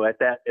 at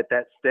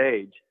that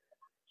stage.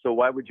 So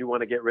why would you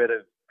want to get rid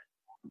of,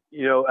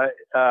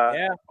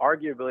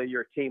 arguably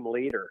your team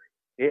leader?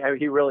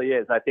 He really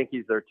is. I think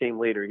he's their team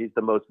leader. He's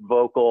the most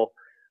vocal.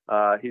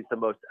 He's the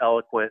most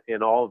eloquent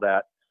in all of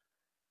that.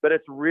 But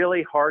it's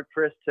really hard,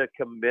 Chris, to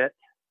commit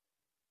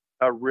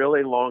a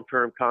really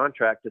long-term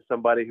contract to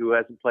somebody who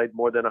hasn't played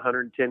more than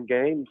 110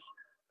 games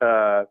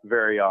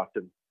very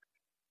often.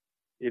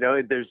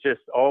 There's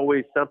just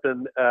always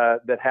something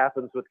that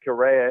happens with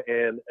Correa,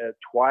 and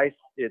twice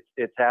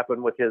it's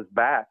happened with his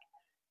back.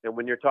 And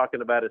when you're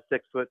talking about a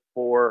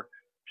 6'4"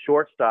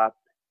 shortstop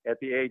at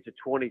the age of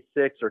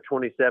 26 or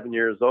 27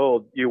 years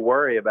old, you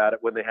worry about it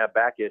when they have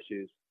back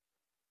issues.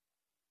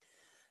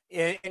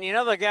 And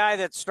the guy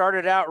that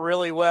started out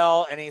really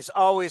well, and he's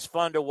always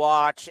fun to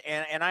watch,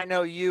 and I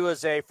know you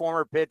as a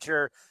former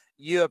pitcher,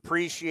 you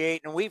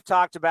appreciate, and we've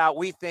talked about,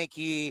 we think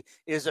he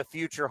is a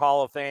future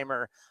Hall of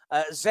Famer.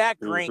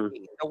 Zach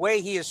Greinke, the way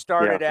he has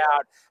started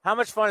out, how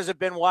much fun has it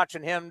been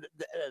watching him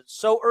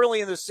so early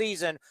in the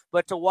season,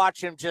 but to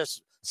watch him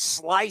just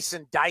slice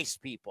and dice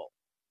people?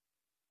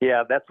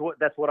 Yeah, that's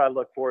what I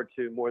look forward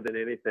to more than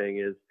anything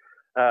is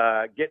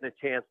getting a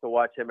chance to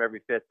watch him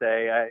every fifth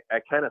day. I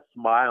kind of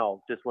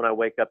smile just when I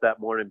wake up that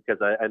morning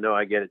because I know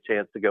I get a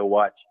chance to go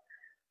watch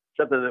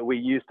something that we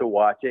used to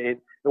watch. And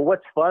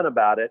what's fun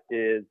about it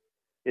is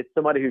it's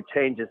somebody who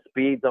changes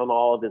speeds on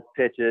all of his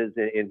pitches,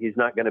 and he's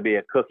not going to be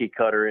a cookie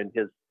cutter in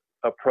his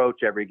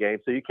approach every game.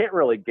 So you can't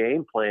really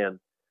game plan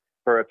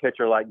for a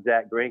pitcher like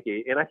Zach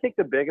Greinke. And I think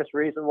the biggest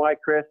reason why,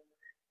 Chris,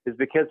 is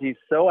because he's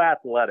so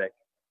athletic.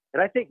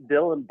 And I think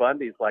Dylan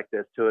Bundy's like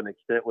this to an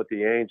extent with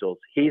the Angels.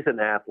 He's an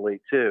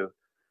athlete too.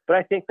 But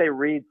I think they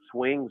read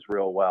swings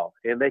real well,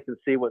 and they can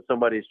see what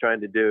somebody's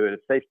trying to do. And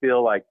if they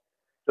feel like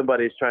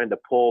somebody's trying to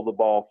pull the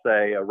ball,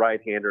 say, a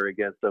right-hander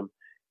against them,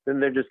 then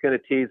they're just going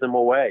to tease them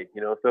away,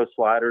 throw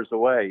sliders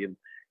away. And,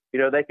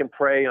 they can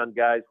prey on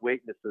guys'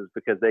 weaknesses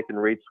because they can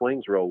read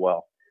swings real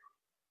well.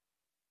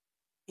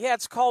 Yeah,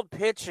 it's called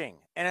pitching.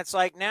 And it's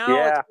like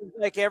now it's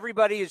like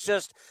everybody's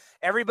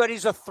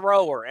a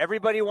thrower.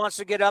 Everybody wants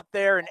to get up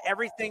there, and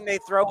everything they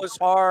throw is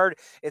hard.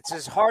 It's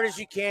as hard as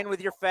you can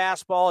with your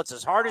fastball. It's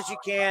as hard as you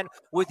can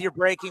with your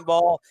breaking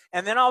ball.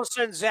 And then all of a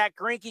sudden Zach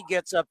Greinke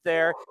gets up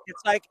there.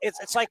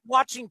 It's like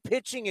watching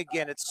pitching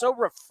again. It's so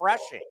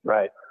refreshing.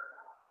 Right.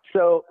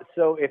 So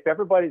if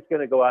everybody's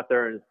going to go out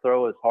there and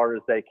throw as hard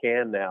as they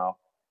can now,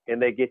 and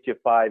they get you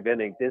 5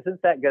 innings,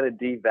 isn't that going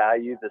to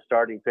devalue the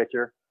starting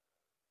pitcher?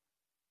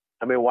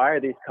 I mean, why are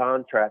these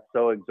contracts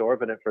so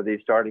exorbitant for these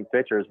starting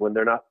pitchers when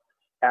they're not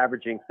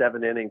averaging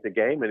 7 innings a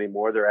game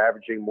anymore? They're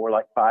averaging more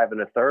like 5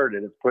 1/3,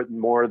 and it's putting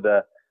more of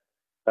the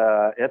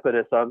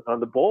impetus on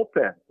the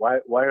bullpen. Why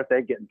aren't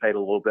they getting paid a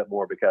little bit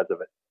more because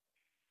of it?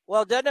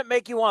 Well, doesn't it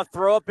make you want to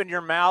throw up in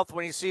your mouth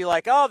when you see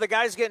the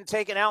guy's getting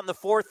taken out in the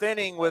 4th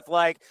inning with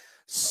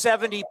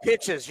 70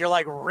 pitches? You're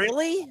like,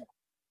 really?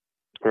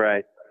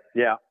 Right.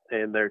 Yeah.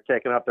 And they're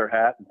taking off their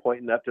hat and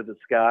pointing up to the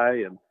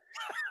sky and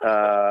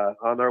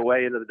on their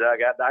way into the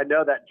dugout. I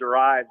know that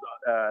drives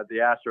the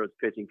Astros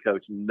pitching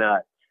coach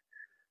nuts.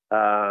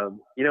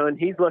 And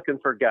he's looking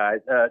for guys.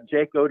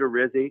 Jake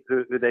Odorizzi,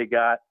 who they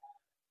got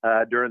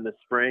during the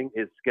spring,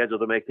 is scheduled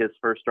to make his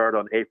first start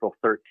on April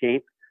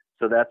 13th.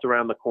 So that's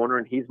around the corner,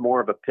 and he's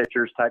more of a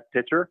pitcher's type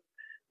pitcher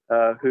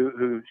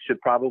who should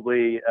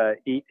probably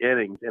eat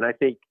innings. And I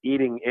think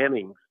eating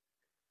innings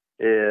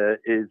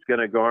is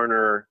going to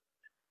garner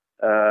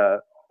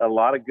a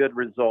lot of good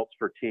results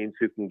for teams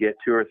who can get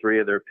 2 or 3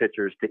 of their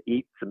pitchers to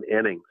eat some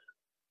innings.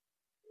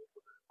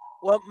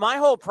 Well, my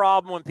whole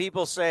problem when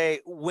people say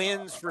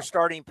wins for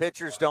starting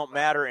pitchers don't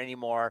matter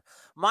anymore,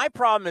 my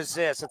problem is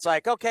this. It's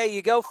like, okay,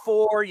 you go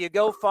 4, you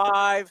go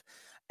 5,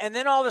 and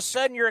then all of a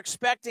sudden you're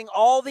expecting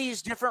all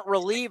these different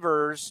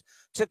relievers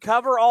to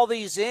cover all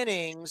these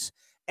innings,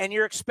 and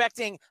you're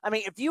expecting – I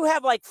mean, if you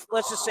have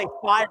let's just say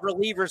 5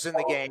 relievers in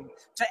the game,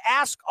 to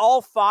ask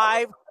all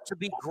 5 to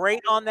be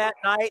great on that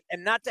night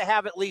and not to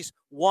have at least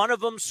one of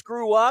them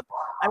screw up,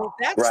 I mean,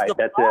 that's right, the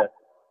that's problem. it.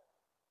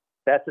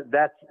 That's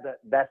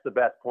the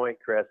best point,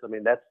 Chris. I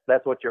mean,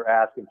 that's what you're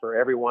asking for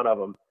every one of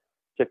them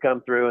to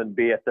come through and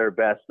be at their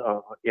best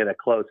in a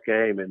close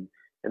game, and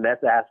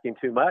that's asking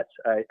too much,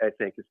 I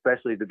think,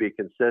 especially to be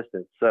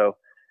consistent. So,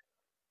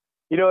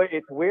 you know,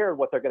 it's weird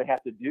what they're going to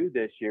have to do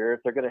this year. If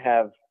they're going to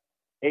have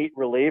 8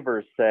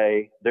 relievers,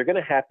 say, they're going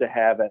to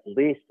have at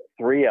least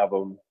 3 of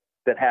them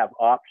that have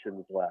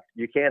options left.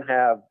 You can't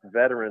have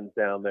veterans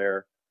down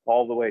there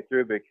all the way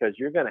through, because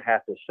you're going to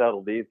have to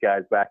shuttle these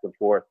guys back and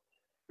forth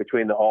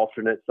between the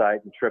alternate site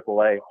and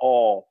AAA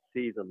all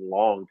season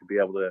long to be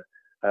able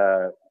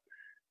to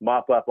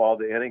mop up all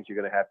the innings you're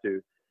going to have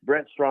to.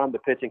 Brent Strom, the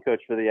pitching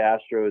coach for the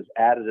Astros,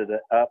 added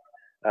it up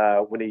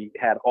when he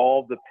had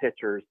all the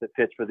pitchers that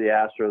pitched for the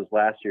Astros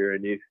last year,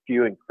 and if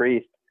you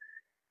increased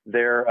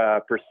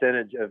their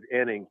percentage of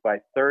innings by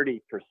 30%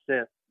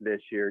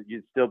 this year,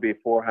 you'd still be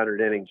 400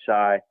 innings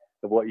shy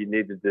of what you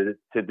needed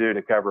to do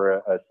to cover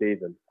a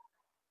season.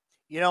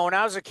 You know, when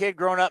I was a kid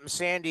growing up in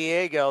San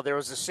Diego, there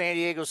was the San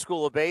Diego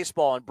School of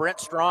Baseball, and Brent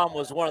Strom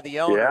was one of the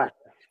owners. Yeah.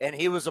 And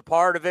he was a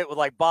part of it with,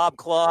 like, Bob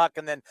Cluck,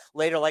 and then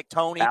later, like,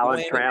 Tony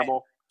Alan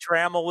Trammell.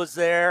 Trammell was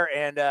there,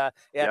 and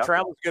yep.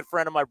 Trammell's a good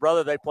friend of my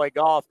brother. They play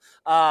golf.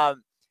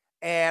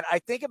 And I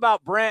think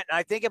about Brent, and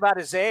I think about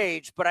his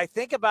age, but I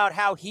think about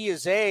how he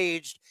is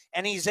aged,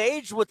 and he's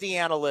aged with the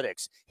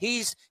analytics.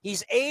 He's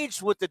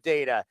aged with the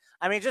data.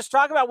 I mean, just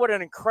talk about what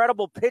an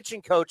incredible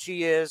pitching coach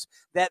he is,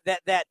 that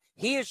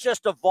he has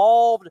just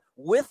evolved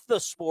with the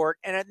sport,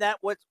 and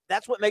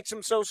that's what makes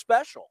him so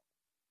special.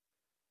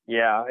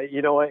 Yeah,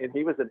 you know what, and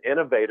he was an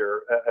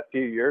innovator a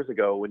few years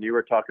ago when you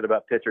were talking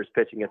about pitchers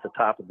pitching at the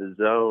top of the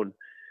zone.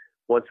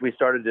 Once we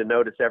started to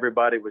notice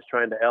everybody was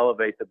trying to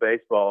elevate the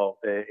baseball,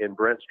 and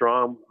Brent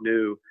Strom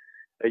knew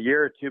a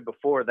year or two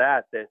before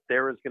that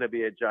there was going to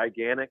be a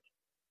gigantic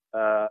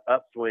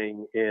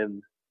upswing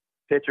in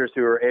pitchers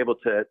who were able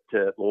to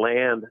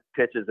land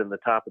pitches in the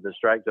top of the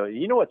strike zone.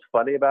 You know what's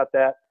funny about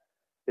that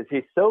is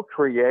he's so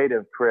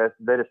creative, Chris,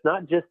 that it's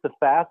not just the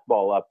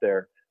fastball up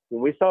there.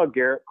 When we saw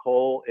Garrett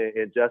Cole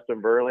and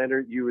Justin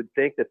Verlander, you would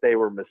think that they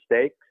were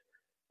mistakes,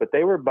 but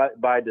they were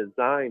by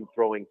design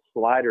throwing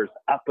sliders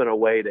up and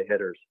away to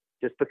hitters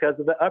just because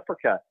of the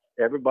uppercuts.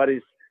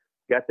 Everybody's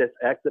got this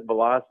exit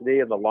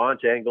velocity and the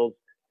launch angles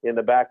in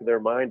the back of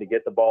their mind to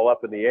get the ball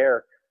up in the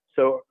air.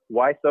 So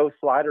why throw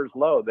sliders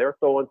low? They're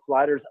throwing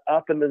sliders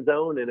up in the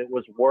zone, and it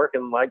was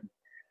working like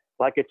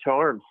a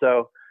charm.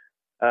 So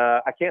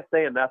I can't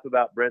say enough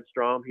about Brent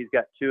Strom. He's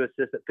got 2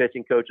 assistant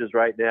pitching coaches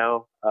right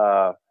now.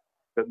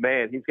 But,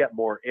 man, he's got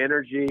more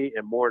energy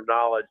and more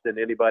knowledge than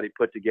anybody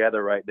put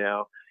together right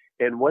now.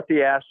 And what the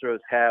Astros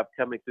have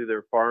coming through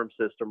their farm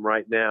system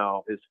right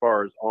now, as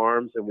far as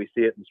arms, and we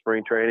see it in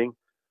spring training,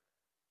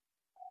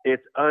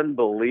 it's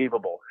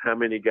unbelievable how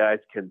many guys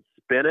can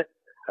spin it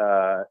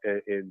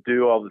and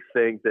do all the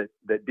things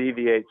that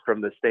deviates from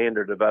the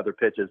standard of other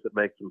pitches that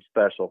makes them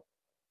special.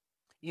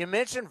 You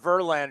mentioned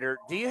Verlander.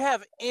 Do you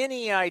have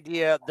any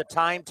idea the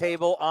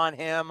timetable on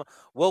him?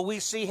 Will we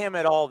see him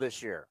at all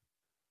this year?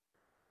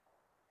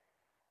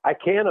 I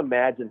can't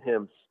imagine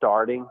him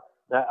starting.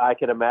 I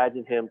can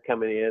imagine him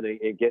coming in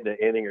and getting an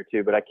inning or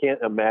two, but I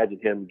can't imagine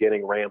him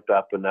getting ramped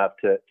up enough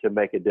to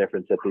make a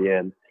difference at the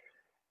end.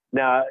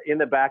 Now, in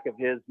the back of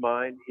his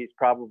mind, he's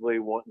probably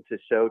wanting to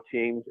show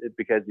teams,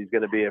 because he's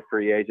going to be a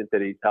free agent,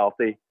 that he's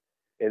healthy,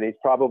 and he's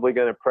probably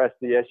going to press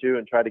the issue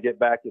and try to get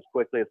back as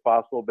quickly as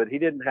possible. But he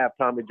didn't have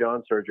Tommy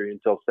John surgery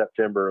until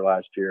September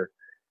last year,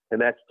 and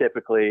that's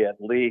typically at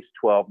least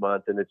 12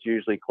 months, and it's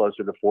usually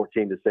closer to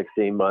 14 to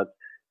 16 months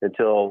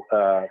until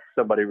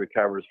somebody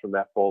recovers from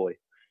that fully.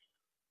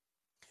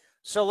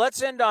 So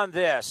let's end on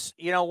this.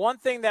 You know, one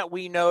thing that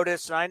we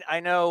noticed, and I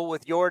know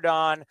with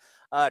Yordan,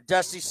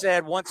 Dusty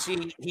said once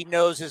he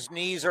knows his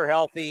knees are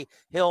healthy,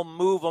 he'll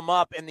move them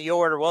up in the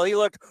order. Well, he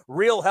looked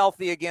real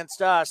healthy against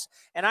us.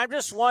 And I'm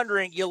just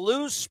wondering, you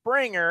lose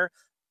Springer,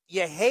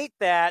 you hate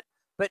that,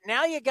 but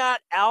now you got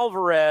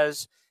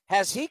Alvarez.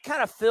 Has he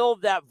kind of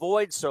filled that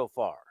void so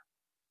far?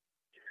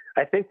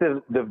 I think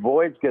the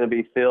void's going to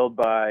be filled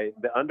by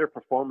the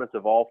underperformance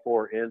of all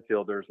 4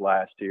 infielders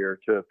last year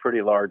to a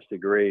pretty large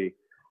degree.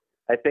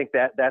 I think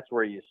that's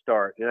where you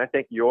start. And I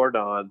think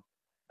Yordan,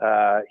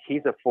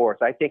 he's a force.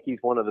 I think he's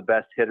one of the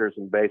best hitters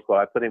in baseball.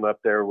 I put him up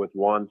there with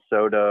Juan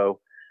Soto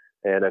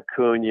and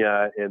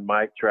Acuna and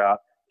Mike Trout,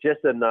 just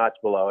a notch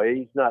below.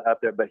 He's not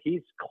up there, but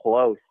he's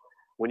close.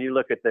 When you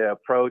look at the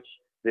approach,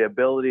 the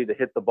ability to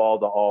hit the ball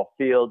to all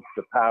fields,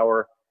 the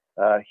power,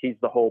 he's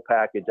the whole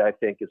package, I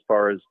think, as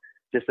far as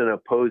just an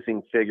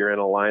opposing figure in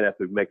a lineup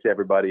who makes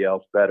everybody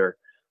else better.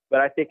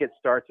 But I think it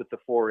starts with the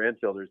 4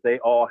 infielders. They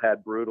all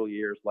had brutal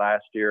years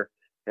last year,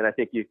 and I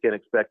think you can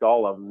expect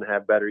all of them to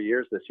have better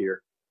years this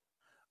year.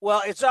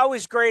 Well, it's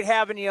always great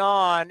having you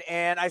on,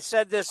 and I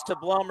said this to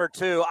Blummer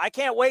too. I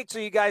can't wait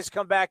till you guys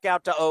come back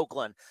out to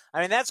Oakland.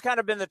 I mean, that's kind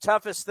of been the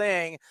toughest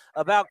thing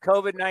about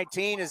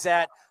COVID-19 is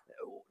that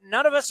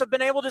none of us have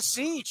been able to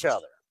see each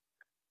other.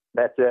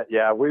 That's it.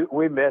 Yeah,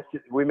 we miss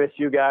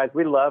you guys.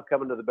 We love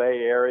coming to the Bay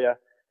Area.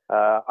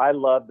 I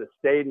love the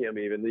stadium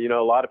even. You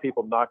know, a lot of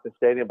people knock the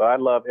stadium, but I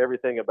love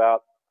everything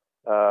about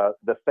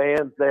the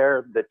fans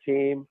there, the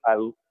team.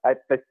 I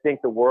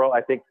think the world.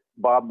 I think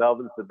Bob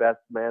Melvin's the best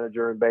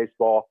manager in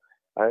baseball.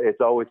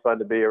 It's always fun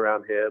to be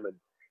around him,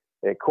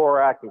 and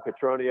Korak and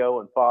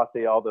Cotroneo and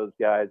Fosse, all those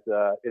guys.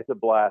 It's a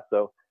blast.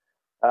 So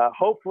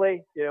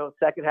hopefully,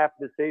 second half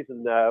of the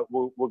season,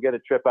 we'll get a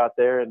trip out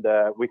there and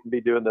we can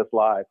be doing this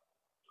live.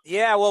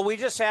 Yeah, well, we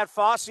just had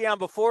Fosse on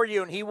before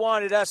you, and he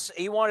wanted us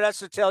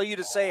to tell you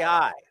to say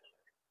hi.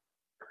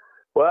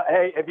 Well,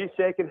 hey, have you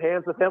shaken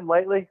hands with him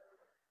lately?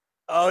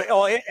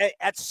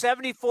 At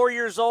 74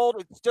 years old,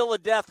 it's still a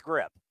death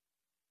grip.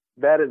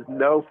 That is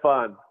no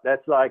fun.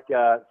 That's like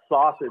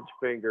sausage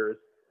fingers.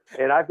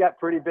 And I've got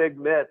pretty big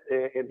mitts,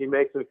 and he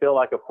makes me feel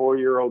like a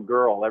 4-year-old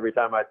girl every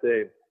time I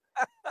see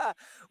him.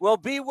 Well,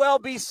 be well,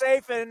 be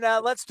safe, and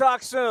let's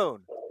talk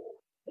soon.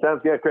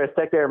 Sounds good, Chris.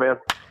 Take care, man.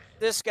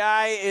 This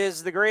guy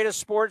is the greatest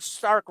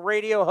sports talk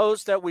radio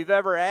host that we've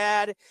ever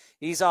had.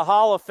 He's a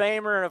Hall of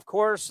Famer and, of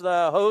course,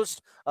 the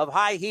host of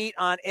High Heat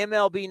on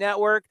MLB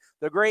Network.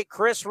 The great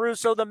Chris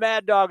Russo, the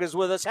Mad Dog, is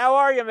with us. How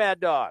are you, Mad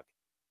Dog?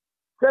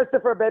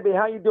 Christopher, baby,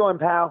 how you doing,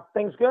 pal?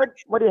 Things good?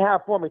 What do you have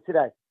for me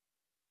today?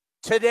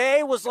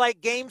 Today was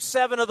like Game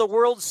 7 of the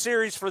World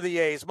Series for the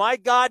A's. My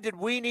God, did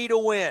we need a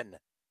win.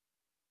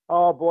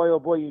 Oh,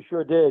 boy, you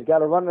sure did.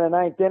 Got a run in the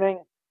ninth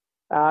inning.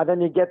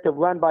 Then you get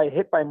the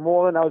hit by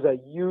Moreland. That was a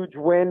huge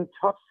win.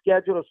 Tough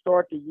schedule to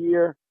start the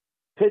year.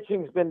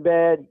 Pitching's been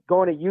bad.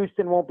 Going to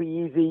Houston won't be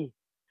easy.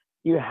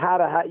 You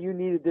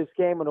needed this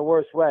game in the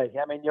worst way.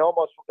 I mean, you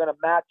almost were going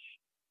to match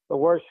the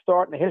worst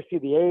start in the history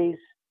of the A's.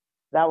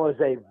 That was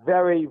a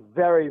very,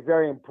 very,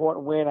 very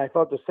important win. I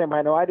felt the same.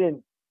 I know I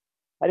didn't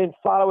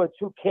follow it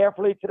too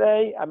carefully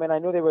today. I mean, I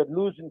knew they were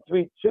losing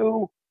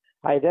 3-2.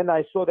 Then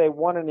I saw they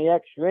won in the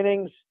extra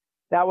innings.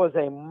 That was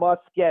a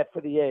must-get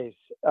for the A's.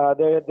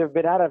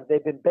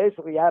 They've been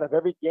basically out of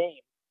every game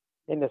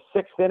in the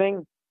sixth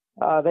inning.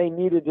 They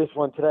needed this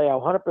one today. I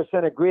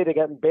 100% agree. They're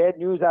getting bad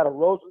news out of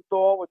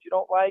Rosenthal, which you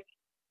don't like.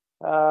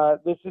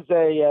 This is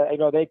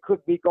they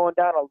could be going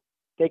down.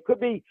 The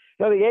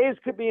A's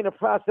could be in the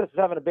process of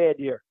having a bad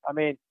year. I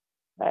mean,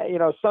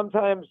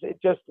 sometimes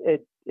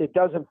it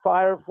doesn't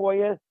fire for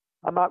you.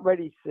 I'm not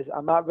ready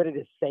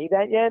to say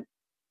that yet.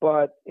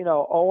 But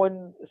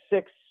 0-6.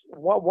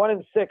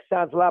 1-6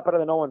 sounds a lot better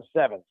than 0-7.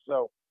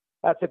 So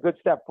that's a good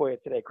step for you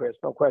today, Chris.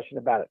 No question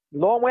about it.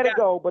 Long way to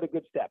go, but a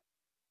good step.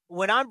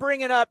 When I'm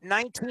bringing up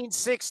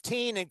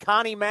 1916 and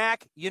Connie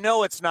Mack,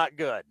 it's not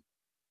good.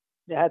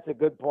 Yeah, that's a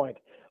good point.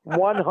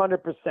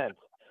 100%.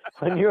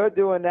 When you're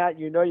doing that,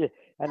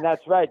 and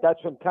that's right. That's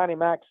when Connie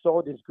Mack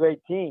sold his great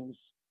teams.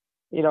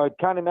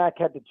 Connie Mack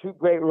had the two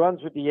great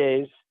runs with the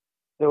A's.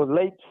 They were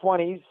late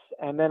 20s,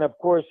 and then, of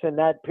course, in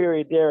that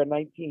period there in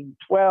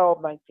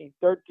 1912,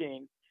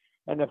 1913,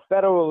 and the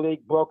Federal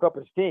League broke up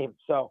his team.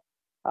 So,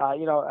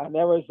 and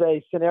there was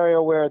a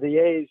scenario where the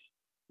A's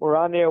were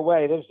on their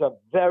way. This is a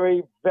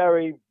very,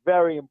 very,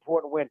 very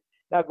important win.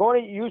 Now,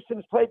 going to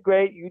Houston's played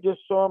great. You just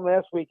saw them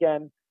last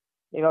weekend.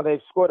 They've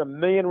scored 1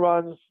 million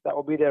runs. That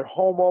will be their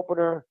home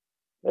opener.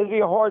 It'll be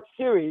a hard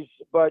series,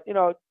 but,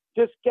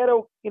 just get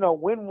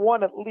win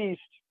one at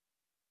least.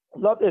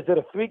 Is it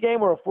a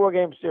 3-game or a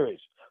 4-game series?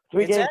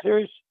 3-game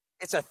series?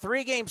 It's a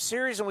 3-game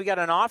series, and we got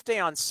an off day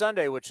on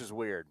Sunday, which is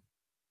weird.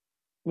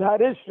 No,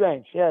 it is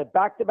strange. Yeah,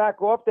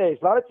 back-to-back off days.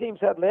 A lot of teams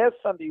had last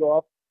Sunday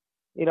off.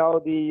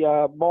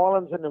 The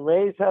Marlins and the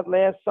Rays had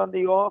last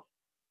Sunday off.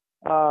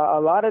 A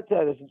lot of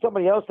teams, and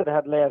somebody else that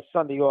had last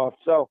Sunday off.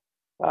 So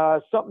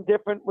something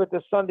different with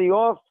the Sunday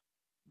off.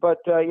 But,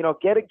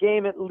 get a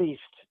game at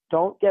least.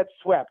 Don't get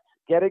swept.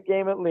 Get a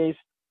game at least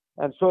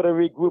and sort of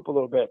regroup a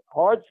little bit.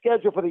 Hard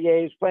schedule for the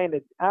A's, playing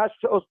the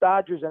Astros,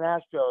 Dodgers, and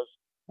Astros.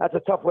 That's a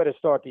tough way to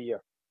start the year.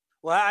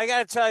 Well, I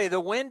got to tell you, the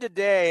win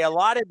today, a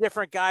lot of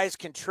different guys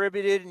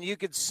contributed, and you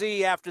could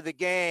see after the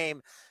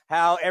game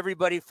how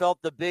everybody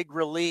felt the big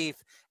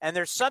relief. And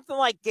there's something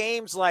like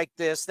games like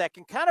this that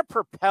can kind of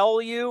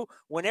propel you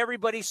when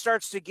everybody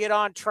starts to get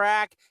on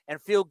track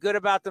and feel good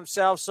about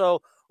themselves.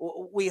 So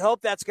we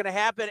hope that's going to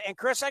happen. And,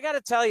 Chris, I got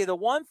to tell you, the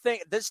one thing,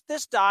 this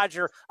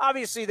Dodger,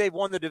 obviously they've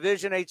won the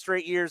division 8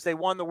 straight years. They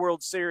won the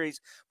World Series.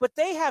 But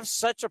they have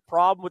such a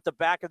problem with the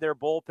back of their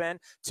bullpen.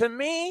 To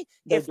me,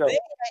 if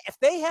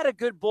they had a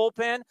good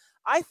bullpen,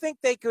 I think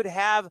they could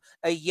have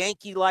a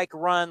Yankee-like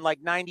run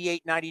like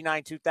 98,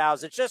 99,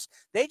 2000. It's just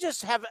they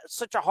just have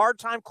such a hard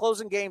time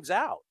closing games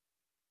out.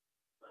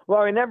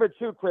 Well, remember,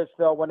 too, Chris,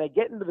 though, when they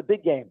get into the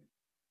big game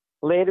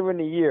later in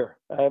the year,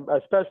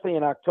 especially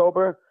in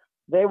October,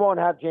 they won't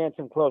have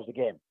Jansen close the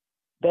game.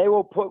 They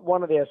will put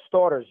one of their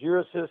starters,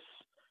 Urias,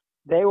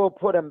 they will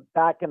put him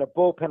back in the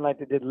bullpen like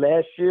they did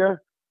last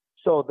year.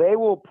 So they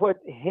will put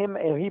him,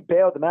 and he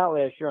bailed them out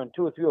last year on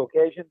 2 or 3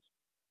 occasions.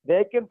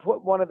 They can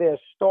put one of their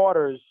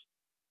starters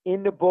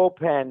in the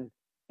bullpen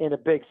in a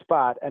big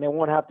spot, and they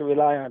won't have to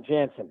rely on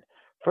Jansen.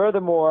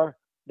 Furthermore,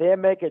 they'll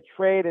make a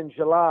trade in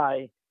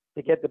July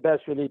to get the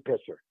best relief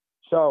pitcher.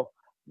 So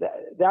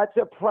that's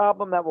a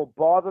problem that will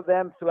bother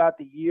them throughout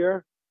the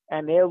year.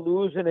 And they'll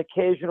lose an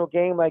occasional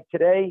game like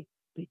today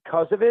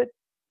because of it,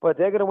 but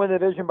they're going to win the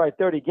division by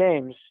 30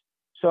 games.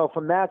 So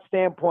from that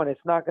standpoint,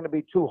 it's not going to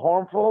be too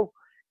harmful.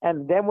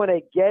 And then when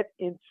they get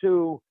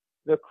into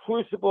the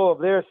crucible of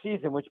their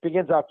season, which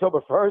begins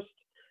October 1st,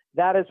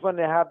 that is when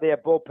they have their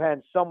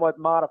bullpen somewhat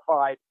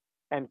modified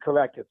and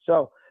corrected.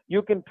 So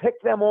you can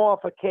pick them off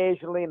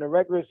occasionally in the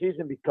regular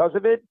season because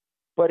of it,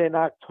 but in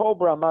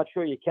October, I'm not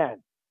sure you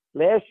can.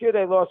 Last year,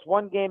 they lost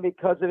one game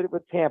because of it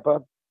with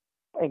Tampa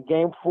in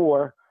Game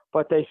 4,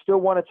 but they still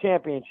won a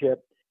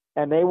championship,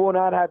 and they will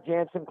not have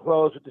Jansen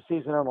close with the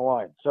season on the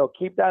line. So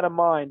keep that in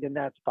mind in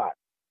that spot.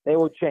 They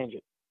will change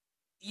it.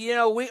 You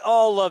know, we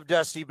all love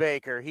Dusty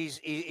Baker.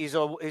 He's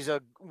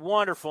a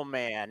wonderful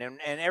man, and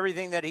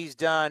everything that he's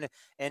done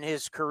in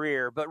his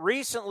career. But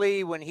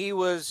recently, when he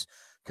was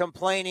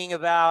complaining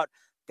about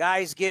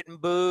guys getting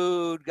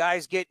booed,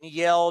 guys getting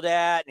yelled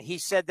at, and he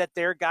said that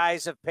their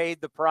guys have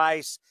paid the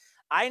price.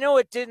 I know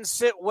it didn't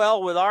sit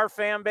well with our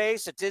fan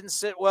base. It didn't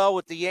sit well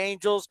with the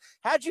Angels.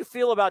 How'd you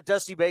feel about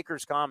Dusty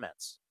Baker's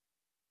comments?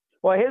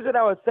 Well, here's what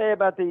I would say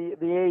about the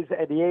A's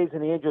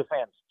and the Angels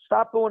fans.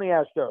 Stop booing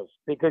the Astros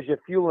because you're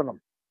fueling them.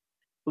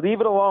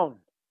 Leave it alone.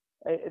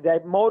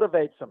 That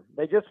motivates them.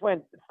 They just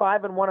went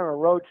 5-1 on a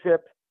road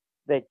trip.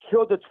 They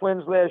killed the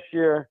Twins last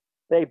year.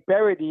 They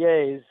buried the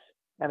A's,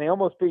 and they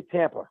almost beat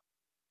Tampa.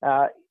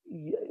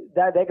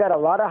 They got a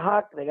lot of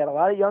Huck. They got a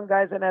lot of young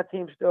guys on that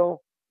team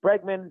still.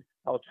 Bregman,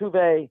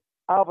 Altuve,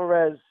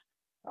 Alvarez,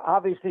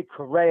 obviously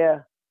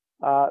Correa.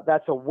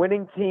 That's a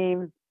winning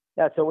team.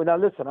 Now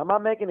listen, I'm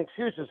not making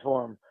excuses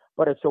for them,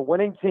 but it's a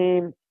winning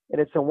team and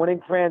it's a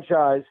winning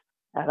franchise.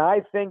 And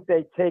I think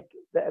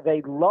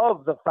they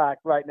love the fact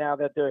right now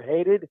that they're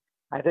hated.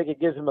 I think it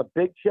gives them a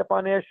big chip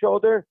on their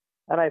shoulder,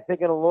 and I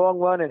think in the long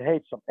run it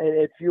hates them.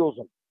 It fuels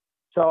them.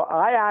 So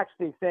I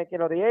actually think,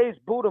 the A's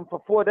booed them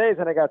for 4 days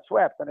and they got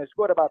swept, and they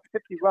scored about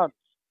 50 runs.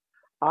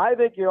 I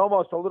think you're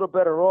almost a little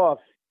better off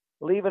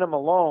leaving them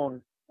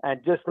alone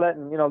and just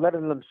letting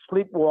them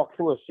sleepwalk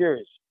through a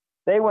series.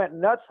 They went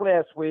nuts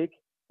last week,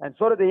 and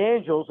so did the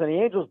Angels, and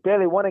the Angels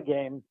barely won a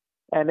game,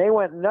 and they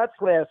went nuts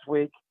last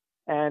week.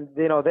 And,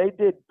 they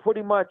did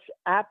pretty much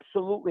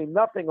absolutely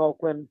nothing,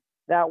 Oakland,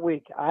 that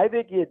week. I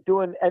think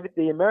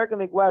the American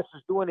League West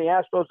is doing the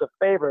Astros a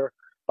favor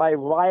by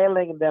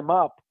riling them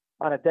up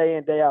on a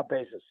day-in, day-out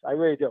basis. I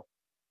really do.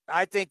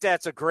 I think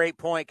that's a great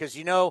point because,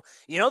 you know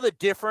the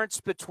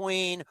difference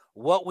between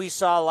what we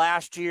saw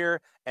last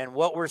year and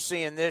what we're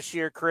seeing this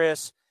year,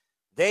 Chris?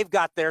 They've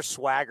got their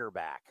swagger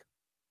back.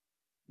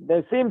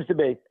 There seems to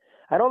be.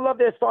 I don't love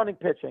their starting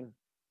pitching.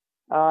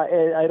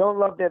 I don't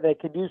love that they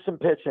could use some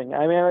pitching.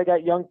 I mean, I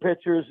got young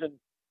pitchers and,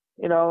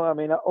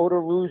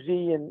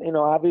 Odorizzi and,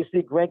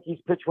 obviously Greinke's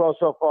pitched well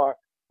so far.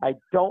 I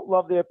don't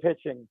love their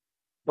pitching,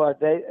 but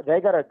they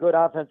got a good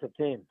offensive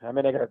team. I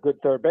mean, they got a good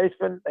third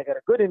baseman. They got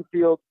a good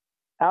infield.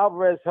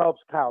 Alvarez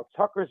helps. Kyle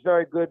Tucker's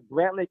very good.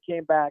 Brantley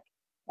came back.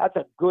 That's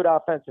a good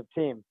offensive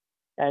team.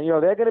 And,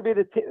 they're going to be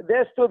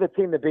they're still the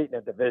team to beat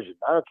in the division.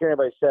 I don't care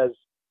what anybody says.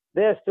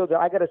 They're still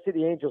I got to see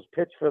the Angels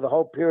pitch for the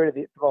whole period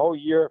for the whole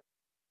year.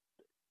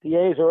 The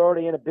A's are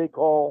already in a big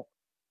hole.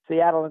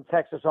 Seattle and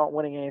Texas aren't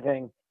winning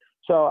anything.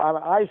 So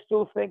I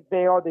still think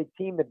they are the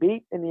team to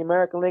beat in the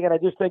American League, and I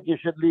just think you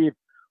should leave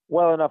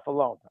well enough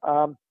alone.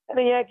 And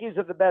the Yankees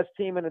are the best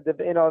team in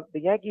the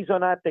Yankees are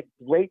not the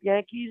great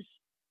Yankees,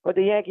 but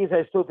the Yankees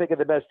I still think are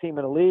the best team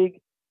in the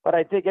league. But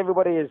I think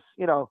everybody is,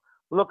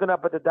 looking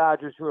up at the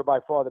Dodgers, who are by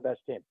far the best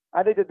team.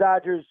 I think the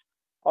Dodgers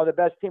are the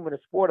best team in the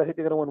sport. I think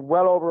they're going to win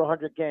well over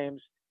 100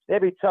 games.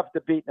 They'd be tough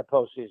to beat in the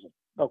postseason.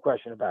 No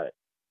question about it.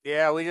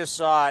 Yeah, we just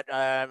saw it.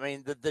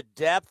 The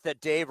depth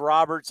that Dave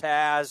Roberts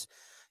has,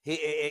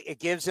 it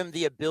gives him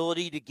the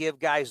ability to give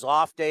guys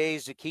off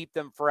days to keep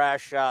them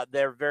fresh.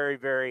 They're very,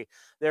 very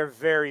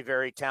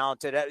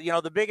talented.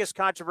 The biggest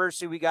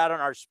controversy we got on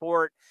our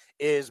sport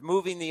is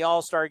moving the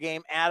All-Star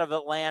game out of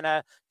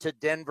Atlanta to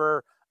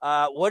Denver.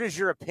 What is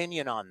your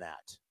opinion on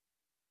that?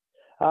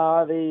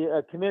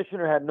 The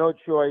commissioner had no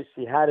choice.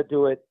 He had to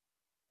do it.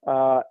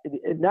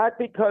 Not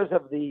because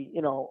of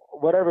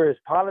whatever his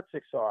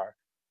politics are,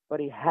 but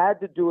he had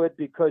to do it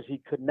because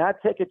he could not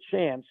take a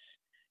chance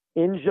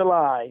in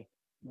July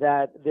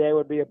that there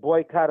would be a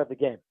boycott of the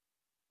game,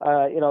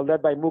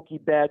 led by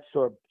Mookie Betts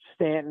or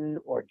Stanton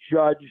or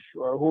Judge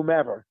or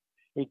whomever.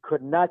 He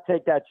could not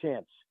take that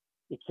chance.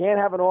 You can't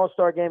have an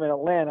all-star game in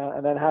Atlanta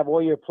and then have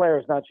all your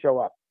players not show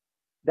up.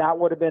 That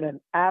would have been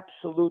an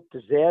absolute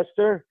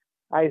disaster.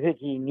 I think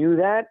he knew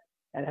that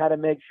and had to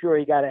make sure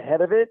he got ahead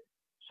of it.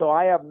 So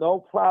I have no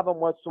problem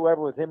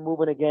whatsoever with him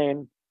moving a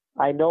game.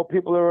 I know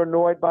people are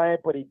annoyed by it,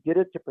 but he did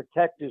it to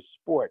protect his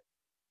sport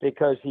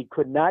because he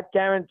could not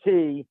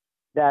guarantee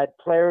that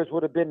players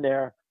would have been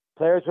there.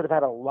 Players would have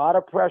had a lot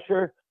of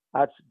pressure.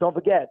 Don't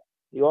forget,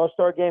 the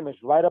All-Star game is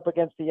right up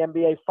against the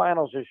NBA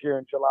Finals this year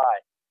in July.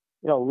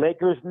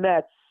 Lakers,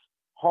 Nets,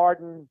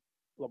 Harden,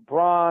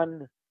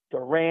 LeBron,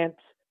 Durant,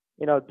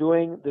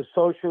 doing the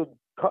social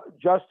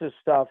justice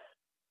stuff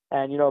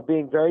and,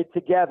 being very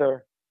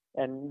together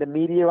and the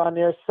media on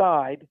their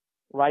side,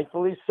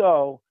 rightfully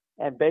so.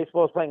 And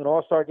baseball is playing an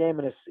all-star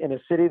game in a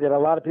city that a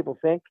lot of people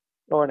think,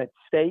 or in a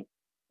state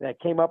that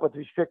came up with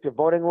restrictive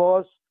voting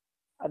laws.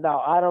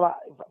 Now, I don't know.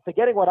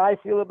 Forgetting what I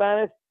feel about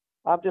it,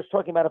 I'm just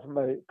talking about it from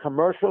a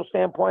commercial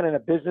standpoint and a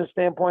business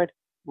standpoint.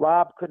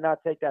 Rob could not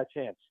take that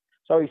chance.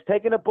 So he's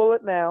taking a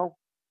bullet now.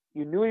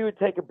 You knew he would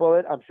take a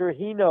bullet. I'm sure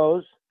he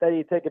knows that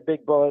he'd take a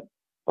big bullet,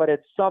 but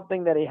it's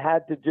something that he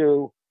had to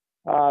do.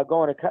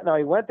 Now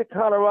he went to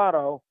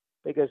Colorado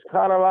because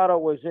Colorado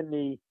was in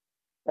the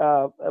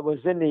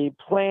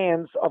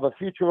plans of a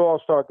future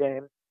All-Star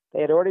game.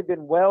 They had already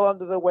been well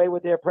under the way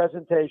with their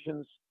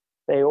presentations.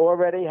 They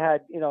already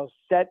had,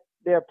 set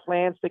their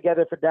plans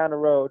together for down the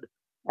road.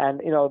 And,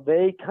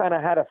 they kind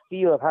of had a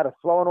feel of how to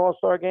throw an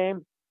All-Star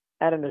game.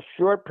 And in a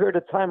short period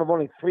of time of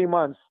only 3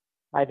 months,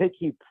 I think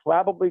he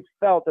probably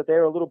felt that they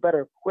were a little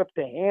better equipped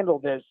to handle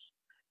this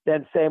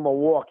than, say,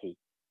 Milwaukee.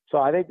 So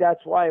I think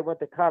that's why he went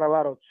to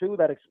Colorado, too.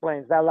 That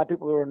explains that. A lot of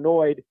people are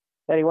annoyed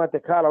that he went to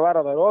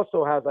Colorado. That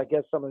also has, I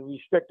guess, some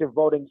restrictive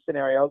voting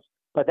scenarios.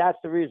 But that's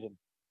the reason.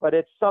 But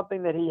it's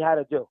something that he had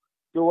to do.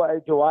 Do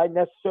I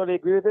necessarily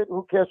agree with it?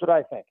 Who cares what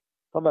I think?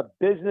 From a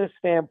business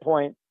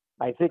standpoint,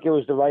 I think it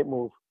was the right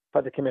move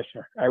for the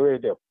commissioner. I really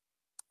do.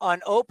 On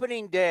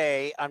opening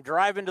day, I'm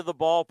driving to the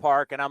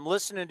ballpark, and I'm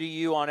listening to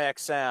you on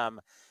XM,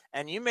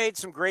 and you made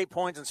some great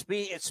points.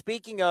 And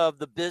speaking of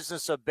the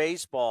business of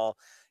baseball,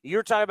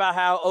 you're talking about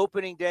how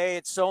opening day,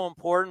 it's so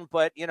important,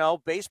 but,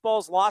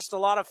 baseball's lost a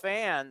lot of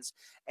fans,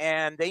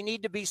 and they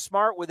need to be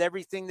smart with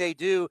everything they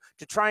do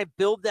to try and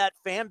build that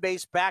fan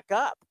base back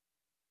up.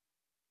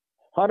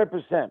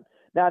 100%.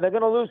 Now, they're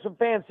going to lose some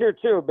fans here,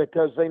 too,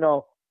 because,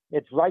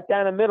 it's right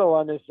down the middle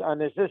on this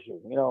issue.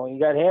 You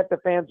got half the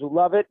fans who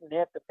love it and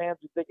half the fans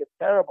who think it's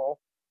terrible.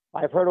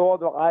 I've heard all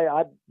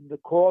the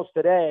calls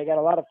today. I got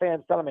a lot of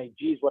fans telling me,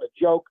 geez, what a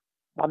joke.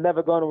 I'm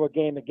never going to a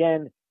game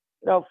again.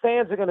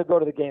 Fans are going to go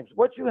to the games.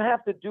 What you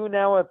have to do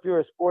now, if you're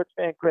a sports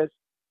fan, Chris,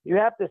 you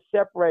have to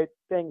separate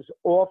things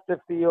off the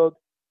field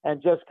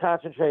and just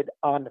concentrate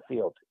on the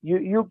field.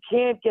 You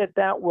can't get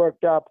that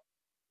worked up.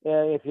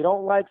 If you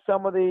don't like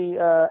some of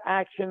the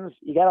actions,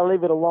 you got to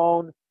leave it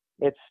alone.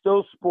 It's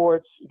still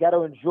sports. You got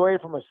to enjoy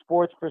it from a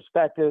sports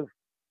perspective.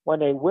 When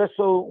they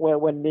whistle,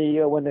 when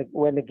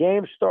the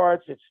game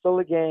starts, it's still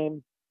a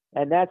game,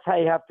 and that's how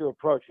you have to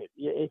approach it.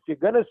 If you're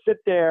going to sit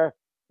there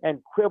and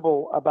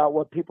quibble about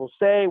what people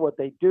say, what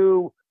they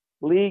do,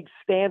 league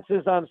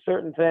stances on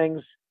certain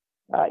things,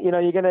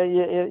 you're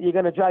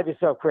gonna drive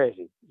yourself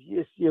crazy.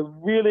 You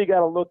really got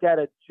to look at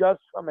it just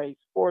from a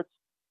sports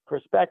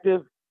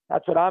perspective.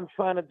 That's what I'm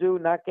trying to do.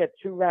 Not get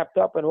too wrapped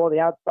up in all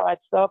the outside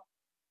stuff,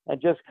 and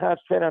just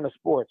concentrate on the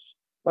sports.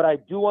 But I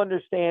do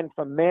understand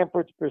from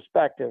Manfred's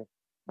perspective,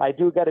 I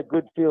do get a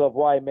good feel of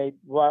why he made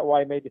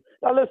it.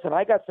 Now, listen,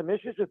 I got some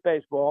issues with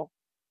baseball.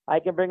 I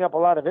can bring up a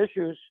lot of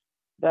issues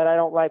that I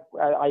don't like.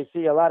 I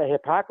see a lot of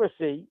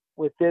hypocrisy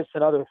with this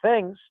and other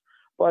things.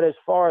 But as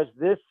far as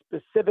this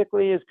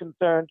specifically is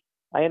concerned,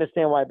 I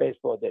understand why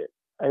baseball did it.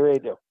 I really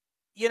do.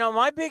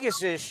 My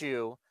biggest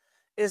issue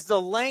is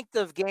the length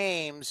of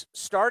games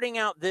starting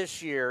out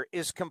this year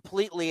is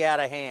completely out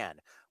of hand.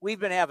 We've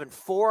been having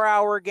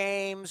 4-hour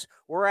games.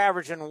 We're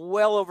averaging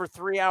well over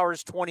 3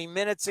 hours, 20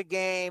 minutes a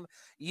game.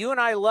 You and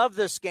I love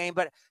this game,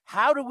 but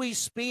how do we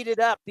speed it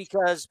up?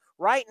 Because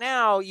right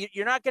now,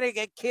 you're not going to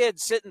get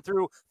kids sitting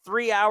through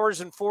 3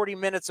 hours and 40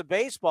 minutes of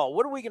baseball.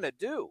 What are we going to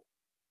do?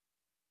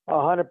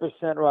 100%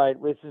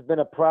 right. This has been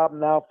a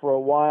problem now for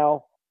a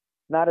while.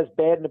 Not as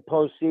bad in the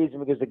postseason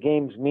because the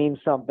games mean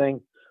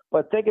something.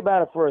 But think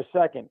about it for a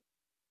second.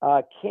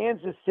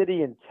 Kansas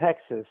City and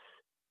Texas,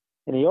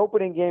 in the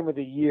opening game of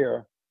the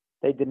year,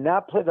 they did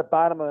not play the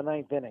bottom of the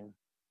ninth inning.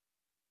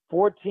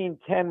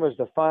 14-10 was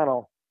the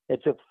final.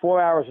 It took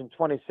 4 hours and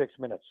 26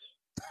 minutes.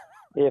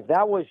 If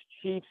that was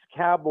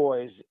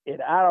Chiefs-Cowboys at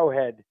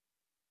Arrowhead,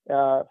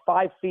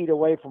 5 feet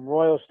away from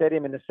Royal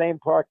Stadium in the same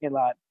parking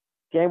lot,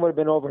 game would have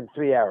been over in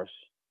 3 hours.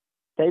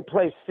 They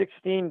play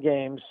 16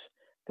 games.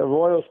 The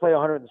Royals play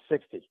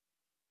 162.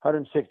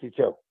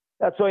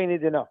 That's all you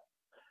need to know.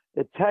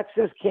 The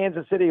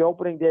Texas-Kansas City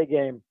opening day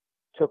game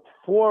took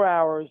 4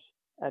 hours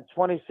and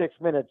 26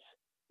 minutes,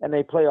 and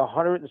they play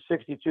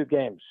 162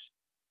 games.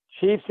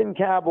 Chiefs and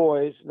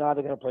Cowboys, now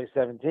they're going to play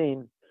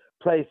 17,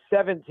 play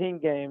 17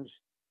 games.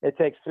 It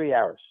takes 3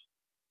 hours.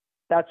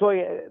 That tells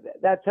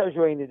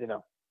you what you need to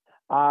know.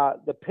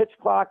 The pitch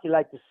clock, you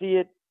like to see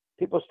it.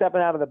 People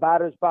stepping out of the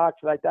batter's box,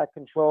 you like that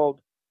controlled.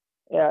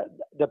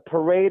 The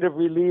parade of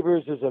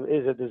relievers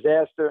is a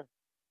disaster.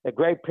 A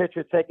great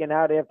pitcher taken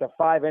out after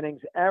 5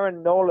 innings.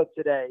 Aaron Nola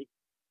today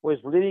was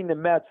leading the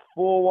Mets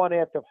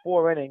 4-1 after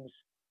 4 innings,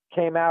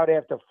 came out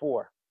after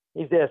 4.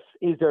 He's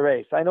their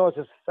ace. I know it's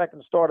his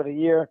second start of the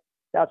year.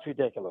 That's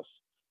ridiculous.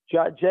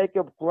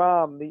 Jacob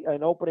Grom,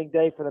 an opening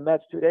day for the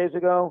Mets 2 days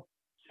ago,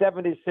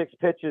 76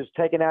 pitches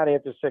taken out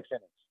after 6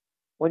 innings.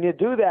 When you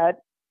do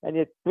that and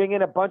you bring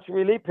in a bunch of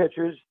relief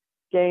pitchers,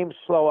 games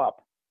slow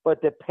up.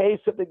 But the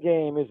pace of the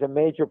game is a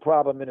major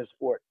problem in a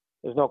sport.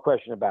 There's no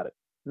question about it.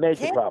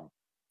 Major problem.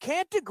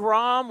 Can't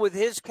DeGrom, with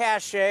his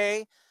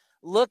cachet,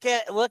 look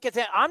at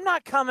that? I'm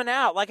not coming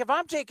out. Like, if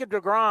I'm Jacob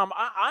DeGrom,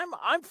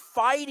 I'm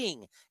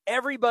fighting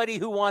everybody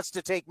who wants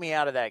to take me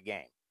out of that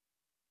game.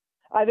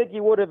 I think he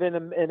would have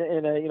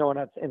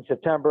in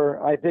September.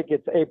 I think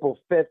it's April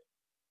 5th.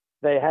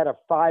 They had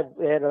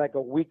like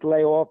a week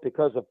layoff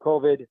because of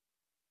COVID.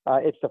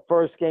 It's the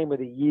first game of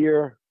the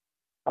year.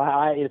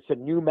 It's a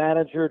new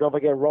manager. Don't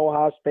forget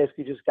Rojas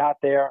basically just got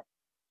there.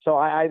 So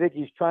I think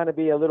he's trying to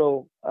be a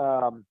little.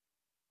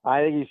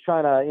 I think he's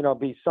trying to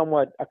be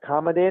somewhat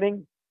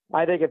accommodating.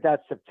 I think if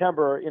that's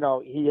September,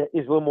 he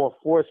is a little more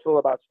forceful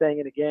about staying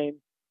in the game.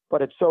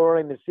 But it's so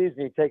early in the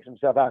season, he takes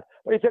himself out.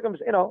 But he took him,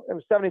 it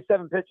was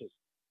 77 pitches.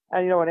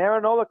 And, when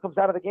Aaron Nola comes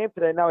out of the game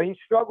today, now he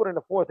struggled in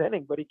the fourth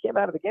inning, but he came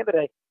out of the game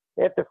today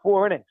after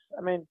 4 innings.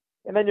 I mean,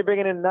 and then you're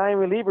bringing in 9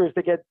 relievers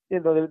to get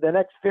the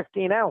next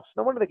 15 outs.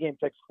 No wonder the game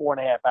takes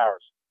 4.5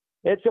 hours.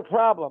 It's a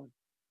problem.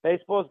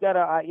 Baseball's got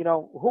to,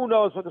 who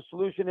knows what the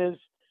solution is.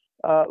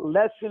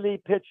 Less relief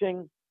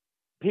pitching,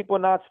 people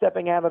not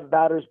stepping out of the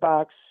batter's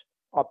box,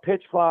 a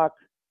pitch clock,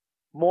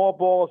 more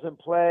balls in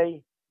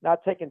play,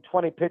 not taking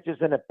 20 pitches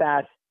in at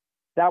bat.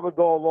 That would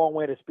go a long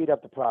way to speed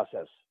up the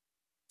process.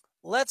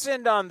 Let's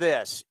end on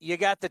this. You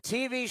got the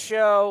TV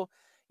show.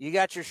 You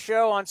got your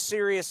show on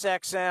Sirius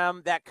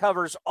XM that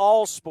covers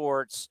all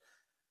sports.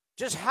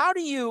 Just how do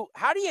you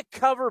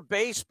cover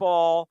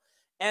baseball,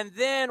 and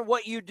then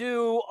what you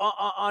do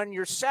on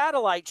your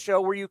satellite show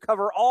where you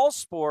cover all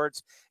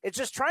sports? It's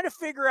just trying to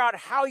figure out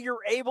how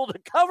you're able to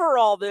cover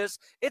all this.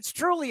 It's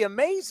truly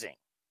amazing.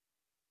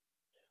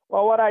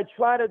 Well, what I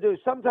try to do,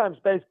 sometimes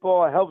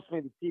baseball helps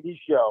me, the TV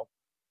show,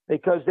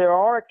 because there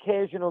are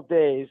occasional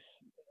days,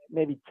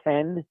 maybe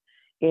 10,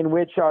 in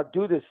which I'll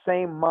do the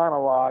same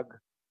monologue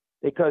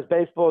because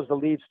baseball is the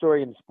lead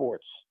story in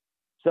sports.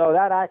 So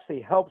that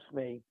actually helps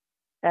me.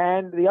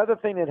 And the other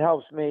thing that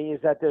helps me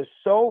is that there's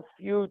so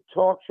few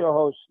talk show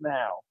hosts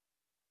now,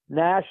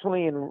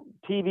 nationally and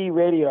TV,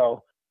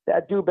 radio,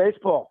 that do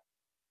baseball.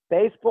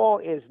 Baseball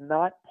is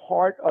not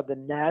part of the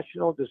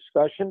national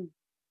discussion.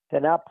 They're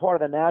not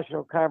part of the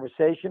national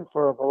conversation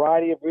for a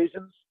variety of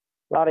reasons.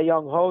 A lot of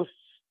young hosts,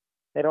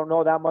 they don't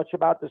know that much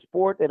about the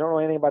sport. They don't know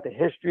anything about the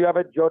history of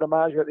it. Joe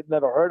DiMaggio, they've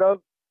never heard of.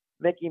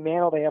 Mickey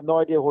Mantle, they have no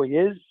idea who he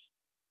is.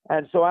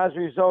 And so as a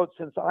result,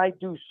 since I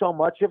do so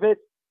much of it,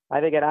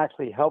 I think it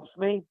actually helps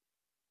me.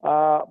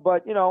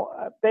 But,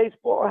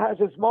 baseball has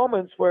its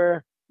moments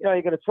where,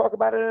 you're going to talk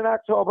about it in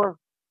October.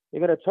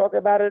 You're going to talk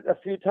about it a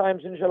few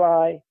times in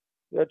July.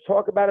 You're going to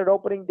talk about it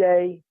opening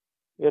day.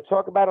 You'll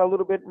talk about it a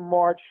little bit in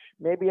March,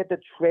 maybe at the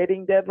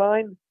trading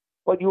deadline,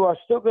 but you are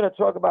still going to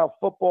talk about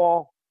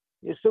football.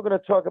 You're still going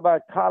to talk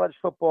about college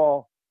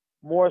football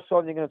more so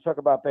than you're going to talk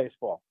about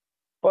baseball.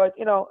 But,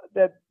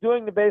 that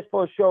doing the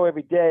baseball show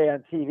every day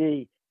on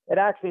TV, it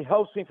actually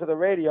helps me for the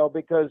radio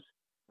because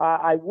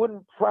I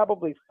wouldn't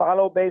probably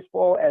follow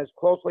baseball as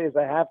closely as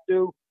I have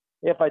to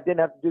if I didn't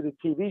have to do the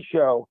TV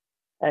show.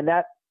 And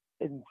that,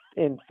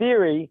 in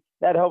theory,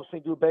 that helps me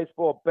do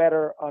baseball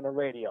better on the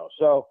radio.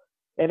 So,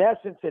 in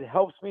essence, it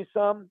helps me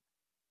some.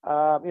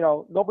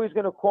 Nobody's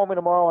going to call me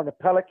tomorrow on the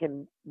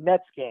Pelican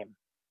Nets game.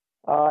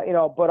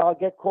 But I'll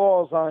get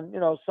calls on,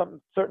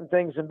 some certain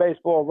things in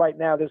baseball right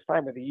now this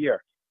time of the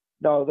year.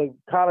 The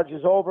college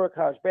is over,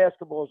 college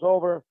basketball is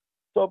over.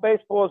 So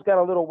baseball's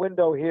got a little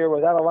window here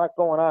without a lot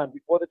going on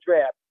before the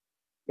draft.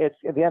 It's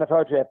the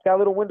NFL draft. Got a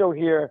little window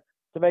here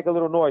to make a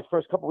little noise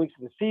first couple weeks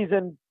of the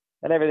season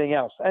and everything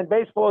else. And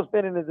baseball has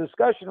been in the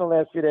discussion the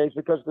last few days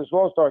because of this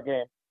All-Star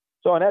game.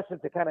 So in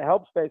essence, it kind of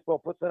helps baseball,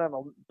 puts it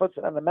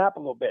on the map a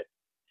little bit.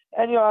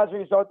 And, as a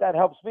result, that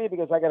helps me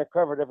because I got to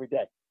cover it every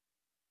day.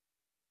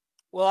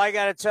 Well, I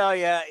got to tell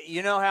you,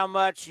 you know how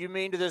much you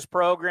mean to this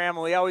program.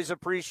 We always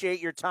appreciate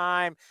your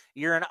time.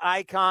 You're an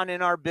icon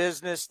in our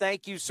business.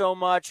 Thank you so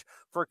much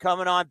for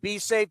coming on. Be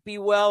safe, be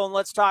well, and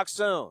let's talk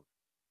soon.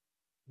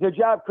 Good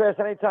job, Chris.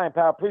 Anytime,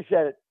 pal.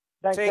 Appreciate it.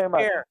 Thanks Take very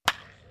much. Care.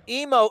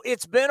 Emo,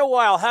 it's been a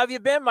while. How have you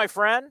been, my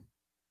friend?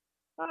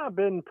 I've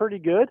been pretty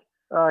good.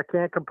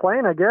 Can't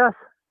complain, I guess.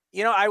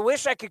 I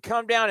wish I could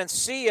come down and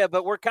see you,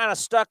 but we're kind of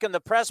stuck in the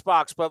press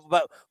box.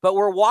 But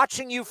we're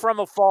watching you from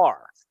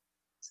afar.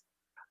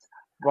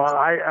 Well,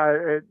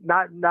 I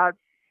not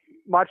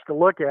much to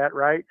look at,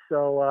 right?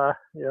 So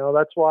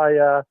that's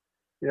why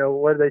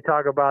what do they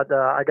talk about?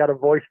 I got a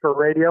voice for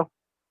radio.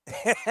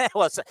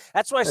 Well,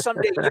 that's why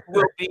someday you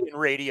will be in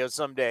radio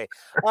someday.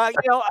 I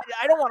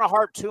don't want to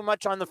harp too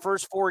much on the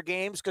first 4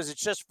 games because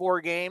it's just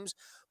 4 games.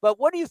 But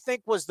what do you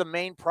think was the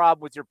main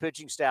problem with your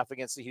pitching staff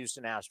against the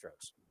Houston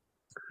Astros?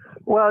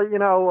 Well,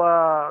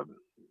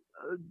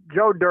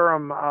 Joe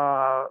Durham,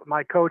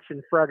 my coach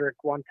in Frederick,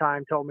 one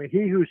time told me,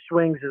 he who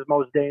swings is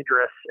most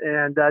dangerous.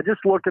 And just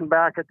looking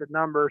back at the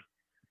numbers,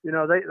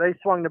 they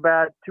swung the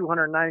bat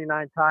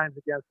 299 times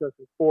against us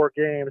in 4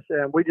 games,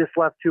 and we just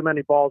left too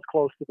many balls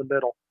close to the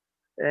middle.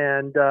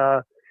 And,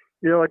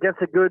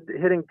 against a good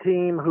hitting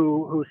team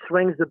who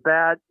swings the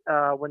bat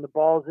when the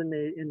ball's in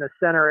the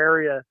center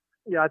area,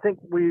 I think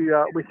we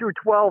threw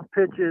 12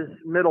 pitches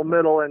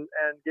middle and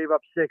gave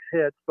up 6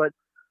 hits. But,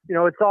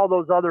 it's all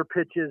those other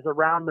pitches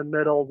around the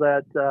middle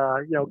that,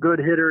 good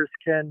hitters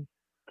can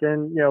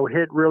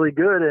hit really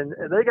good. And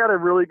they got a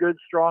really good,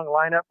 strong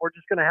lineup. We're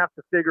just going to have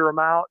to figure them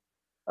out.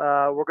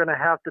 We're going to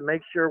have to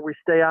make sure we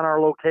stay on our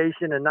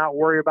location and not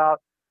worry about,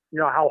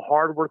 how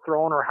hard we're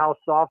throwing or how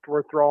soft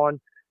we're throwing.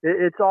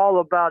 It's all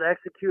about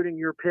executing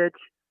your pitch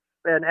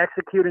and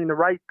executing the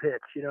right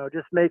pitch,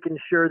 just making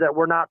sure that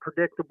we're not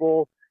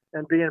predictable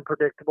and being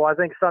predictable. I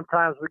think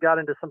sometimes we got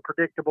into some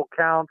predictable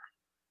counts.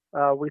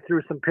 We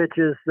threw some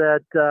pitches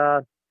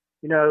that,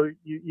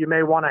 you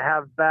may want to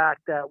have back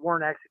that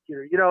weren't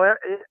executed.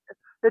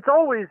 It's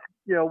always,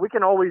 we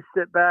can always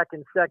sit back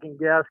and second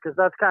guess, because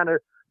that's kind of,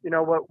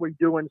 what we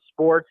do in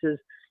sports is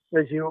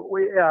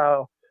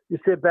you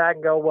sit back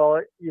and go,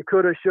 well, you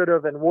could have, should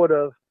have, and would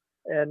have.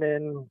 And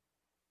then,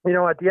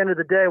 at the end of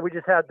the day, we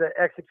just had to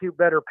execute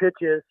better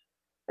pitches.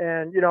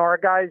 And, our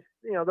guys,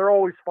 they're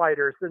always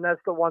fighters. And that's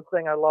the one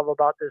thing I love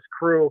about this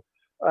crew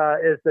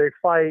is they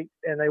fight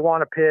and they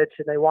want to pitch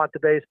and they want the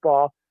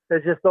baseball.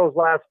 It's just those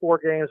last 4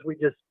 games, we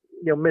just,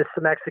 missed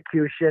some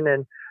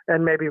execution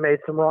and maybe made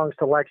some wrong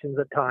selections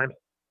at times.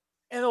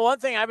 And the one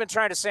thing I've been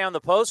trying to say on the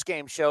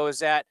post-game show is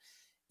that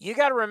you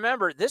got to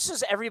remember, this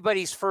is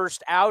everybody's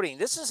first outing.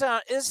 This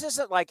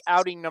isn't like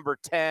outing number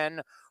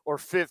 10 or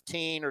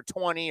 15 or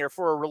 20, or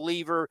for a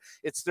reliever,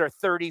 it's their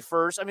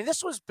 31st. I mean,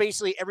 this was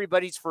basically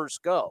everybody's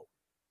first go.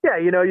 Yeah,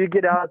 you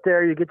get out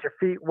there, you get your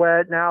feet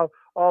wet. Now,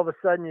 all of a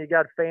sudden, you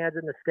got fans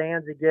in the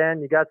stands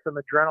again. You got some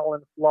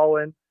adrenaline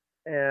flowing.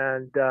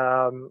 And,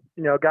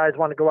 guys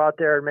want to go out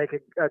there and make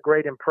a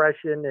great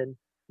impression. And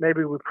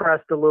maybe we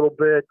pressed a little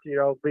bit,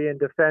 being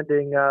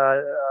defending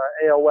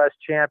AL West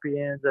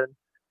champions.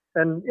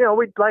 And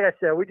we, like I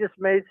said, we just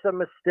made some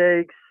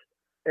mistakes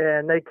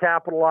and they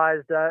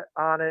capitalized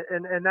on it.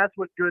 And that's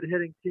what good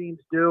hitting teams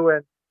do.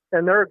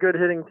 And they're a good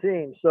hitting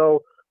team.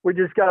 So we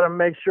just got to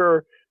make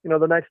sure,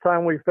 the next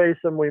time we face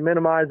them, we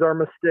minimize our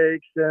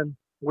mistakes and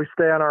we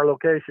stay on our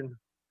location.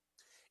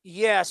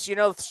 Yes,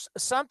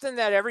 something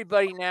that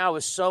everybody now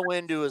is so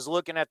into is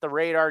looking at the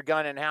radar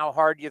gun and how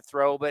hard you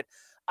throw. But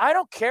I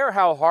don't care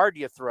how hard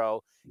you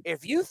throw.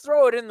 If you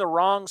throw it in the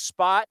wrong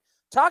spot,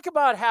 talk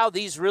about how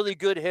these really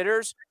good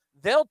hitters,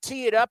 they'll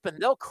tee it up and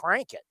they'll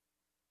crank it.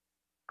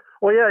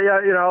 Well, yeah.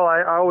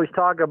 I always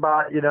talk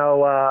about,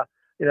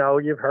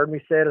 you've heard me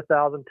say it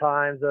 1,000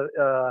 times.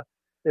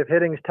 If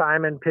hitting's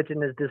timing,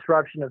 pitching is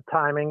disruption of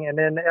timing. And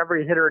then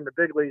every hitter in the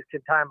big leagues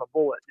can time a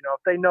bullet.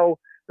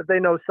 If they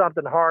know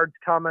something hard's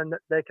coming,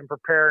 they can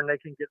prepare and they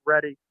can get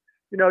ready.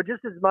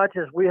 Just as much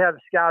as we have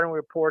scouting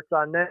reports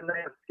on them,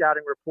 they have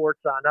scouting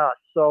reports on us.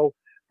 So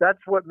that's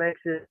what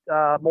makes it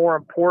more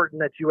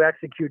important that you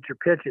execute your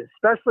pitches,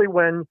 especially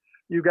when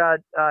you got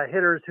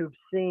hitters who've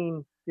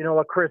seen,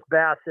 a Chris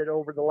Bassett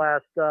over the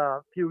last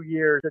few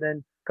years and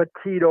then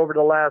Petit over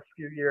the last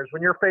few years.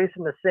 When you're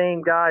facing the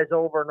same guys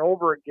over and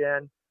over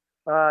again,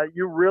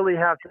 you really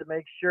have to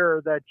make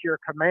sure that your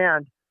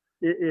command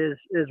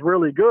is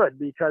really good,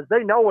 because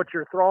they know what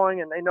you're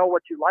throwing and they know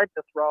what you like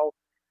to throw.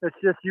 It's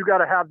just you got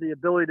to have the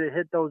ability to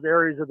hit those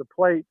areas of the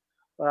plate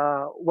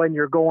when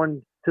you're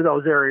going to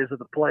those areas of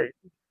the plate.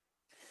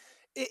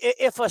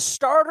 If a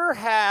starter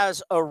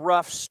has a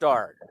rough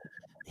start,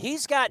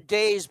 he's got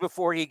days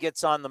before he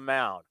gets on the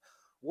mound.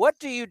 What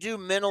do you do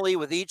mentally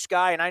with each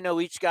guy? And I know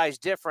each guy's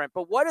different,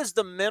 but what is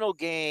the mental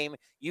game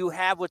you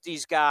have with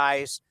these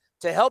guys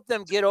to help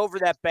them get over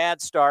that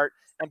bad start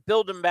and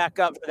build them back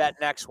up for that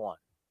next one?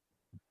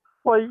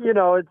 Well,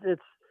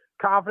 it's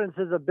confidence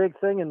is a big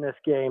thing in this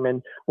game.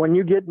 And when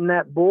you get in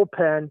that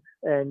bullpen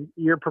and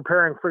you're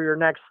preparing for your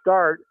next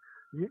start,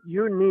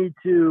 you need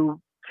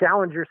to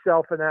challenge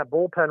yourself in that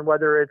bullpen,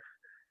 whether it's,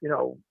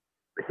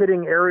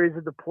 hitting areas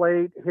of the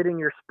plate, hitting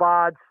your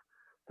spots,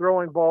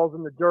 throwing balls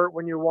in the dirt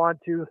when you want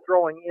to,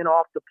 throwing in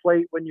off the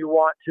plate when you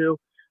want to.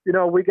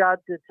 We got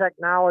the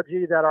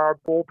technology that our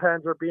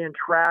bullpens are being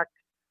tracked,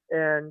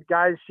 and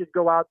guys should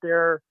go out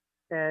there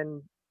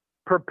and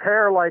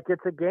prepare like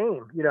it's a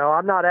game.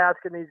 I'm not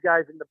asking these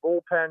guys in the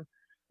bullpen,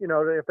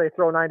 if they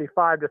throw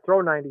 95 to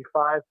throw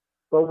 95,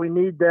 but we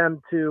need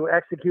them to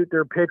execute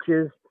their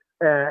pitches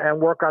and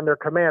work on their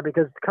command,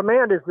 because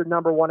command is the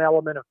number one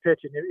element of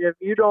pitching. If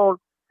you don't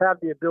have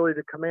the ability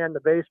to command the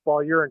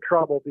baseball, you're in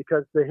trouble,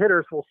 because the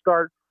hitters will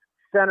start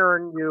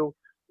centering you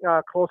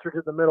closer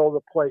to the middle of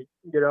the plate,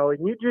 and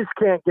you just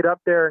can't get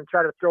up there and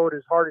try to throw it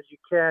as hard as you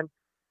can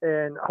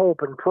and hope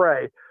and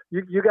pray.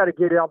 You got to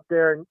get up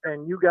there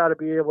and you got to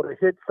be able to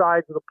hit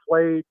sides of the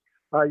plate.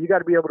 You got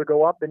to be able to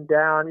go up and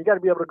down. You got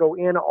to be able to go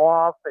in,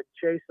 off, and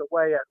chase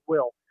away at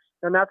will.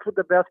 And that's what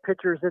the best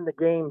pitchers in the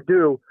game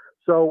do.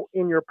 So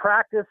in your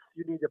practice,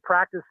 you need to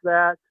practice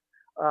that.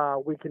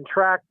 We can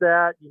track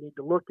that. You need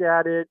to look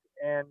at it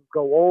and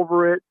go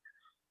over it.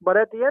 But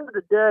at the end of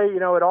the day,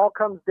 it all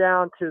comes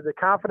down to the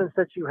confidence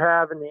that you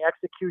have and the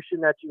execution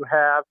that you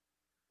have.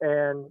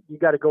 And you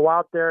got to go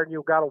out there and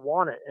you've got to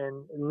want it.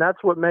 And that's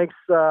what makes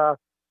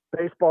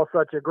baseball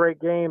such a great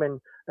game.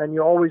 And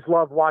you always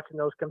love watching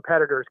those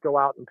competitors go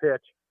out and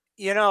pitch.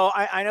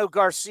 I know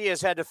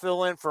Garcia's had to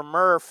fill in for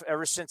Murph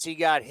ever since he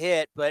got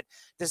hit, but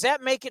does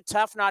that make it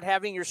tough not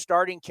having your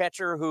starting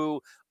catcher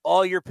who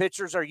all your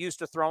pitchers are used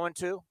to throwing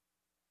to?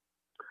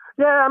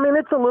 Yeah, I mean,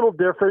 it's a little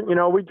different.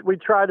 We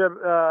try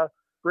to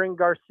bring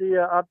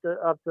Garcia up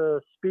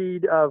to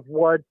speed of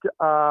what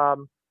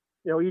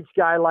each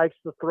guy likes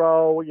to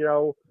throw.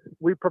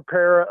 We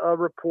prepare a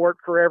report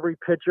for every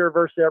pitcher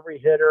versus every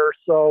hitter.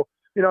 So,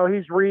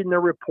 he's reading the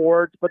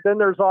reports, but then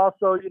there's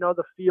also,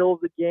 the feel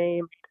of the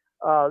game.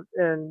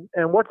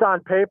 And what's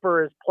on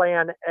paper is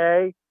plan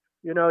A.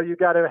 You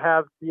got to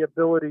have the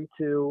ability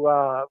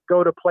to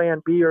go to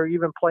plan B or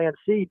even plan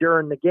C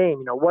during the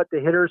game. What the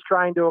hitter's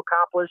trying to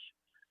accomplish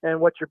and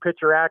what your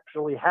pitcher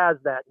actually has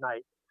that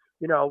night.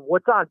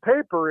 What's on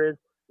paper is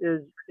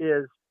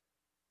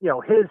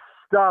his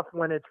stuff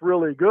when it's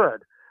really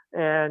good.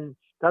 And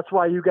that's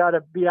why you got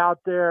to be out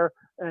there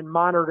and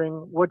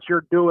monitoring what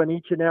you're doing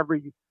each and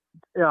every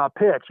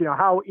pitch,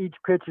 how each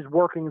pitch is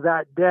working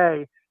that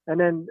day, and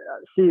then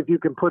see if you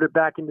can put it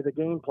back into the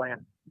game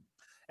plan.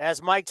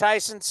 As Mike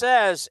Tyson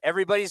says,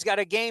 everybody's got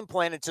a game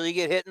plan until you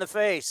get hit in the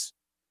face.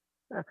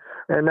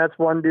 And that's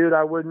one dude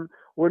I wouldn't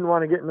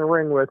want to get in the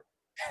ring with.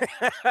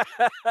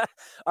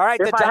 All right.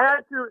 If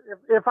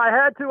I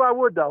had to, I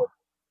would though.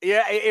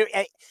 Yeah.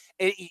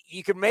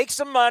 You can make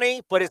some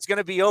money, but it's going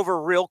to be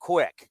over real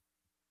quick.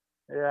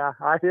 Yeah,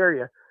 I hear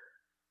you.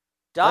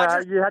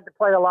 Dodgers. You had to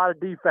play a lot of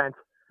defense.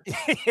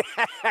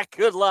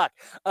 Good luck.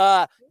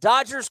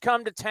 Dodgers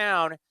come to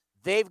town.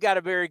 They've got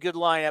a very good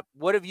lineup.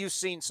 What have you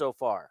seen so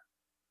far?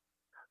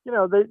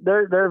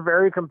 They're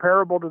very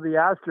comparable to the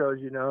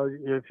Astros.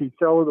 If you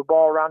throw the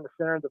ball around the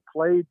center of the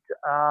plate,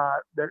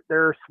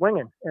 they're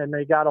swinging, and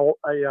they got a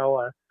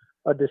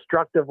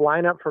destructive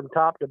lineup from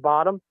top to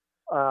bottom.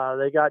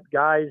 They got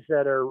guys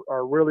that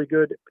are really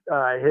good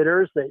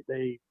hitters.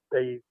 They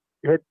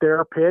hit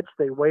their pitch.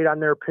 They wait on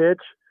their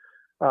pitch.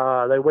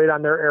 They wait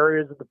on their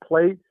areas of the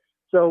plate.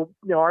 So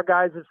our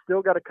guys have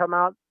still got to come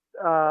out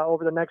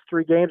over the next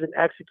 3 games and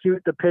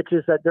execute the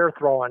pitches that they're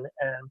throwing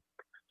and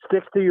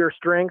stick to your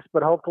strengths,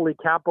 but hopefully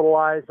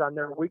capitalize on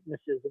their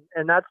weaknesses.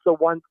 And that's the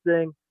one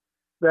thing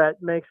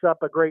that makes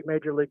up a great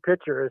major league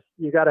pitcher is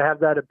you got to have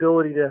that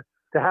ability to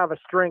have a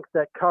strength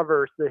that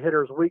covers the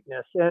hitter's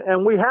weakness.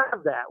 And we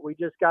have that. We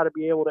just got to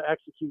be able to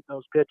execute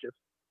those pitches.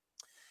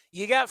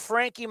 You got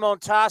Frankie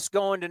Montas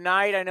going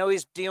tonight. I know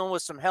he's dealing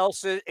with some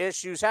health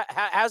issues.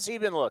 How's he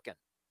been looking?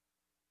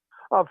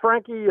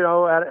 Frankie,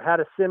 had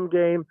a sim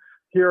game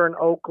here in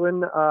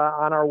Oakland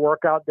on our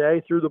workout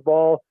day, threw the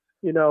ball,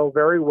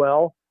 very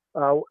well.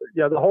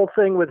 The whole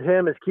thing with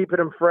him is keeping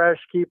him fresh,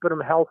 keeping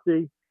him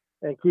healthy,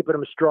 and keeping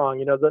him strong.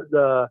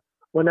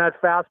 When that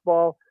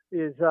fastball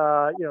is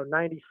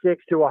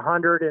 96 to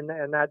 100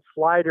 and that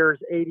slider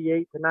is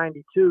 88 to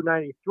 92,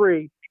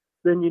 93,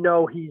 then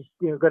he's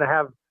going to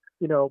have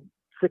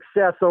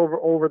success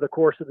over the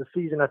course of the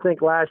season. I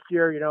think last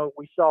year,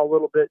 we saw a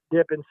little bit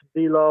dip in some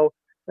velo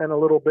and a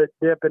little bit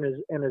dip in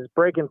his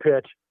breaking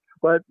pitch,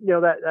 but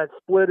that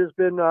split has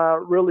been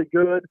really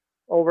good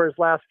over his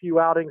last few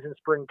outings in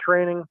spring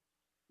training.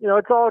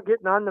 It's all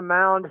getting on the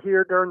mound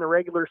here during the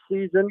regular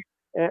season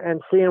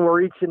and seeing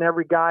where each and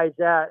every guy's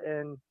at.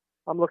 And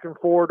I'm looking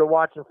forward to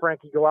watching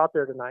Frankie go out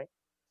there tonight.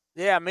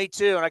 Yeah, me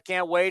too. And I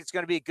can't wait. It's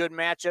going to be a good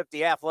matchup.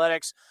 The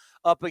Athletics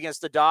up against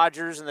the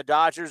Dodgers, and the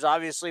Dodgers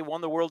obviously won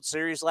the World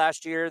Series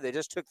last year. They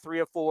just took 3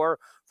 of 4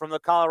 from the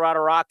Colorado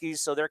Rockies,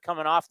 so they're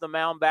coming off the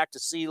mound back to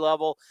sea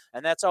level,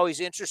 and that's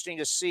always interesting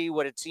to see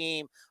what a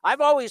team –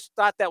 I've always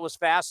thought that was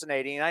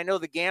fascinating, and I know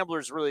the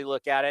gamblers really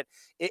look at it,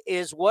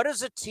 is what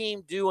does a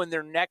team do in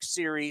their next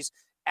series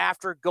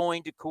after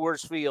going to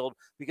Coors Field,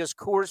 because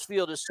Coors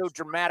Field is so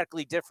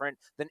dramatically different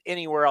than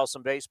anywhere else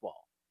in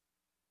baseball.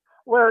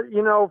 Well,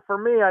 for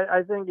me,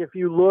 I think if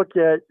you look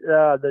at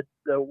the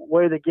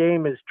way the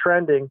game is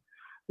trending,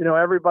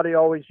 everybody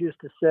always used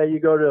to say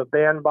you go to a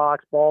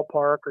bandbox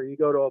ballpark or you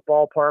go to a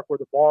ballpark where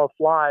the ball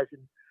flies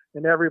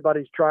and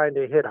everybody's trying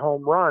to hit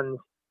home runs.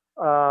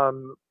 I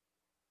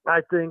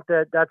think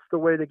that's the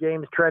way the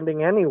game's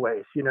trending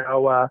anyways.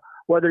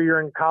 Whether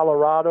you're in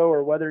Colorado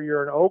or whether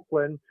you're in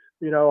Oakland,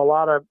 a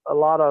lot of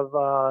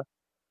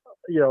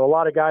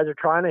guys are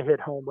trying to hit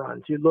home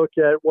runs. You look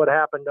at what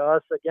happened to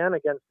us again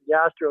against the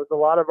Astros. A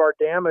lot of our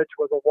damage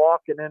was a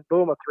walk and then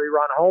boom, a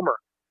 3-run homer.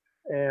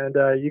 And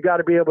you got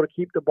to be able to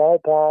keep the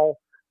ball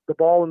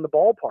in the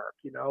ballpark,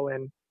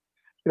 and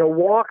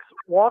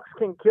walks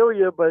can kill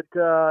you, but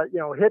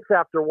hits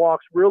after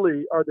walks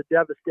really are the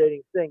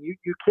devastating thing. You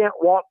can't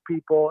walk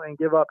people and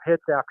give up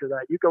hits after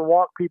that. You can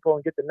walk people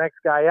and get the next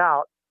guy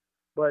out,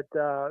 but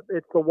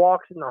it's the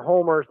walks and the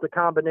homers, the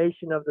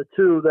combination of the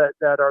two that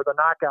are the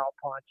knockout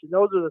punch. And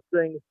those are the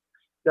things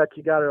that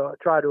you got to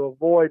try to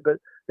avoid. But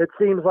it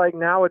seems like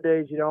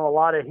nowadays, a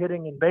lot of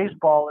hitting in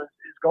baseball is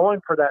going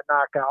for that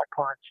knockout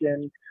punch.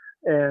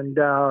 And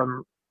I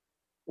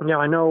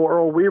know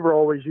Earl Weaver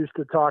always used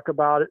to talk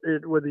about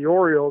it with the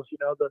Orioles,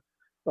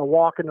 the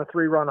walk and the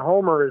 3-run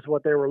homer is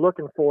what they were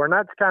looking for. And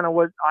that's kind of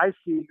what I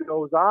see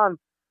goes on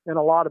in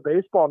a lot of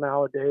baseball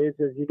nowadays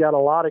is you got a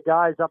lot of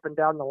guys up and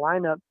down the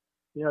lineup,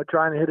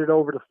 trying to hit it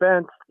over the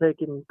fence,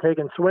 taking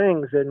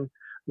swings, and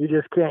you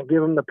just can't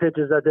give them the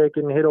pitches that they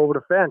can hit over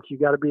the fence. You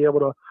got to be able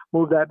to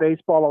move that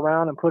baseball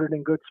around and put it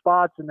in good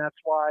spots, and that's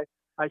why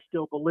I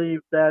still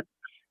believe that,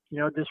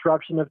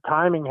 disruption of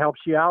timing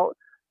helps you out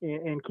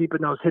in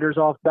keeping those hitters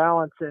off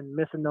balance and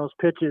missing those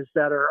pitches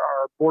that are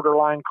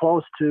borderline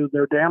close to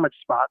their damage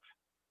spots.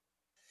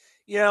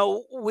 You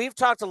know, we've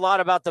talked a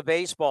lot about the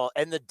baseball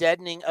and the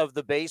deadening of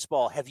the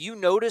baseball. Have you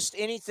noticed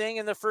anything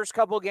in the first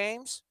couple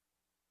games?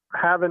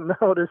 Haven't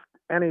noticed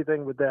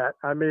anything with that.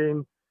 I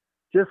mean,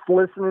 just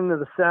listening to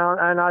the sound,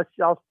 and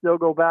I'll still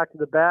go back to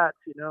the bats,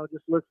 you know,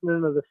 just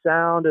listening to the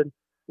sound and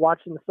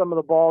watching some of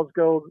the balls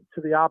go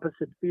to the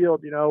opposite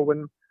field. You know,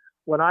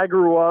 when I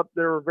grew up,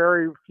 there were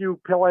very few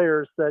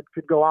players that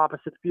could go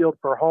opposite field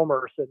for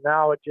homers, and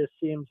now it just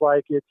seems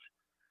like it's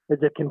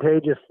a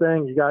contagious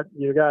thing. You got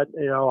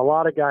you know, a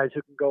lot of guys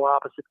who can go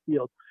opposite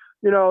field.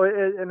 You know,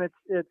 and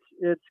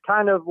it's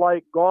kind of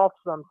like golf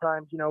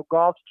sometimes. You know,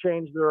 golf's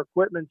changed their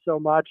equipment so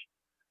much,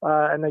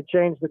 and they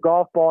change the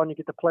golf ball, and you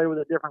get to play with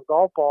a different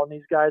golf ball, and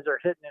these guys are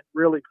hitting it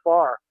really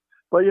far.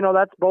 But, you know,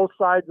 that's both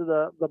sides of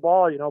the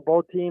ball. You know,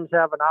 both teams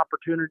have an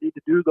opportunity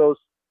to do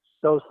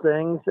those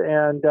things,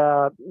 and,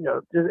 you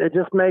know, it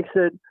just makes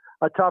it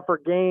a tougher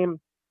game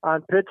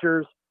on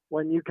pitchers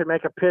when you can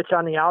make a pitch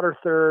on the outer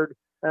third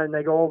and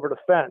they go over the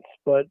fence.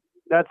 But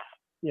that's,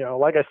 you know,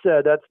 like I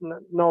said, that's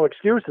no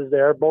excuses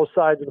there. Both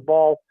sides of the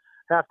ball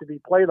have to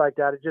be played like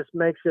that. It just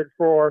makes it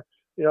for,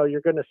 you know,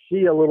 you're going to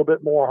see a little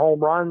bit more home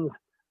runs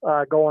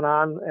going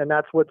on, and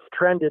that's what's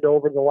trended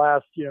over the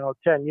last, you know,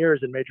 10 years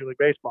in Major League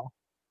Baseball.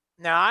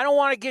 Now, I don't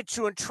want to get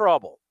you in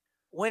trouble.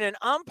 When an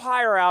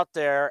umpire out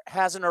there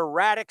has an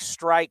erratic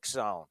strike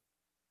zone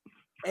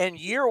and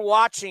you're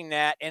watching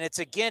that and it's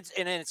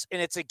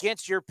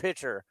against your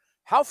pitcher,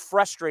 how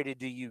frustrated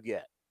do you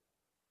get?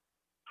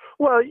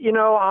 Well, you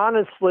know,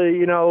 honestly,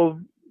 you know,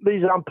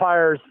 these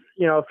umpires,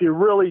 you know, if you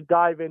really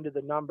dive into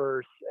the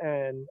numbers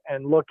and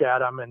look at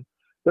them, and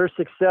their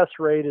success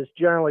rate is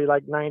generally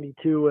like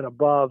 92 and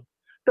above,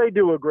 they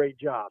do a great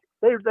job.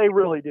 They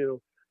really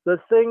do. The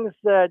things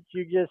that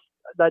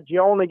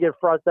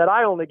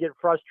I only get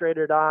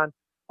frustrated on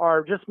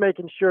are just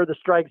making sure the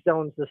strike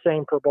zone's the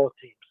same for both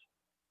teams.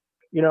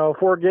 You know,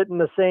 if we're getting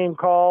the same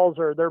calls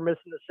or they're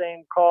missing the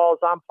same calls,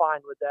 I'm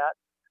fine with that.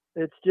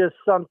 It's just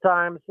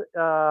sometimes,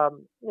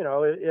 you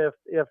know,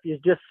 if you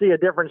just see a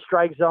different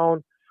strike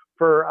zone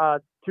for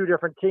two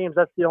different teams,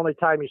 that's the only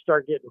time you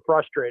start getting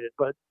frustrated.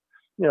 But,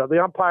 you know,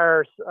 the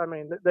umpires, I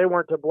mean, they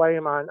weren't to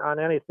blame on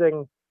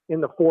anything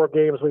in the 4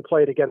 games we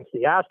played against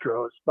the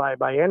Astros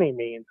by any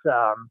means.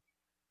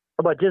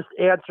 But just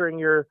answering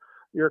your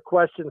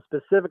question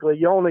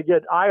specifically, I only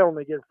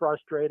get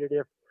frustrated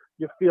if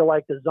you feel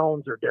like the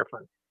zones are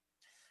different.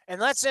 And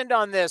let's end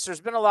on this.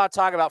 There's been a lot of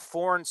talk about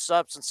foreign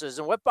substances.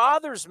 And what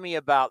bothers me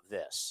about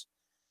this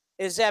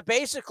is that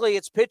basically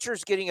it's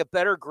pitchers getting a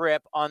better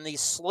grip on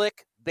these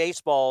slick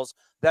baseballs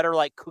that are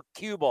like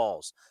cue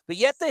balls. But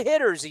yet the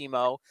hitters,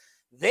 Emo,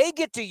 they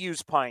get to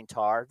use pine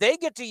tar. They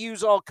get to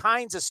use all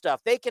kinds of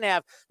stuff. They can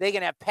have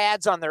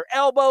pads on their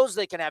elbows.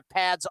 They can have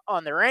pads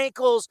on their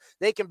ankles.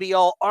 They can be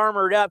all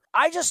armored up.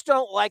 I just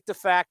don't like the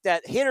fact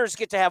that hitters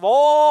get to have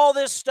all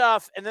this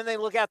stuff, and then they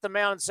look at the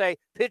mound and say,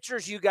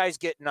 pitchers, you guys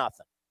get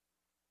nothing.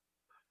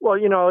 Well,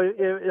 you know,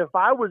 if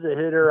I was a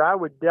hitter, I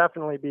would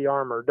definitely be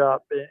armored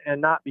up and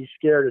not be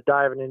scared of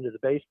diving into the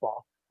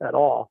baseball at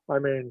all. I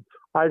mean,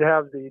 I'd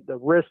have the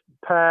wrist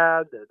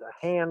pad, the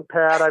hand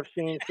pad. I've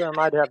seen some.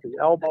 I'd have the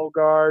elbow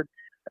guard.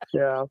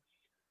 Yeah.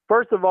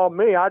 First of all,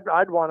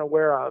 I'd want to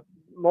wear a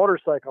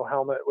motorcycle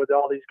helmet with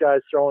all these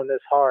guys throwing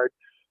this hard.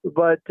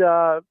 But,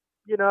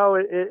 you know,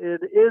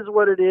 it is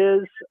what it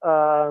is.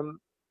 You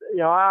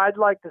know, I'd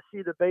like to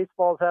see the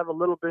baseballs have a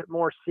little bit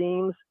more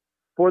seams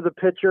for the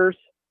pitchers.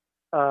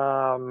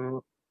 But,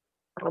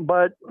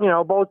 you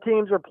know, both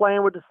teams are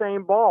playing with the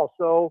same ball.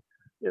 So,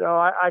 you know,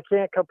 I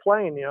can't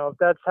complain. You know, if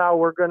that's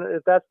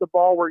the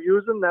ball we're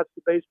using, that's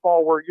the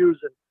baseball we're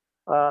using.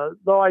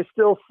 Though I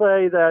still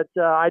say that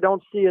I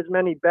don't see as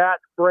many bat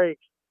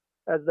breaks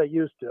as they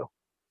used to.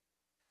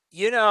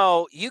 You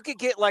know, you could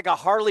get like a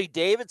Harley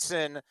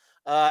Davidson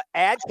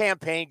ad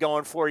campaign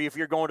going for you if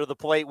you're going to the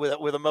plate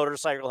with a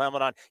motorcycle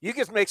helmet on. You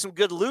could make some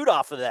good loot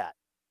off of that.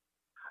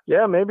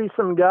 Yeah, maybe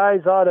some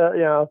guys ought to,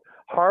 you know,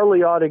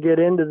 Harley ought to get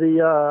into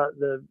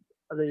the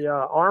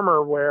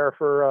armor wear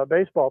for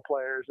baseball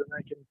players, and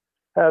they can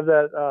have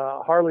that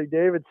Harley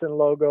Davidson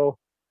logo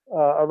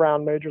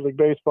around Major League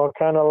Baseball,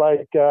 kind of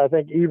like I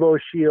think Evo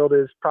Shield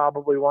is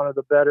probably one of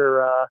the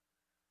better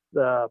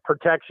the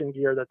protection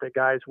gear that the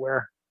guys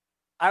wear.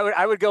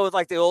 I would go with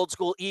like the old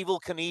school Evel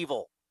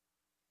Knievel.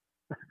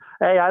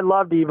 Hey, I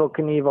loved Evel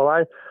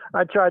Knievel.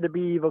 I tried to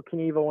be Evel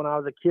Knievel when I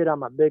was a kid on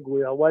my big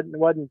wheel.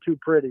 wasn't too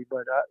pretty,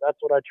 but that's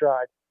what I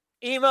tried.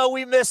 Emo,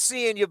 we miss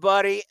seeing you,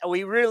 buddy.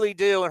 We really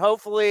do. And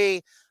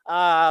hopefully,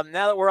 now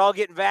that we're all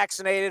getting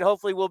vaccinated,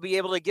 hopefully we'll be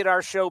able to get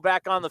our show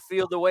back on the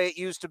field the way it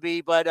used to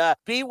be. But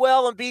be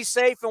well and be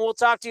safe, and we'll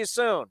talk to you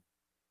soon.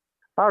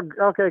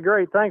 Okay,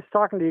 great. Thanks for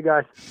talking to you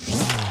guys.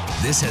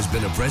 This has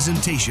been a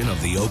presentation of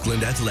the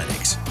Oakland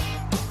Athletics.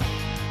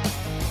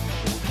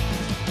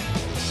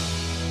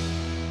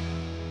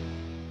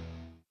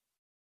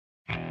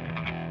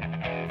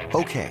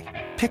 Okay,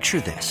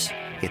 picture this.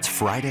 It's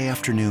Friday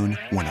afternoon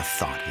when a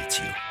thought hits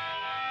you.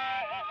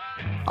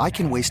 I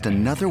can waste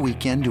another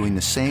weekend doing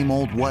the same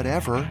old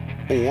whatever,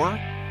 or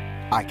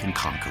I can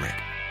conquer it.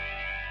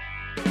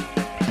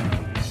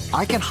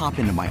 I can hop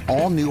into my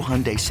all-new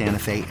Hyundai Santa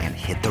Fe and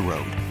hit the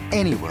road.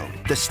 Any road.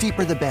 The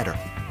steeper, the better.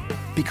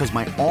 Because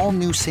my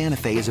all-new Santa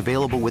Fe is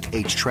available with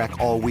H-Track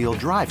all-wheel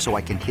drive, so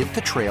I can hit the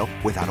trail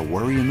without a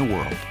worry in the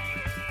world.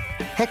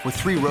 Heck, with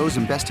 3 rows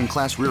and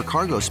best-in-class rear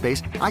cargo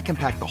space, I can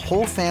pack the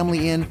whole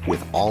family in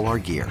with all our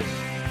gear.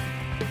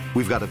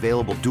 We've got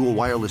available dual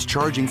wireless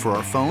charging for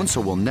our phones,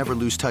 so we'll never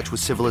lose touch with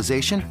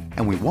civilization,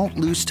 and we won't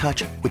lose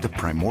touch with the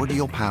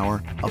primordial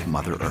power of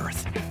Mother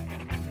Earth.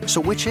 So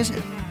which is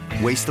it?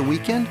 Waste the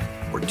weekend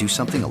or do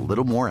something a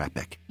little more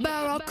epic?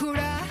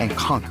 And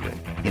conquer it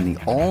in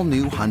the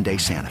all-new Hyundai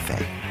Santa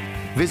Fe.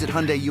 Visit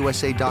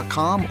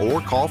HyundaiUSA.com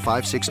or call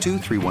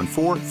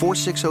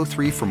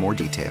 562-314-4603 for more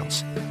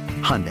details.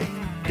 Hyundai,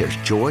 there's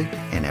joy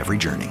in every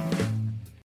journey.